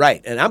operation.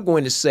 Right. And I'm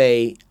going to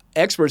say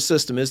expert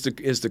system is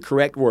the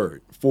correct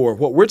word for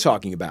what we're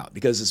talking about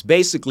because it's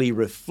basically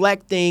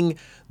reflecting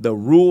the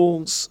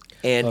rules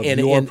of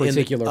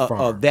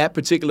that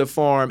particular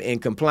farm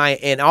and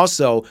compliant. And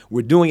also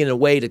we're doing it in a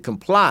way to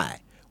comply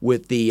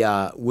with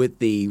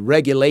the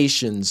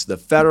regulations, the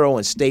federal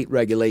and state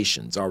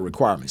regulations or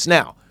requirements.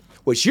 Now,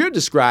 what you're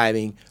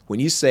describing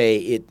when you say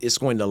it's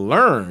going to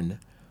learn,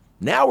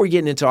 now we're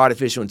getting into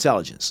artificial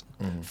intelligence.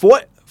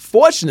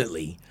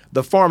 Fortunately,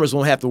 the farmers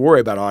won't have to worry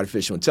about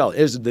artificial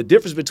intelligence. The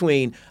difference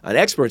between an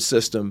expert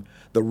system,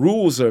 the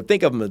rules are,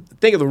 think of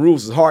the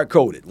rules as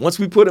hard-coded. Once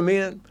we put them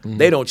in,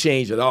 they don't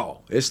change at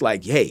all. It's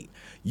like, hey,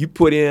 you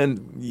put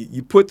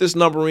this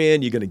number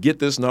in, you're going to get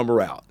this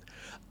number out.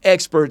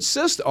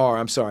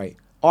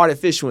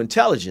 Artificial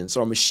intelligence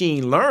or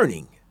machine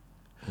learning,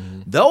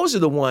 those are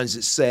the ones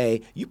that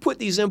say, you put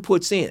these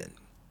inputs in,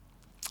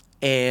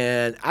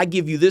 and I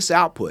give you this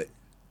output,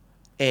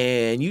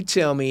 and you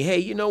tell me, hey,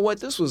 you know what,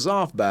 this was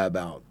off by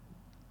about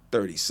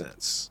 30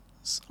 cents.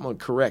 So I'm going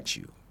to correct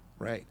you,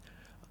 right?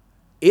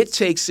 It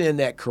takes in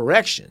that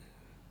correction.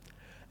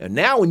 And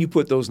now when you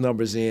put those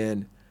numbers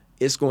in,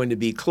 it's going to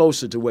be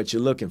closer to what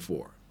you're looking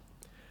for.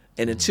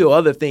 And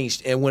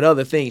when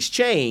other things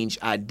change,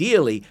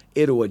 ideally,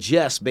 it'll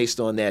adjust based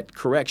on that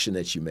correction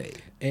that you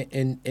made.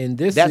 And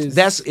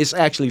it's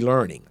actually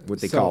learning,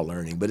 what they call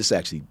learning, but it's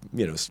actually,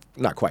 it's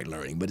not quite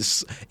learning, but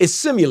it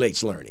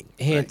simulates learning.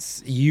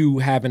 Hence, you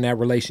having that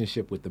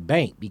relationship with the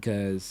bank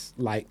because,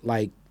 like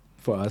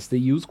for us to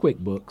use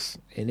QuickBooks,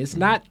 and it's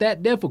not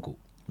that difficult.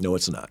 No,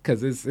 it's not.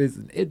 Because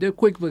the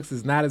QuickBooks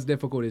is not as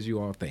difficult as you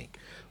all think.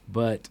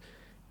 But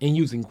in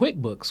using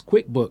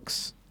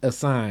QuickBooks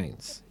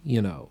assigns,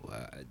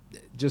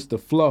 just the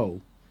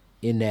flow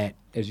in that,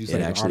 as you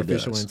say,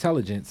 artificial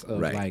intelligence of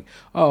like,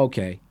 oh,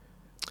 okay,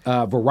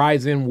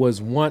 Verizon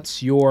was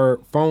once your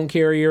phone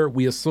carrier.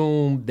 We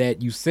assume that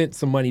you sent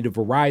some money to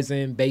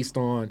Verizon based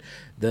on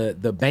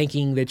the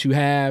banking that you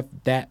have.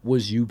 That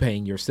was you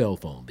paying your cell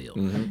phone bill,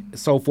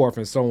 so forth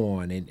and so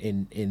on.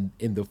 And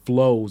in the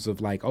flows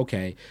of like,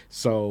 okay,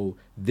 so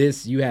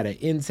this, you had an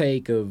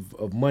intake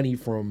of money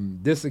from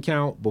this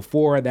account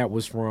before that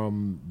was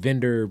from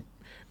vendor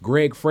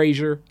Greg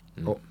Frazier,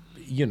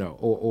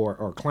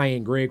 or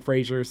client Greg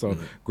Frazier. So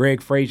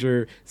Greg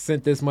Frazier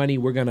sent this money.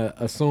 We're going to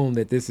assume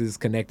that this is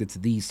connected to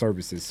these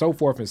services, so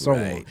forth and so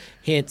on.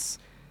 Hence.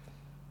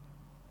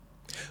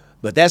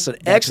 But that's an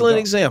excellent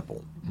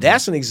example.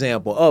 That's an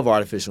example of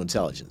artificial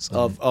intelligence,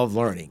 of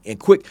learning. And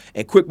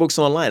QuickBooks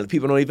Online,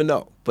 people don't even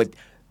know. But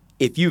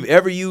if you've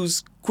ever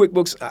used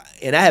QuickBooks,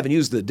 and I haven't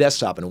used the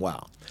desktop in a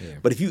while,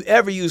 but if you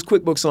ever use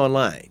QuickBooks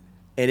Online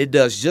and it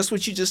does just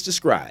what you just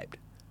described,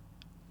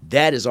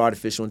 that is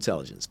artificial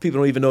intelligence. People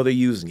don't even know they're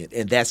using it,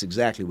 and that's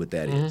exactly what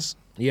that is.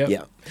 Yep.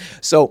 Yeah.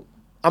 So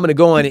I'm going to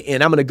go on,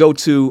 and I'm going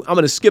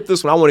to skip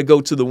this one. I want to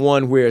go to the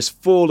one where it's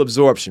full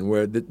absorption,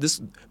 where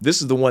this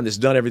is the one that's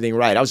done everything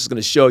right. I was just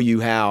going to show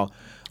you how.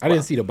 I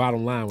didn't see the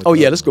bottom line.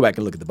 Let's go back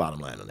and look at the bottom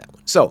line on that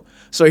one. So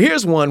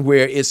here's one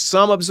where it's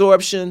some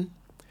absorption.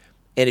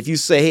 And if you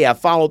say, hey, I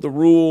followed the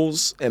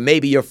rules, and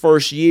maybe your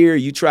first year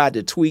you tried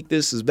to tweak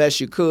this as best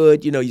you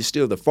could,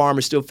 the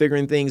farmer's still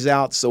figuring things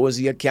out, so is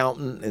the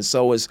accountant, and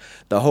so is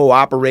the whole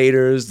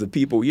operators, the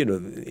people,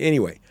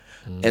 anyway.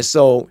 And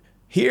so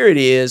here it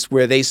is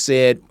where they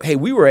said, hey,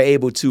 we were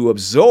able to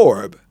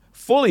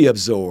fully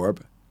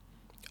absorb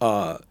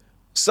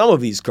some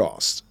of these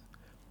costs.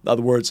 In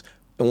other words,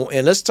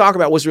 And let's talk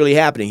about what's really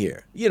happening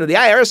here. The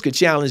IRS could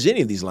challenge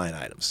any of these line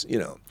items,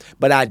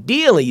 But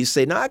ideally, you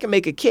say, no, I can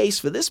make a case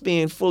for this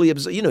being fully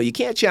absorbed. You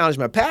can't challenge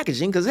my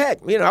packaging because,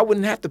 heck, I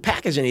wouldn't have to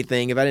package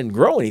anything if I didn't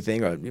grow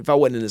anything or if I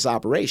wasn't in this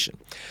operation.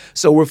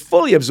 So we're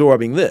fully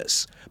absorbing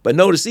this. But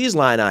notice these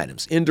line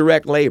items,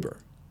 indirect labor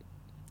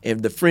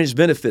and the fringe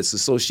benefits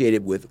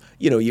associated with,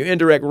 your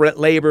indirect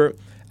labor.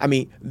 I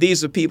mean,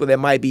 these are people that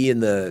might be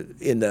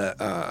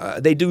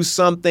they do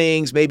some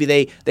things.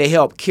 Maybe they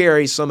help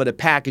carry some of the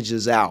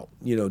packages out,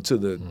 to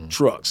the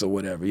trucks or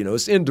whatever.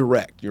 It's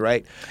indirect,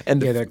 right?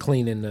 And they're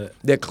cleaning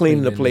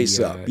the place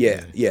up.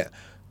 Yeah.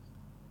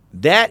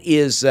 That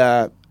is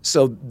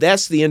so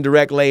that's the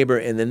indirect labor,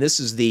 and then this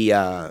is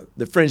the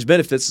fringe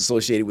benefits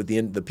associated with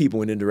the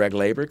people in indirect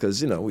labor,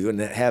 because we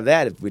wouldn't have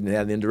that if we didn't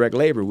have the indirect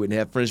labor. We wouldn't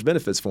have fringe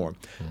benefits for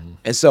them,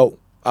 and so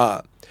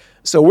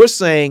we're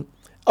saying.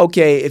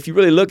 Okay, if you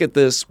really look at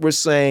this, we're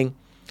saying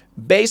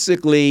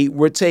basically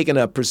we're taking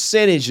a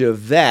percentage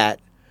of that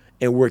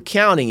and we're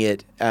counting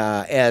it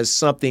as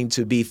something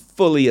to be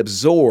fully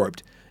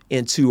absorbed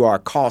into our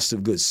cost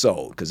of goods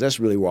sold, because that's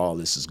really where all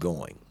this is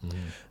going.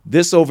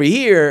 This over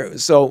here,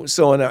 so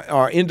in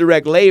our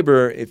indirect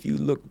labor, if you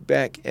look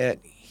back at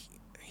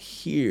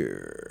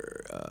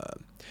here,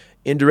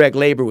 indirect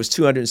labor was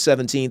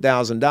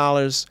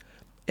 $217,000,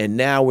 and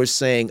now we're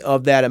saying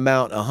of that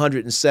amount,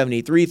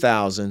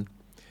 $173,000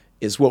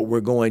 is what we're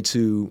going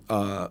to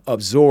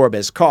absorb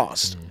as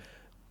cost.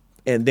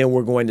 And then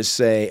we're going to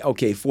say,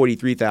 okay,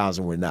 $43,000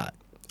 we're not.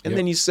 And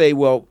then you say,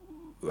 well,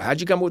 how'd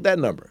you come up with that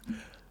number?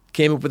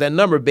 Came up with that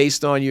number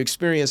based on your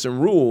experience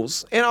and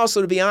rules. And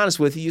also, to be honest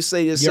with you, you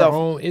say to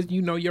yourself,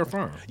 your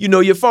farm.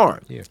 Your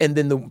farm. Yeah. And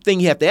then the thing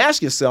you have to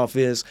ask yourself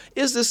is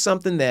this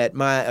something that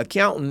my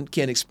accountant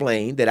can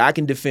explain, that I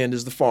can defend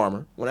as the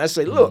farmer? When I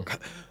say, look,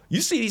 you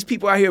see these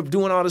people out here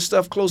doing all this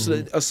stuff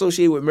closely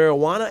associated with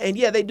marijuana, and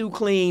they do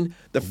clean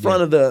the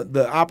front of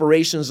the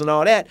operations and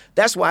all that.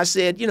 That's why I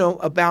said,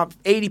 about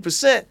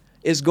 80%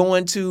 is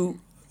going to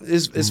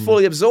is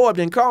fully absorbed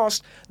in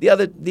cost. The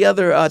other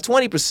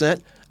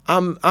 20%,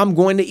 I'm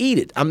going to eat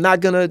it. I'm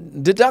not going to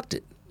deduct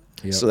it.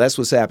 Yep. So that's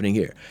what's happening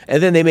here.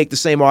 And then they make the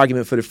same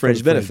argument for the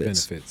fringe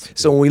benefits.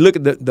 So when we look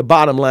at the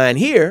bottom line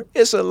here,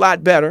 it's a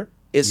lot better.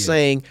 It's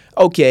saying,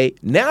 okay,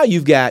 now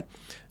you've got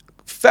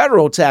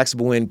federal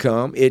taxable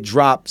income. It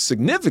dropped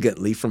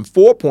significantly from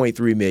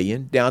 $4.3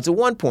 million down to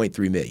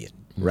 $1.3 million,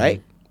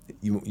 right?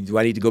 Do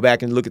I need to go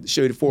back and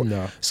show you the four?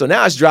 No. So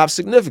now it's dropped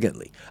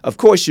significantly. Of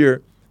course,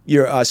 your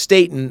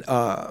state and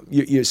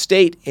your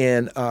state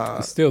and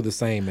it's still the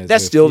same.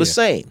 That's still the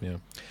same. Yeah.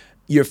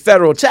 Your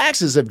federal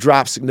taxes have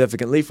dropped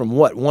significantly from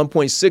what,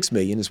 $1.6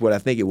 million is what I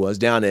think it was,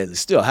 down to,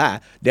 still high,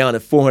 down to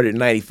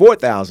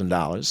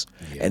 $494,000.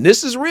 Yeah. And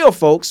this is real,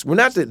 folks. We're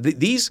not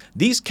these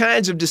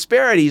kinds of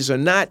disparities are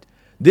not.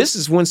 This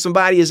is when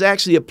somebody is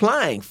actually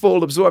applying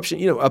full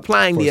absorption,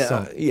 applying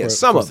some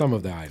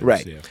of the items,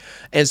 right? Yeah.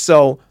 And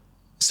so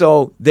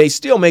they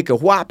still make a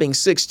whopping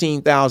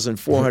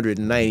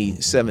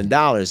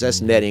 $16,497.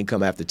 That's net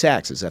income after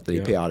taxes, after they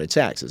pay all the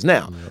taxes.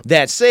 Now,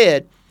 that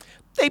said,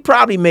 they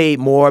probably made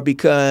more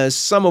because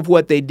some of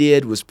what they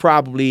did was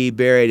probably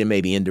buried in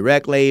maybe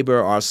indirect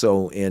labor,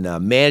 also in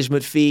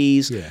management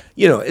fees. Yeah.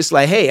 It's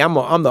like, hey, I'm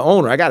the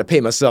owner. I got to pay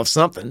myself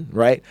something,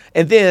 right?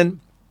 And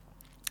then,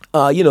 the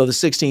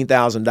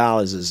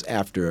 $16,000 is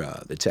after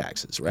the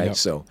taxes, right?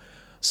 Yep.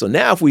 So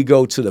now if we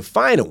go to the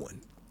final one,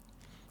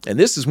 and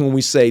this is when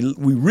we say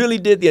we really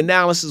did the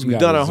analysis, we've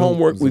done our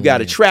homework, we've got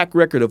a track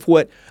record of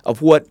what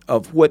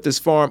this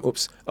farm,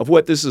 of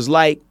what this is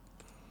like,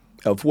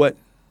 of what.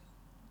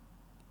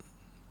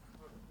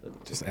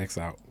 Just X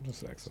out.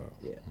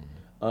 Yeah.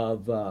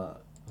 Hold on,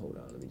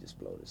 let me just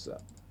blow this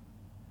up.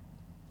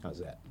 How's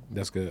that?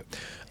 That's good.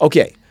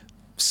 Okay.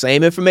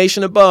 Same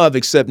information above,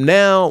 except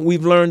now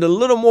we've learned a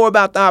little more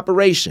about the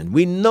operation.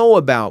 We know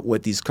about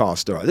what these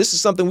costs are. This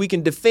is something we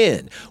can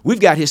defend. We've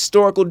got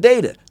historical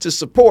data to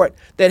support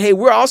that, hey,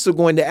 we're also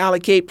going to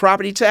allocate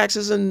property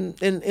taxes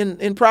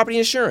and property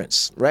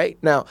insurance, right?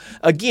 Now,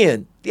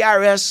 again, the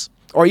IRS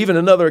or even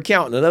another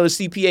accountant, another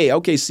CPA.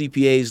 Okay,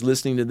 CPAs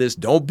listening to this,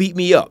 don't beat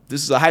me up.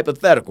 This is a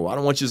hypothetical. I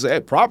don't want you to say, hey,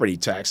 property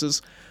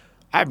taxes.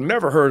 I've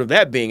never heard of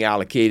that being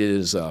allocated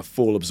as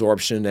full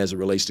absorption as it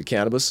relates to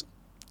cannabis.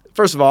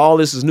 First of all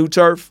this is new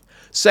turf.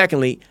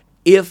 Secondly,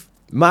 if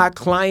my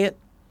client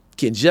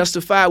can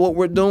justify what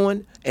we're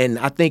doing, and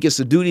I think it's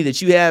a duty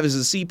that you have as a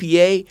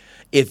CPA,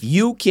 if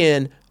you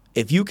can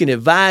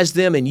advise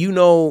them and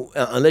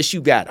unless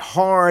you've got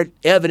hard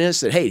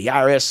evidence that, hey, the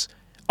IRS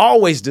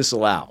always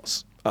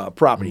disallows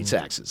property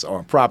taxes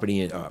or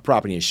property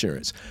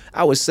insurance,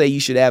 I would say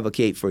you should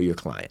advocate for your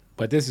client.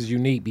 But this is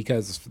unique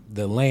because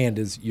the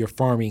land you're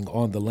farming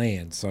on the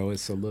land, so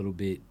it's a little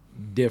bit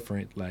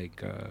different.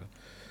 Like,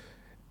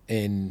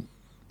 and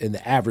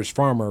the average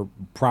farmer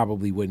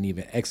probably wouldn't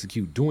even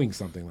execute doing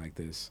something like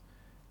this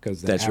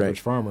because the average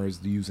farmer is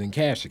using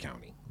cash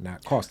accounting,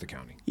 not cost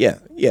accounting. Yeah,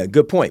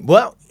 good point.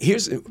 Well,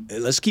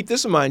 let's keep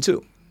this in mind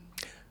too.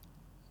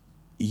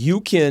 You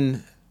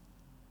can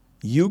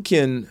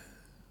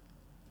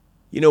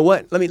you know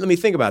what? Let me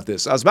think about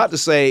this. I was about to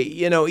say,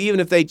 even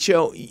if they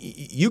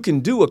you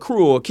can do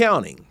accrual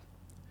accounting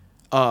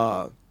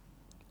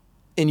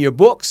in your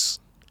books,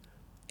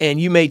 and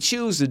you may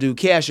choose to do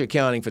cash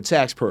accounting for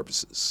tax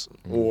purposes,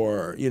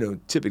 or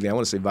typically I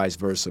want to say vice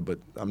versa, but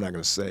I'm not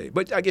going to say.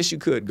 But I guess you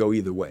could go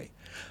either way.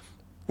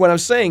 What I'm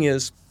saying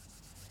is,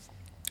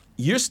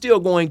 you're still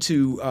going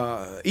to,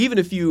 even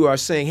if you are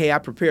saying, hey, I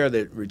prepare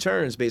the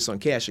returns based on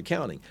cash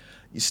accounting,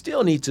 you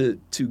still need to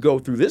go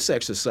through this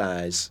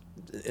exercise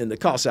in the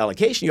cost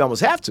allocation. You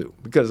almost have to,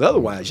 because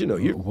otherwise, you're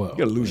going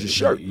to lose your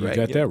shirt. You right?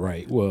 got that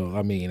right. Well,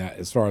 I mean,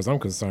 as far as I'm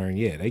concerned,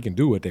 yeah, they can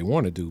do what they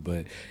want to do,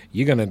 but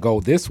you're going to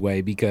go this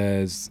way,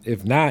 because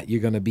if not,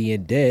 you're going to be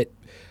in debt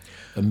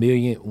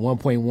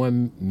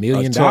 $1.1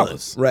 million.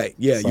 Right.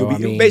 Yeah. So,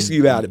 you'll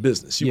basically be out of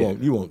business.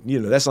 You won't,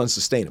 that's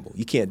unsustainable.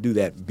 You can't do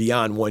that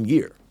beyond 1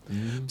 year.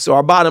 Mm-hmm. So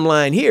our bottom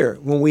line here,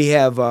 when we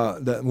have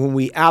when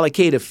we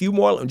allocate a few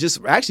more,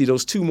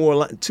 those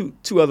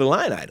two other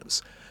line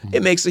items,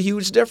 it makes a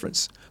huge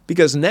difference,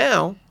 because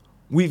now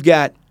we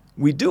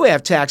do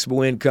have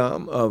taxable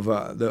income of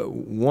the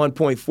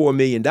 $1.4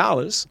 million.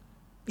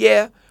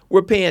 Yeah,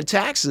 we're paying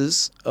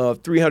taxes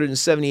of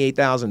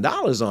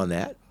 $378,000 on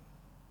that.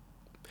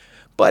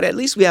 But at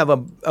least we have a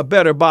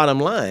better bottom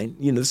line.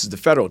 This is the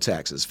federal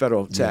taxes,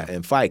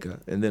 and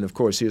FICA. And then, of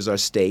course, here's our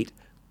state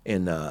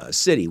and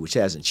city, which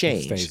hasn't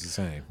changed. It stays the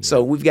same. Yeah.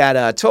 So we've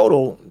got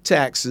total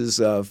taxes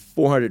of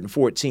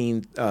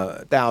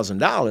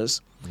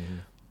 $414,000.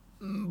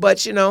 But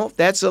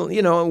that's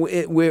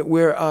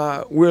we're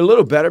a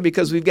little better,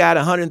 because we've got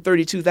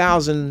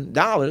 $132,000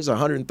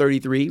 or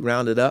 $133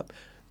 rounded up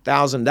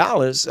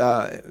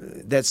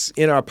 $1,000 that's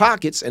in our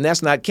pockets, and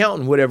that's not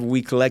counting whatever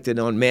we collected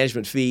on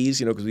management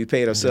fees, because we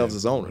paid ourselves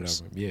as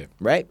owners. Whatever. Yeah.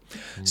 Right.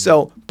 Mm-hmm.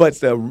 So, but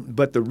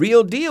the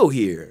real deal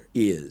here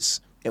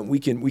is, and we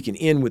can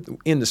end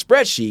in the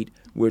spreadsheet.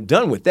 We're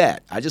done with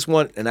that. I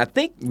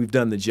think we've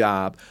done the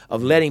job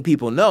of letting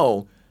people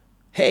know,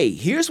 hey,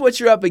 here's what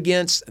you're up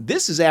against.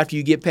 This is after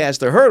you get past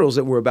the hurdles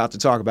that we're about to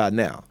talk about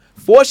now.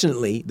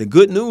 Fortunately, the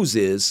good news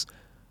is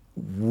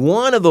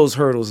one of those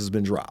hurdles has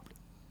been dropped,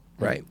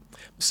 right?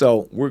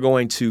 So we're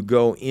going to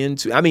go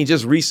into,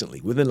 just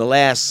recently, within the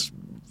last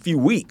few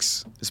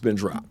weeks, it's been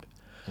dropped.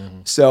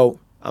 Mm-hmm. So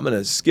I'm going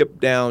to skip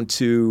down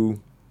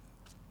to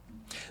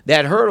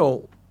that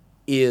hurdle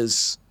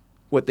is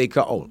what they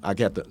call,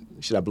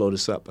 should I blow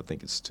this up? I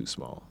think it's too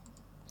small.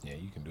 Yeah,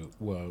 you can do it.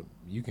 Well,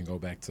 you can go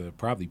back to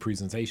probably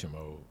presentation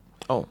mode.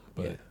 Oh,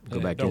 but yeah. Go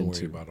back don't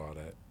into. worry about all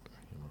that.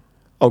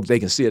 Oh, they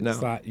can see it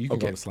now? You can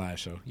go to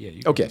slideshow. Yeah,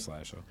 you can go to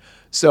slideshow.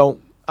 So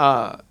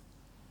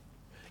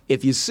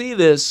if you see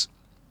this,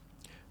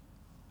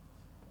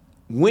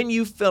 when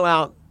you fill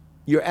out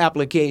your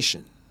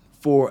application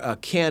for a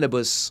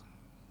cannabis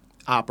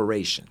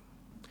operation,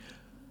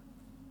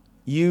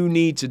 you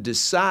need to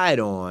decide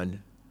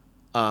on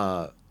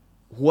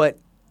what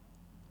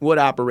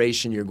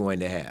operation you're going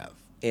to have,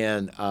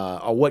 and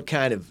or what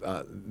kind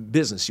of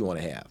business you want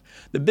to have.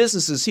 The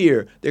businesses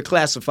here, they're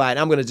classified.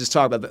 I'm going to just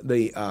talk about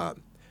the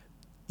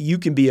you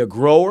can be a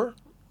grower.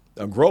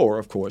 A grower,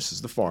 of course,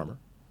 is the farmer.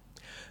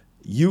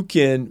 You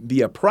can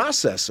be a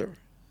processor.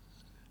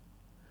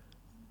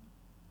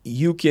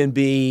 You can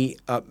be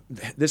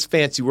this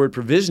fancy word,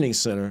 provisioning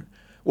center.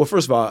 Well,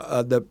 first of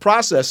all, the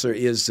processor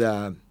is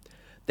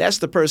that's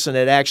the person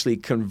that actually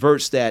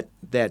converts that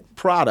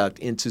product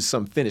into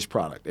some finished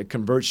product. It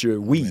converts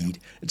your weed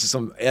into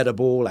some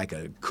edible, like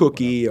a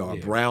cookie or a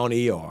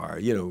brownie, or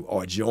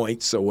or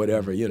joints or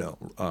whatever.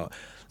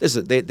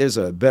 There's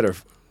a better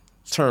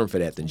term for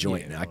that than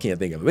joint. Now I can't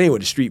think of it. But anyway,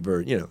 the street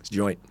bird, it's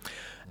joint.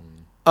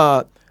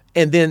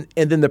 And then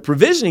the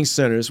provisioning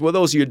centers, well,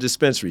 those are your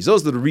dispensaries.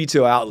 Those are the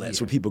retail outlets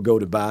where people go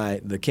to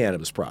buy the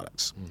cannabis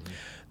products. Mm-hmm.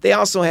 They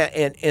also have,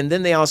 and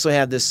then they also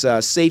have this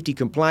safety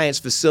compliance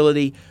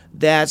facility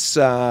that's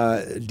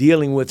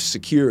dealing with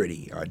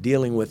security, or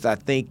dealing with, I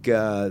think,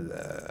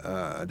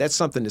 that's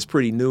something that's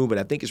pretty new, but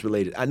I think it's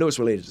related. I know it's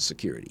related to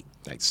security,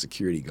 like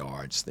security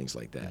guards, things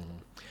like that. Mm-hmm.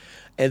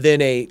 And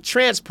then a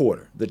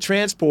transporter. The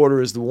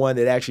transporter is the one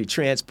that actually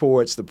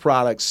transports the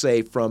products,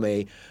 say, from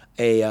a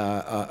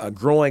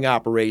growing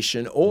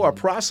operation or a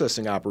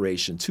processing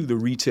operation to the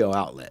retail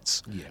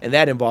outlets. Yeah. And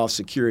that involves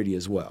security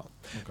as well.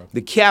 Okay.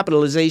 The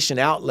capitalization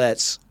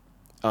outlets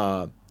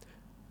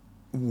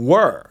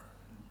were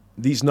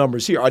these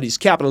numbers here, are these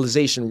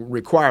capitalization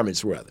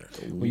requirements, rather.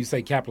 When you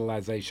say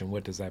capitalization,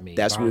 what does that mean?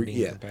 That's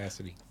bonding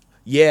capacity?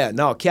 Yeah,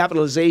 no,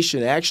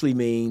 capitalization actually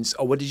means,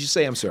 what did you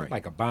say? I'm sorry.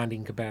 Like a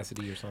bonding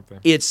capacity or something?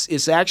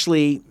 It's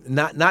actually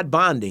not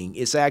bonding.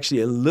 It's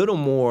actually a little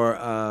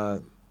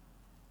more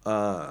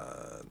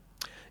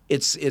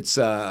it's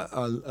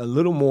a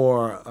little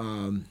more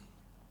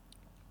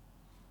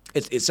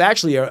it's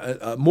actually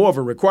a more of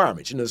a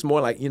requirement. It's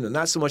more like,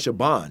 not so much a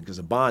bond, because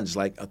a bond is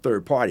like a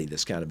third party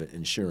that's kind of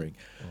insuring.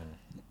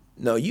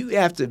 No, you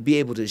have to be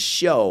able to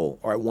show,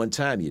 or at one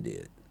time you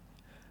did,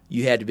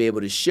 you had to be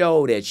able to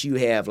show that you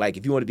have, like,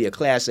 if you want to be a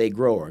Class A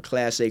grower,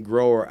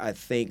 I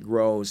think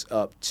grows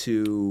up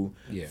to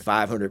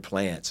 500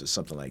 plants or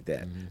something like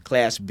that.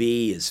 Class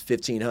B is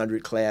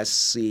 1,500. Class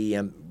C,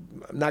 I'm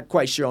not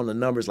quite sure on the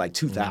numbers, like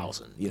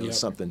 2,000,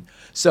 something.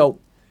 So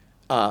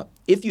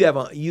if you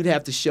have you'd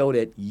have to show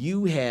that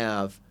you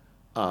have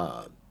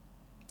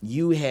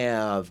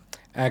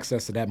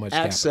access to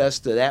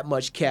that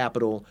much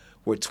capital,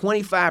 where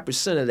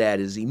 25% of that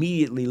is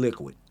immediately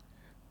liquid.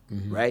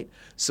 Right?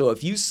 So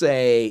if you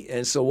say,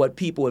 and so what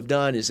people have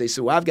done is they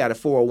say, well, I've got a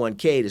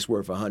 401k that's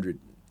worth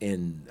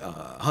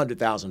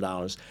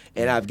 $100,000,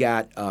 and I've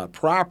got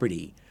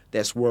property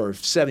that's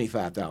worth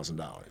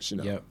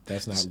 $75,000. Yep,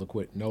 that's not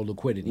no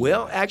liquidity.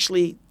 Well,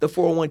 actually, the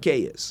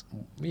 401k is.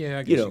 Yeah,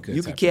 I guess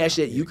you could cash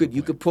that. You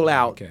could pull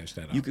out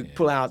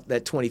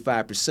that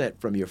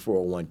 25% from your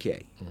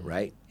 401k,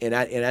 right? And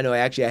I know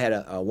actually I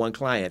had a one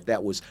client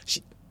that was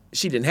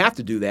she didn't have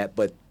to do that,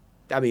 but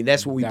I mean,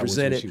 that's what we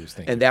presented,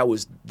 and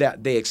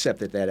they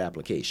accepted that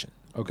application.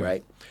 Okay.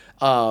 Right?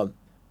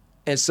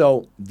 And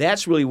so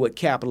that's really what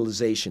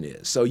capitalization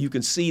is. So you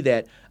can see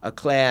that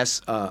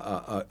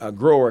a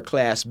grower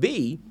Class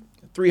B,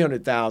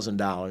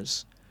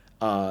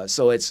 $300,000.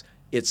 So it's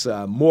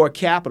more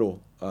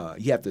capital.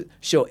 You have to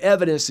show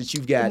evidence that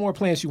you've got. The more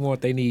plants you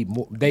want, they need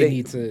more. They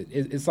need to.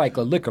 It's like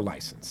a liquor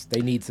license.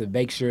 They need to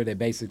make sure that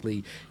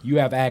basically you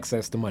have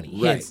access to money.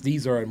 Right. Hence,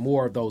 these are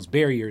more of those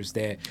barriers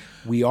that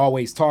we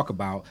always talk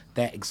about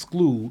that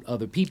exclude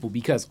other people.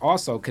 Because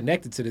also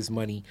connected to this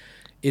money,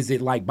 is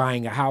it like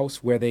buying a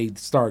house where they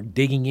start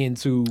digging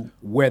into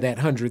where that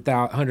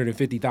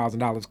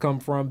 $150,000 come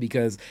from?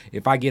 Because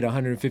if I get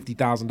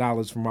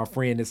 $150,000 from my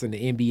friend that's in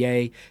the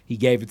NBA, he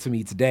gave it to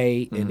me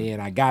today, and then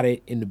I got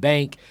it in the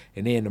bank,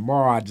 and then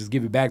tomorrow I just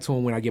give it back to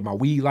him when I get my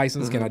weed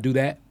license. Can I do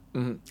that?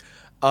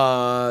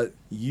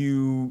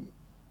 You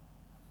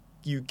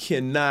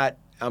cannot.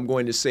 I'm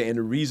going to say, and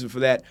the reason for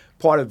that,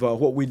 part of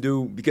what we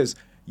do, because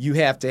you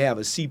have to have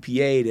a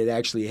CPA that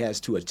actually has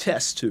to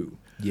attest to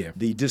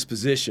the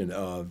disposition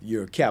of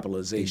your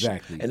capitalization.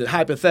 Exactly. And the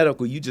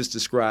hypothetical you just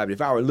described,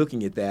 if I were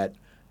looking at that,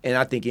 and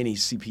I think any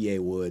CPA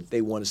would, they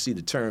want to see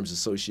the terms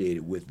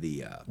associated with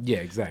the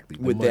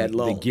with that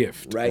loan, the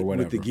gift, right? Or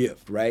whatever. With the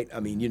gift, right? I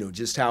mean,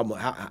 just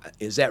how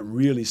is that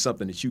really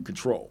something that you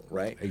control,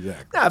 right?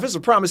 Exactly. Now, if it's a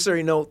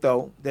promissory note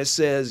though that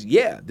says,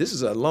 this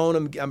is a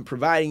loan I'm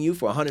providing you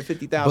for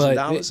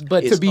 $150,000,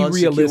 but to be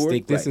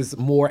realistic, this right. is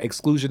more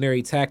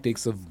exclusionary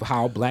tactics of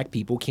how black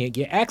people can't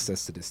get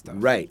access to this stuff.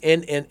 Right,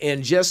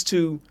 and just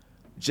to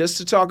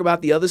talk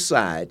about the other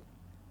side,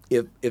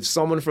 if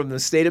someone from the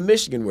state of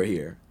Michigan were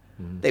here,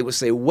 they would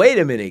say, wait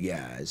a minute,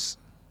 guys.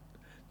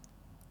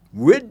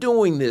 We're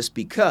doing this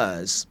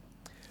because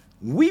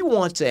we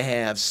want to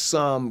have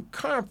some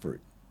comfort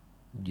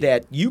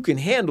that you can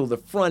handle the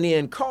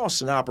front-end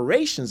costs and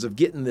operations of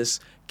getting this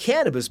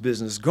cannabis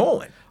business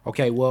going.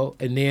 Okay, well,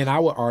 and then I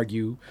would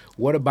argue,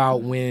 what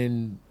about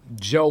when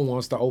Joe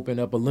wants to open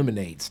up a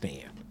lemonade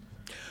stand?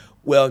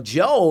 Well,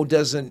 Joe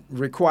doesn't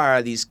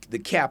require the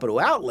capital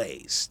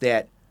outlays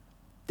that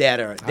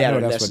are I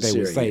know that's necessary. What they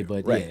would say,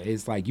 but right.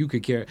 It's like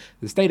the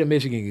state of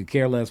Michigan could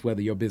care less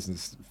whether your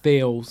business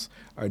fails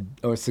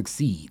or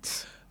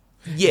succeeds.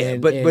 Yeah,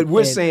 but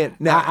we're saying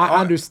now. I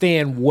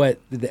understand what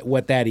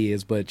that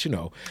is, but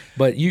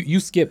you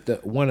skipped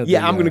one of the.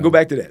 Yeah, I'm going to go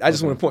back to that. I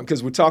just want to point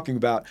because we're talking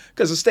about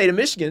the state of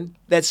Michigan,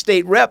 that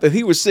state rep. If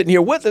he was sitting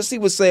here with us, he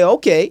would say,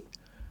 okay,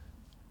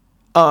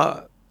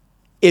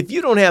 if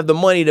you don't have the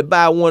money to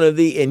buy one of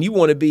the, and you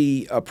want to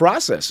be a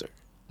processor.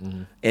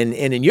 And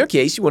in your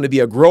case, you want to be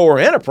a grower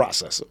and a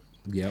processor.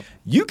 Yep.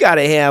 You got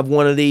to have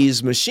one of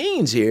these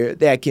machines here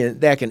that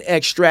can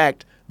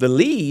extract the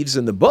leaves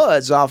and the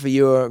buds off of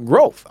your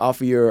growth,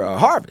 off of your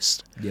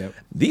harvest. Yep.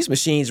 These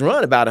machines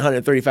run about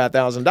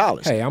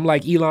 $135,000. Hey, I'm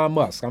like Elon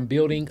Musk. I'm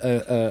building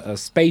a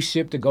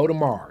spaceship to go to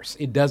Mars.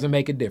 It doesn't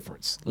make a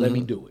difference. Let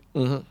me do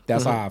it.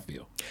 That's how I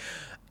feel.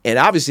 And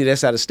obviously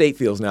that's how the state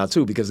feels now,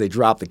 too, because they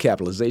dropped the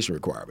capitalization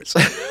requirements.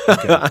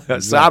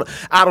 Okay, so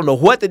I don't know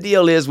what the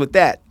deal is with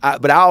that.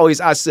 But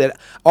I said,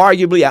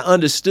 arguably, I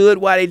understood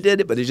why they did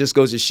it, but it just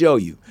goes to show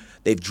you.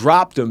 They've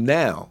dropped them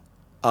now.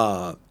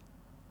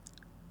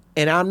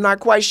 And I'm not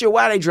quite sure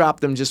why they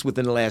dropped them just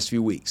within the last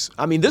few weeks.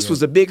 I mean, this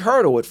was a big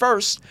hurdle at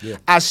first. Yeah.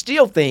 I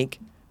still think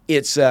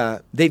it's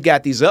they've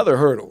got these other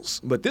hurdles,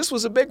 but this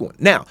was a big one.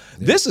 Now,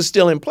 this is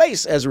still in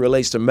place as it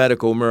relates to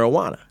medical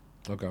marijuana.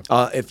 Okay.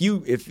 If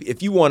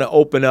you want to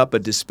open up a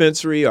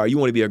dispensary or you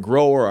want to be a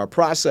grower or a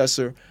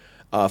processor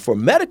for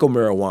medical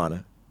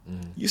marijuana,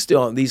 you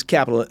still these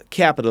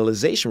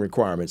capitalization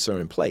requirements are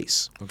in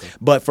place. Okay.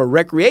 But for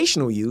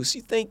recreational use,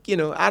 you think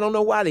I don't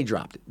know why they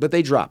dropped it, but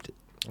they dropped it.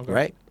 Okay.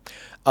 Right?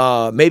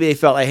 Maybe they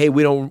felt like, hey,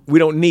 we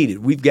don't need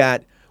it. We've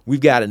got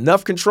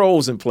enough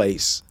controls in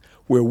place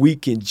where we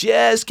can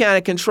just kind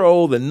of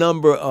control the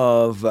number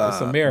of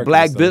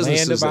black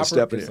businesses that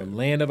step in. It's a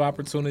land of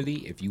opportunity.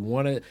 If you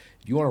want to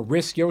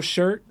risk your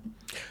shirt,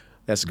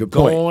 that's a good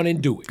point. Go on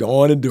and do it. Go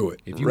on and do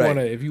it. If you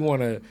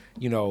want to,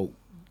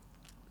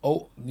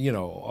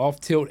 off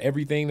tilt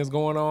everything that's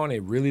going on,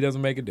 it really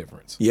doesn't make a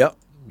difference. Yep.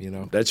 You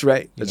know, That's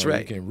right. You That's know,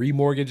 right. You can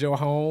remortgage your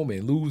home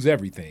and lose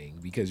everything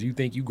because you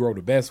think you grow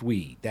the best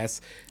weed.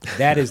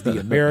 That is the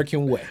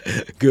American way.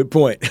 Good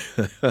point.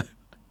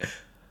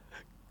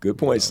 Good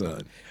point,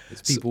 son.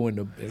 It's people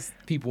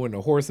in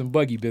the horse and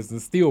buggy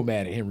business still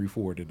mad at Henry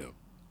Ford and them.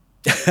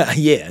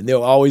 Yeah, and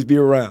they'll always be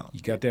around.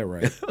 You got that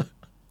right.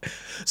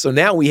 So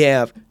now we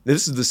have,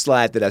 this is the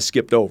slide that I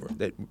skipped over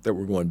that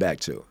we're going back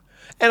to.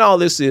 And all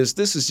this is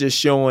just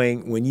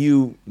showing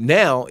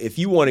if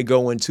you want to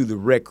go into the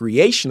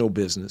recreational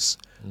business,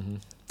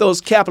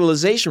 those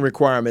capitalization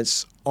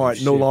requirements are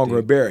no longer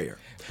a barrier.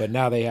 But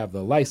now they have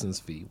the license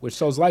fee, which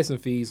those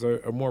license fees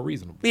are more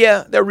reasonable.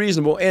 Yeah, they're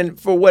reasonable. And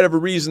for whatever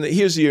reason,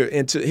 this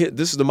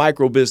is the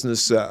micro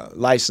business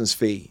license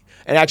fee.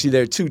 And actually,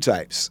 there are two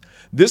types.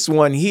 This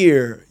one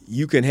here,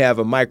 you can have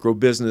a micro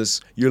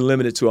business, you're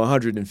limited to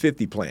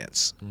 150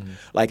 plants.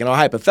 Like in our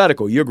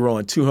hypothetical, you're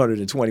growing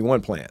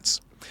 221 plants.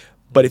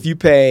 But if you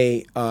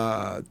pay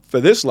for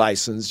this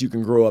license, you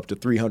can grow up to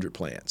 300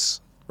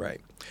 plants, right?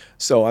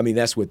 So, I mean,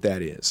 that's what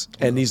that is.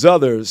 And these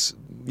others,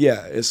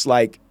 yeah, it's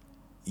like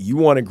you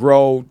want to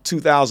grow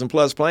 2,000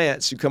 plus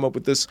plants, you come up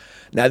with this.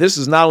 Now, this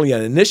is not only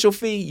an initial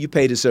fee, you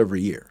pay this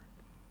every year.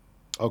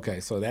 Okay,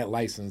 so that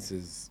license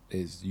is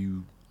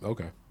you,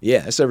 okay.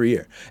 Yeah, it's every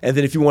year. And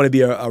then if you want to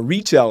be a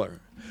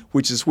retailer,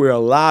 which is where a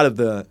lot of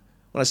when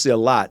I say a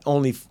lot,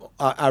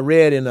 I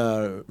read in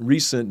a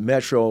recent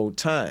Metro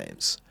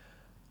Times,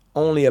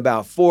 only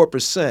about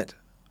 4%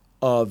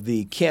 of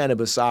the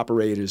cannabis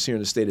operators here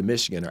in the state of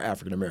Michigan are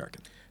African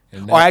American.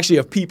 Or actually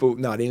of people,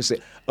 no, they didn't say,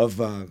 of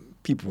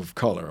people of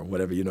color or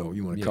whatever, you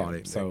want to call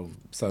it. So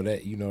that,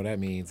 that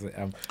means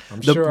I'm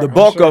the sure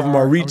bulk I'm sure of them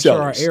are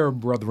retailers. I'm sure our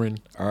Arab brethren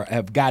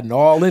have gotten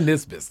all in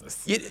this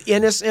business.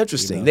 And it's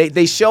interesting.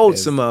 They showed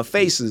some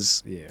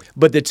faces. Yeah.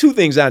 But the two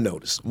things I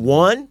noticed,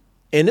 one,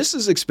 and this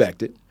is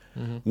expected,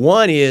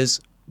 one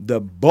is the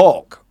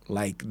bulk.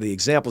 Like the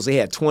examples, they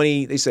had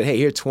 20, they said, hey,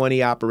 here are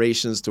 20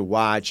 operations to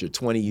watch or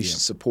 20 you should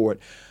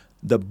support.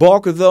 The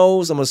bulk of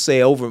those, I'm going to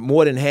say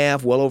more than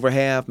half, well over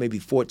half, maybe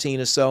 14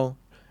 or so,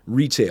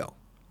 retail.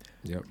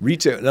 Yep.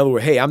 Retail. In other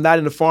words, hey, I'm not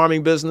in the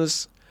farming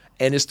business,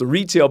 and it's the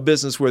retail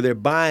business where they're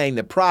buying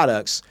the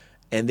products,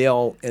 and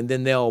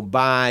then they'll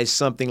buy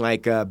something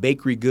like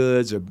bakery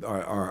goods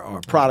or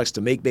products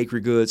to make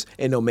bakery goods,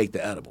 and they'll make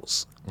the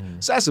edibles.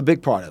 So that's a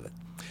big part of it.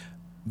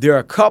 There are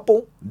a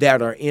couple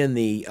that are in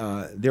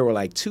there were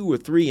like 2 or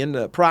 3 in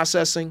the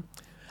processing.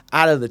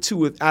 Out of the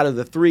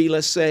 3,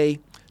 let's say,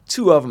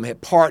 2 of them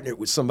had partnered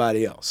with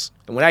somebody else.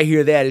 And when I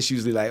hear that, it's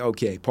usually like,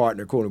 okay,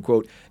 partner, quote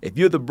unquote.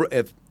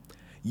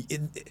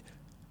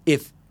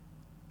 If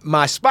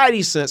my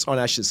spidey sense, or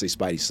I should say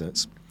spidey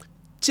sense,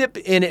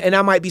 and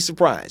I might be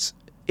surprised,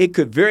 it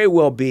could very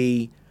well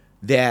be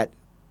that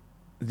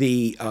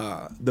the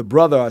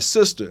brother or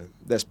sister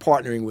that's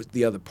partnering with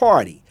the other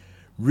party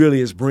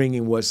really is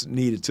bringing what's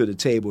needed to the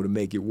table to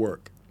make it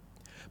work.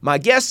 My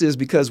guess is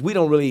because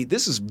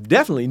this is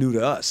definitely new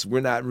to us.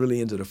 We're not really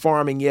into the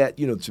farming yet.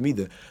 To me,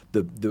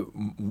 the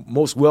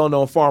most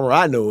well-known farmer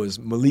I know is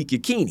Malik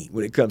Yakini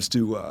when it comes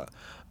to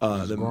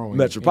the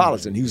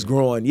Metropolitan. He's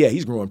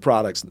growing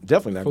products,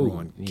 definitely not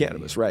growing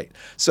cannabis, right?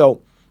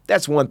 So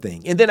that's one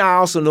thing. And then I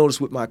also notice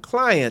with my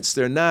clients,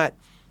 they're not,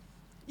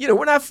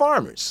 we're not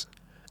farmers.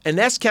 And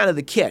that's kind of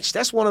the catch.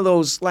 That's one of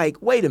those,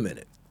 like, wait a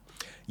minute.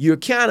 You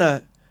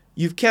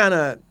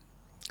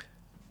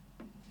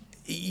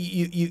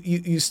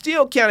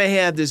still kind of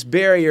have this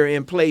barrier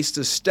in place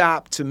to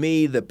stop, to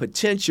me, the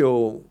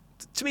potential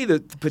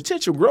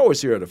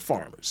growers here are the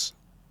farmers.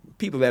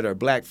 People that are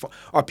black,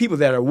 or people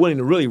that are willing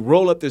to really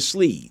roll up their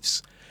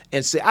sleeves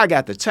and say, I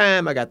got the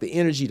time, I got the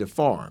energy to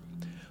farm.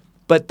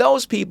 But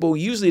those people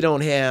usually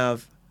don't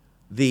have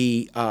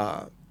the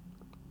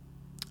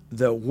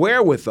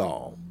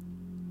wherewithal,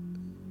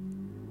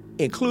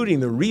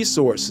 including the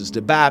resources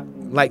to buy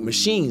like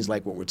machines,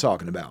 like what we're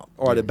talking about,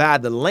 or to buy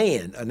the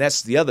land, and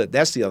that's the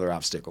other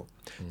obstacle,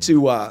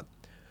 to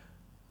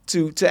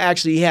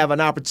actually have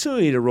an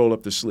opportunity to roll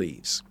up their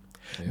sleeves.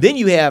 Yeah. Then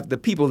you have the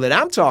people that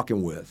I'm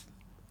talking with.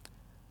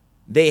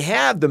 They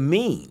have the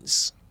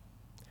means,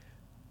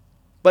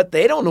 but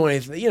they don't know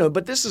anything.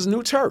 But this is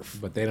new turf.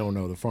 But they don't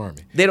know the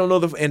farming. They don't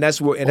know and that's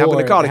what. And I'm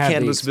going to call it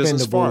cannabis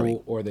business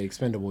farming, or the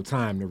expendable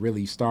time to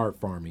really start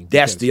farming.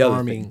 That's the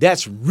other thing.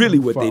 That's really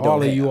what they don't have. For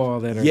all of you all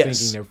that are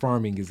thinking that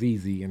farming is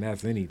easy, and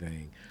that's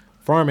anything,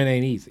 farming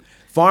ain't easy.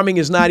 Farming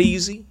is not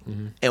easy,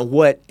 and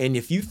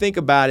if you think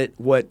about it,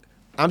 what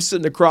I'm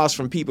sitting across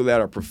from people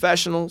that are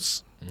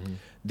professionals,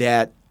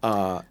 that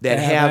have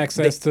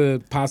access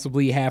to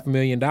possibly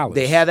 $500,000.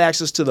 They have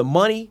access to the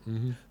money.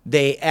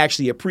 They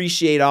actually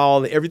appreciate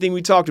everything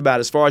we talked about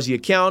as far as the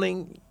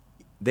accounting.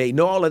 They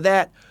know all of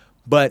that,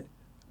 but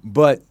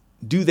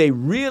do they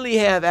really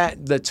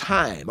have the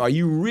time? Are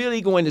you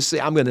really going to say,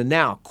 I'm going to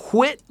now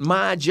quit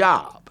my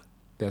job?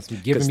 That's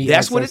giving me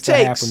that's what it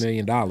takes.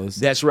 $500,000.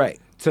 That's right.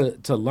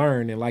 To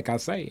learn, and like I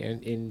say,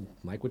 and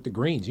like with the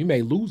greens, you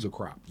may lose a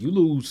crop. You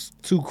lose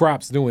 2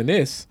 crops doing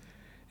this,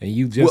 and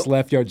you just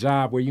left your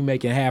job where you're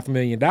making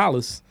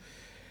 $500,000,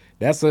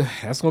 that's going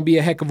to be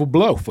a heck of a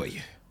blow for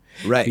you.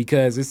 Right.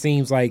 Because it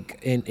seems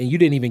like, and you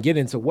didn't even get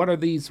into what are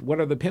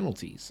the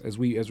penalties as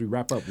we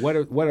wrap up. What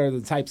are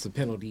the types of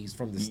penalties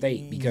from the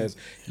state? Because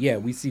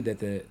we see that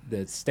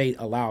the state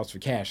allows for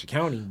cash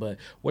accounting, but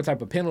what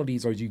type of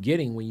penalties are you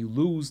getting when you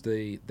lose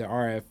the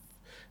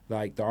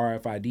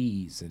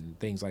RFIDs and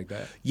things like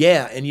that?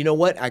 Yeah, and you know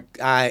what?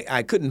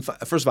 I couldn't.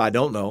 First of all, I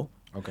don't know.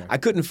 Okay. I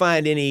couldn't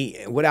find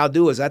any. What I'll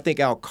do is I think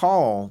I'll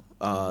call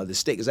the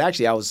state, because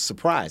actually I was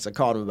surprised. I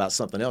called them about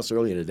something else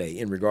earlier today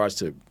in regards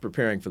to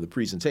preparing for the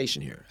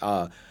presentation here,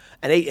 and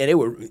they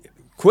were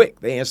quick.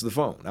 They answered the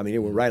phone. I mean, they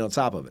were right on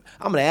top of it.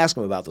 I'm going to ask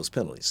them about those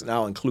penalties, and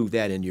I'll include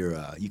that in your.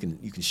 You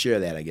can share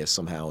that, I guess,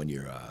 somehow in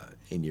your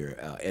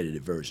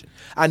edited version.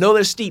 I know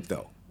they're steep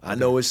though. I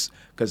know it's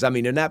because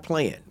they're not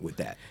playing with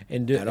that.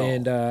 And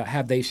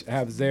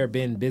have there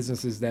been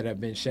businesses that have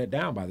been shut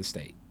down by the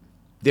state?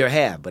 There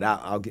have, but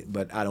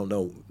I don't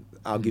know.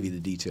 I'll give you the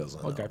details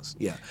on those.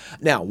 Yeah.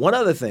 Now, one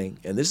other thing,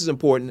 and this is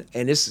important,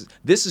 and this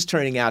is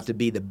turning out to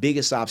be the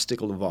biggest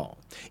obstacle of all,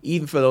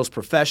 even for those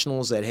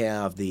professionals that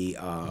have the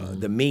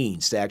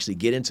means to actually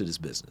get into this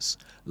business.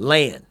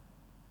 Land.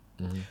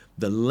 Mm-hmm.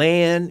 The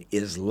land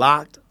is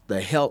locked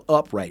the hell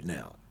up right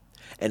now.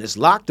 And it's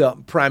locked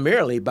up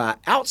primarily by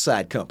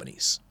outside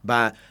companies,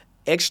 by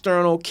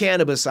external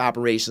cannabis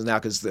operations now,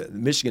 because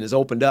Michigan has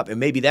opened up, and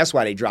maybe that's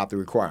why they dropped the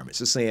requirements.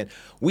 It's saying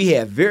we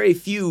have very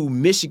few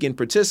Michigan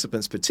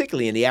participants,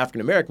 particularly in the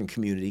African-American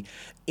community,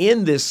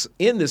 in this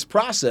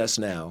process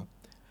now.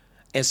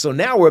 And so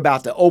now we're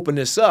about to open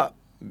this up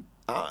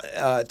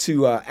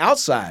to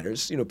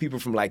outsiders, people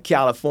from like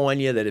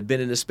California that have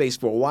been in this space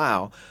for a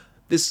while.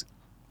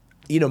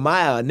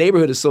 My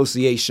neighborhood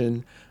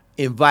association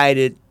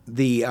invited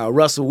the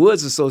Russell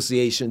Woods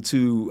Association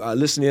to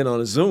listen in on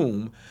a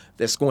Zoom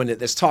that's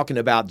talking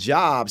about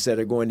jobs that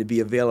are going to be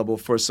available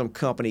for some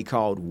company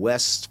called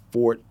West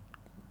Fort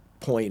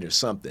Point or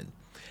something.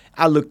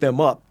 I looked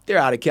them up. They're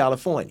out of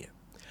California.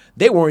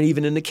 They weren't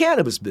even in the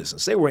cannabis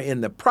business. They were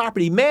in the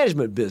property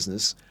management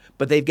business,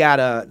 but they've got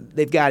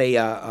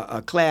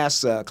a class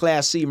C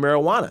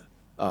marijuana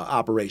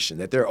operation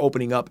that they're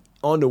opening up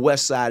on the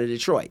west side of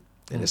Detroit.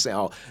 And they're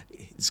saying,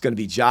 it's going to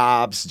be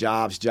jobs,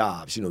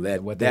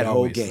 that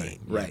whole game.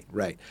 Yeah.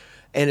 Right.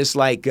 And it's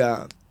like,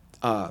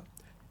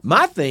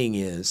 my thing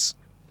is,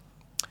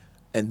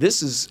 and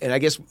I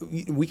guess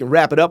we can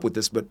wrap it up with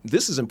this, but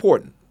this is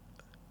important.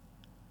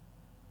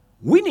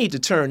 We need to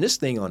turn this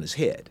thing on its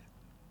head.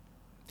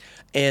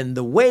 And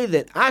the way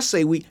that I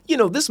say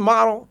this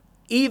model,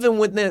 even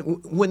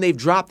when they've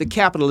dropped the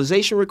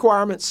capitalization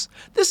requirements,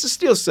 this is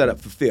still set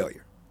up for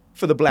failure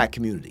for the black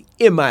community,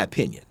 in my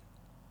opinion.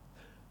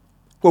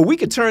 Where we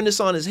could turn this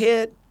on its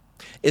head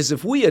is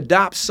if we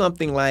adopt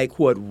something like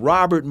what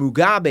Robert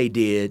Mugabe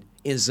did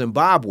in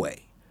Zimbabwe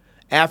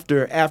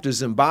after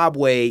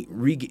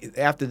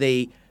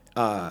they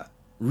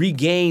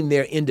regained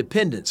their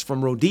independence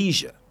from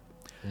Rhodesia.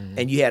 Mm-hmm.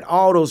 And you had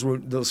all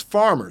those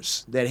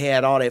farmers that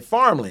had all that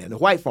farmland, the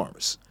white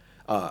farmers,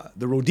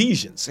 the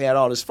Rhodesians had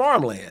all this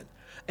farmland.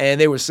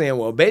 And they were saying,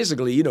 well,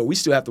 basically, we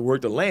still have to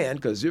work the land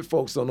because your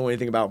folks don't know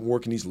anything about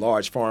working these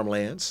large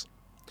farmlands.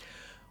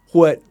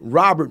 What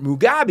Robert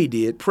Mugabe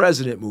did,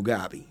 President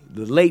Mugabe,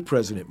 the late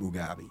President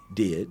Mugabe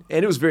did,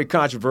 and it was very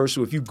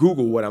controversial. If you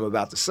Google what I'm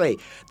about to say,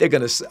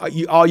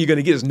 all you're going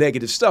to get is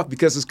negative stuff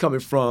because it's coming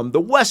from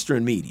the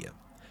Western media.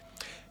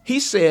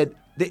 He said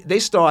they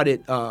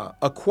started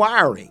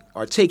acquiring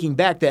or taking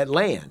back that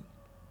land,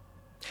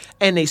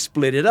 and they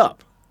split it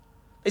up.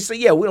 They said,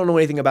 we don't know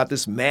anything about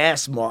this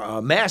mass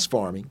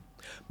farming,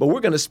 but we're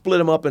going to split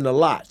them up into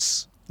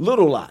lots,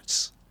 little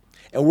lots,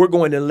 and we're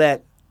going to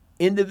let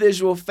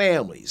individual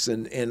families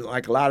and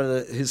like a lot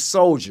of his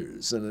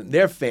soldiers and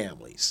their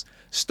families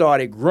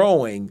started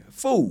growing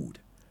food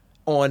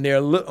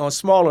on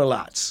smaller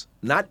lots,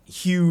 not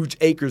huge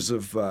acres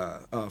of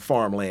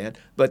farmland,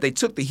 but they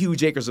took the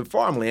huge acres of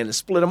farmland and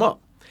split them up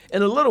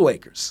into little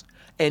acres.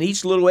 And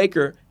each little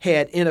acre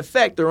had, in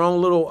effect, their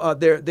own little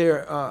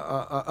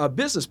their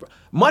business,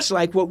 much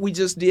like what we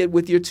just did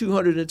with your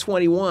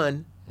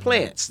 221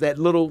 plants.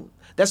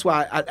 That's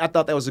why I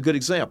thought that was a good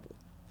example.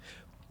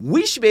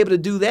 We should be able to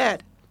do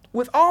that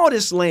with all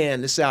this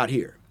land that's out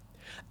here.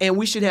 And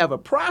we should have a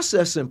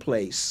process in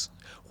place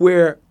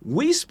where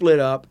we split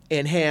up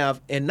and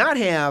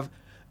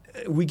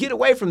we get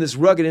away from this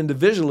rugged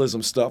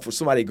individualism stuff where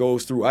somebody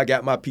goes through, I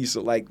got my piece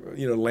of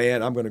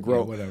land, I'm going to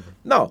grow. Yeah, whatever.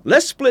 No,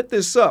 let's split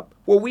this up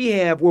where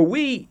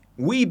we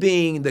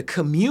being the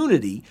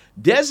community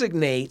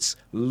designates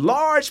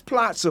large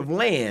plots of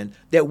land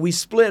that we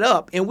split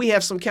up, and we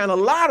have some kind of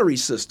lottery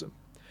system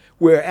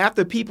where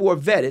after people are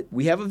vetted,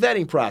 we have a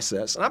vetting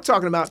process. And I'm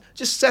talking about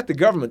just set the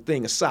government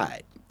thing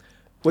aside.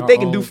 What they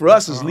can do for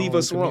us is leave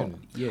us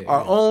alone.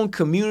 Our own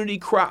community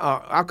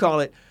I'll call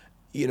it,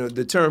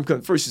 the term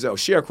first you say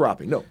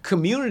sharecropping. No,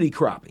 community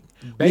cropping.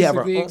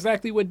 Basically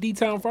exactly what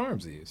D-Town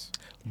Farms is.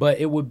 But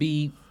it would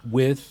be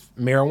with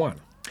marijuana.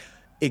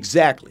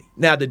 Exactly.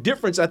 Now, the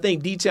difference, I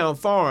think, D-Town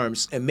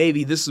Farms, and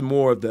maybe this is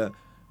more of the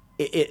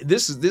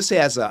this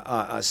has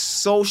a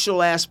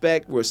social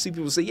aspect where see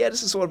people say, yeah,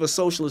 this is sort of a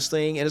socialist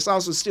thing, and it's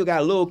also still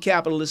got a little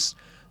capitalist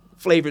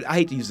flavor. I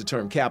hate to use the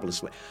term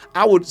capitalist.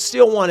 I would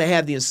still want to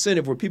have the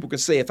incentive where people can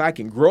say, if I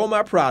can grow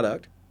my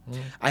product,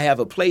 I have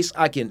a place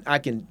I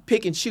can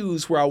pick and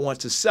choose where I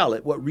want to sell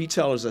it, what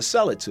retailers I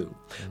sell it to.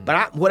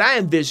 But what I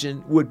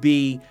envision would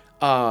be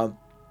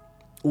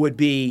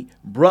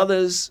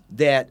brothers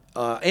that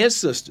and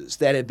sisters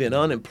that have been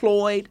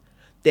unemployed,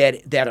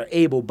 that are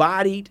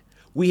able-bodied.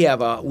 We have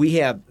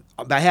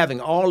by having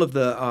all of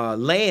the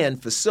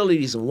land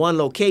facilities in one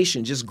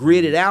location, just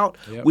gridded out.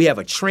 Yep. We have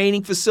a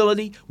training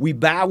facility. We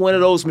buy one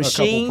of those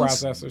machines. A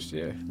couple processors,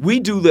 yeah. We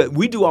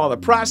do all the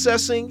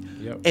processing,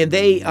 yep. And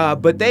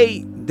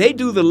they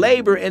do the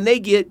labor, and they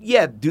get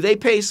Do they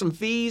pay some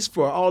fees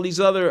for all these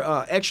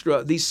other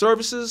these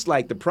services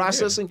like the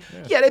processing?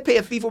 Yeah, they pay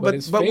a fee for, but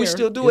we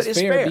still do it. It's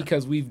fair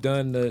because we've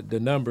done the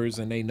numbers,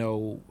 and they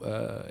know,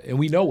 and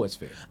we know what's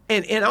fair.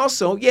 And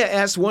also,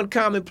 that's one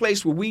common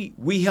place where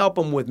we help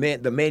them with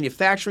the manufacturing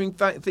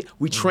thing.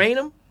 We train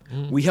them.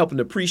 We help them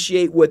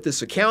appreciate what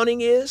this accounting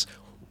is.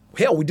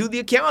 Hell, we do the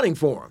accounting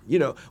for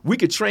them. We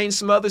could train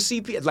some other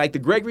CPAs, like the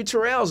Gregory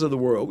Terrells of the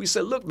world. We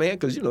said, look, man,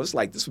 because, it's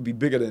like this would be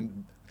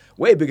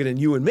way bigger than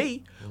you and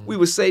me. We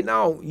would say,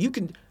 no,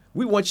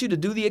 we want you to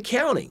do the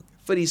accounting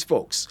for these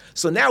folks.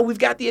 So now we've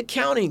got the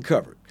accounting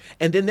covered.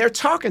 And then they're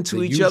talking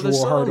to each other. The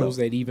usual hurdles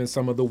that even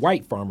some of the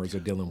white farmers are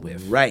dealing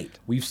with. Right.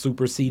 We've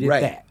superseded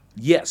that.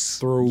 Yes.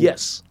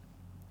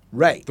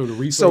 Right. Through the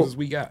resources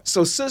we got.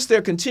 So since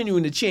they're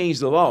continuing to change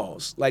the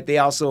laws, like they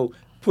also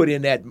put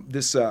in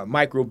this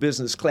micro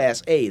business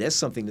class A, that's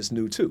something that's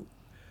new too.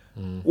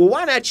 Well,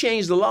 why not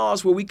change the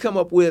laws where we come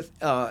up with,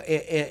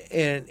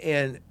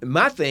 and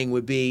my thing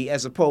would be,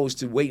 as opposed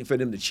to waiting for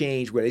them to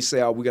change, where they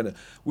say, oh, we're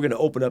gonna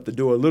open up the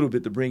door a little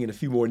bit to bring in a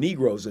few more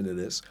Negroes into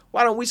this.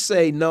 Why don't we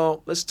say,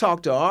 no, let's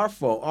talk to our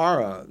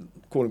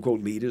quote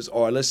unquote leaders,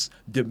 or let's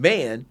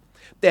demand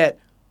that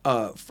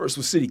first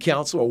with city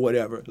council or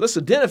whatever, let's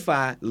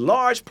identify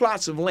large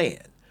plots of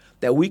land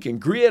that we can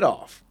grid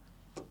off.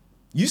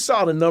 You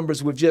saw the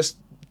numbers with just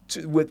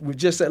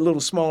that little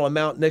small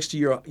amount next to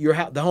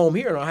the home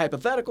here in our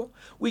hypothetical.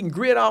 We can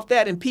grid off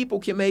that, and people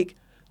can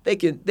they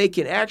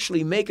can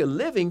actually make a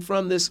living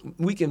from this.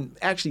 We can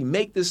actually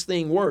make this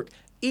thing work,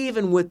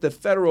 even with the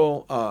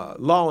federal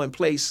law in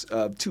place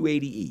of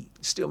 280E.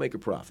 Still make a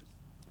profit.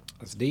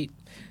 That's deep.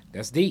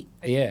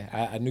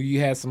 Yeah, I knew you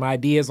had some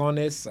ideas on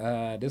this.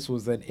 This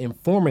was an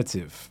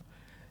informative.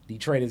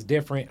 Detroit is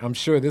different. I'm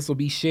sure this will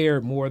be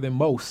shared more than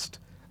most.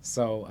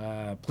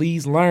 So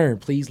please learn,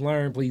 please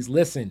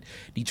listen.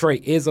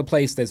 Detroit is a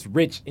place that's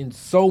rich in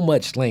so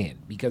much land,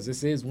 because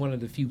this is one of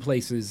the few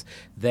places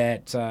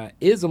that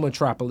is a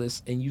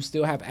metropolis, and you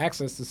still have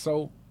access to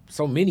so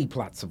many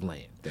plots of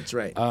land. That's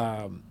right.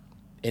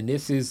 And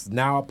this is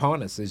now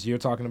upon us, as you're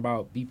talking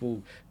about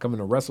people coming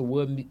to Russell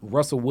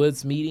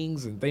Woods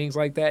meetings and things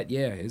like that.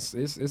 Yeah,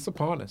 it's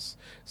upon us.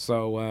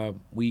 So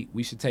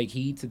we should take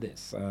heed to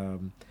this.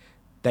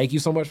 Thank you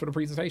so much for the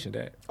presentation,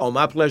 Dad. Oh,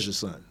 my pleasure,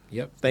 son.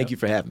 Yep. Thank you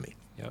for having me.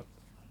 Yep.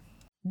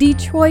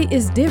 Detroit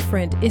is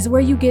Different is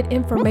where you get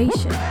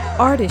information,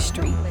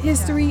 artistry,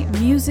 history,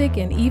 music,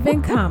 and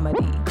even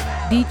comedy.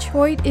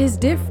 Detroit is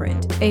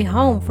Different, a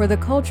home for the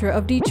culture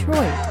of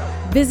Detroit.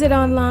 Visit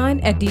online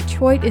at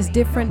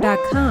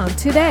DetroitisDifferent.com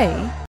today.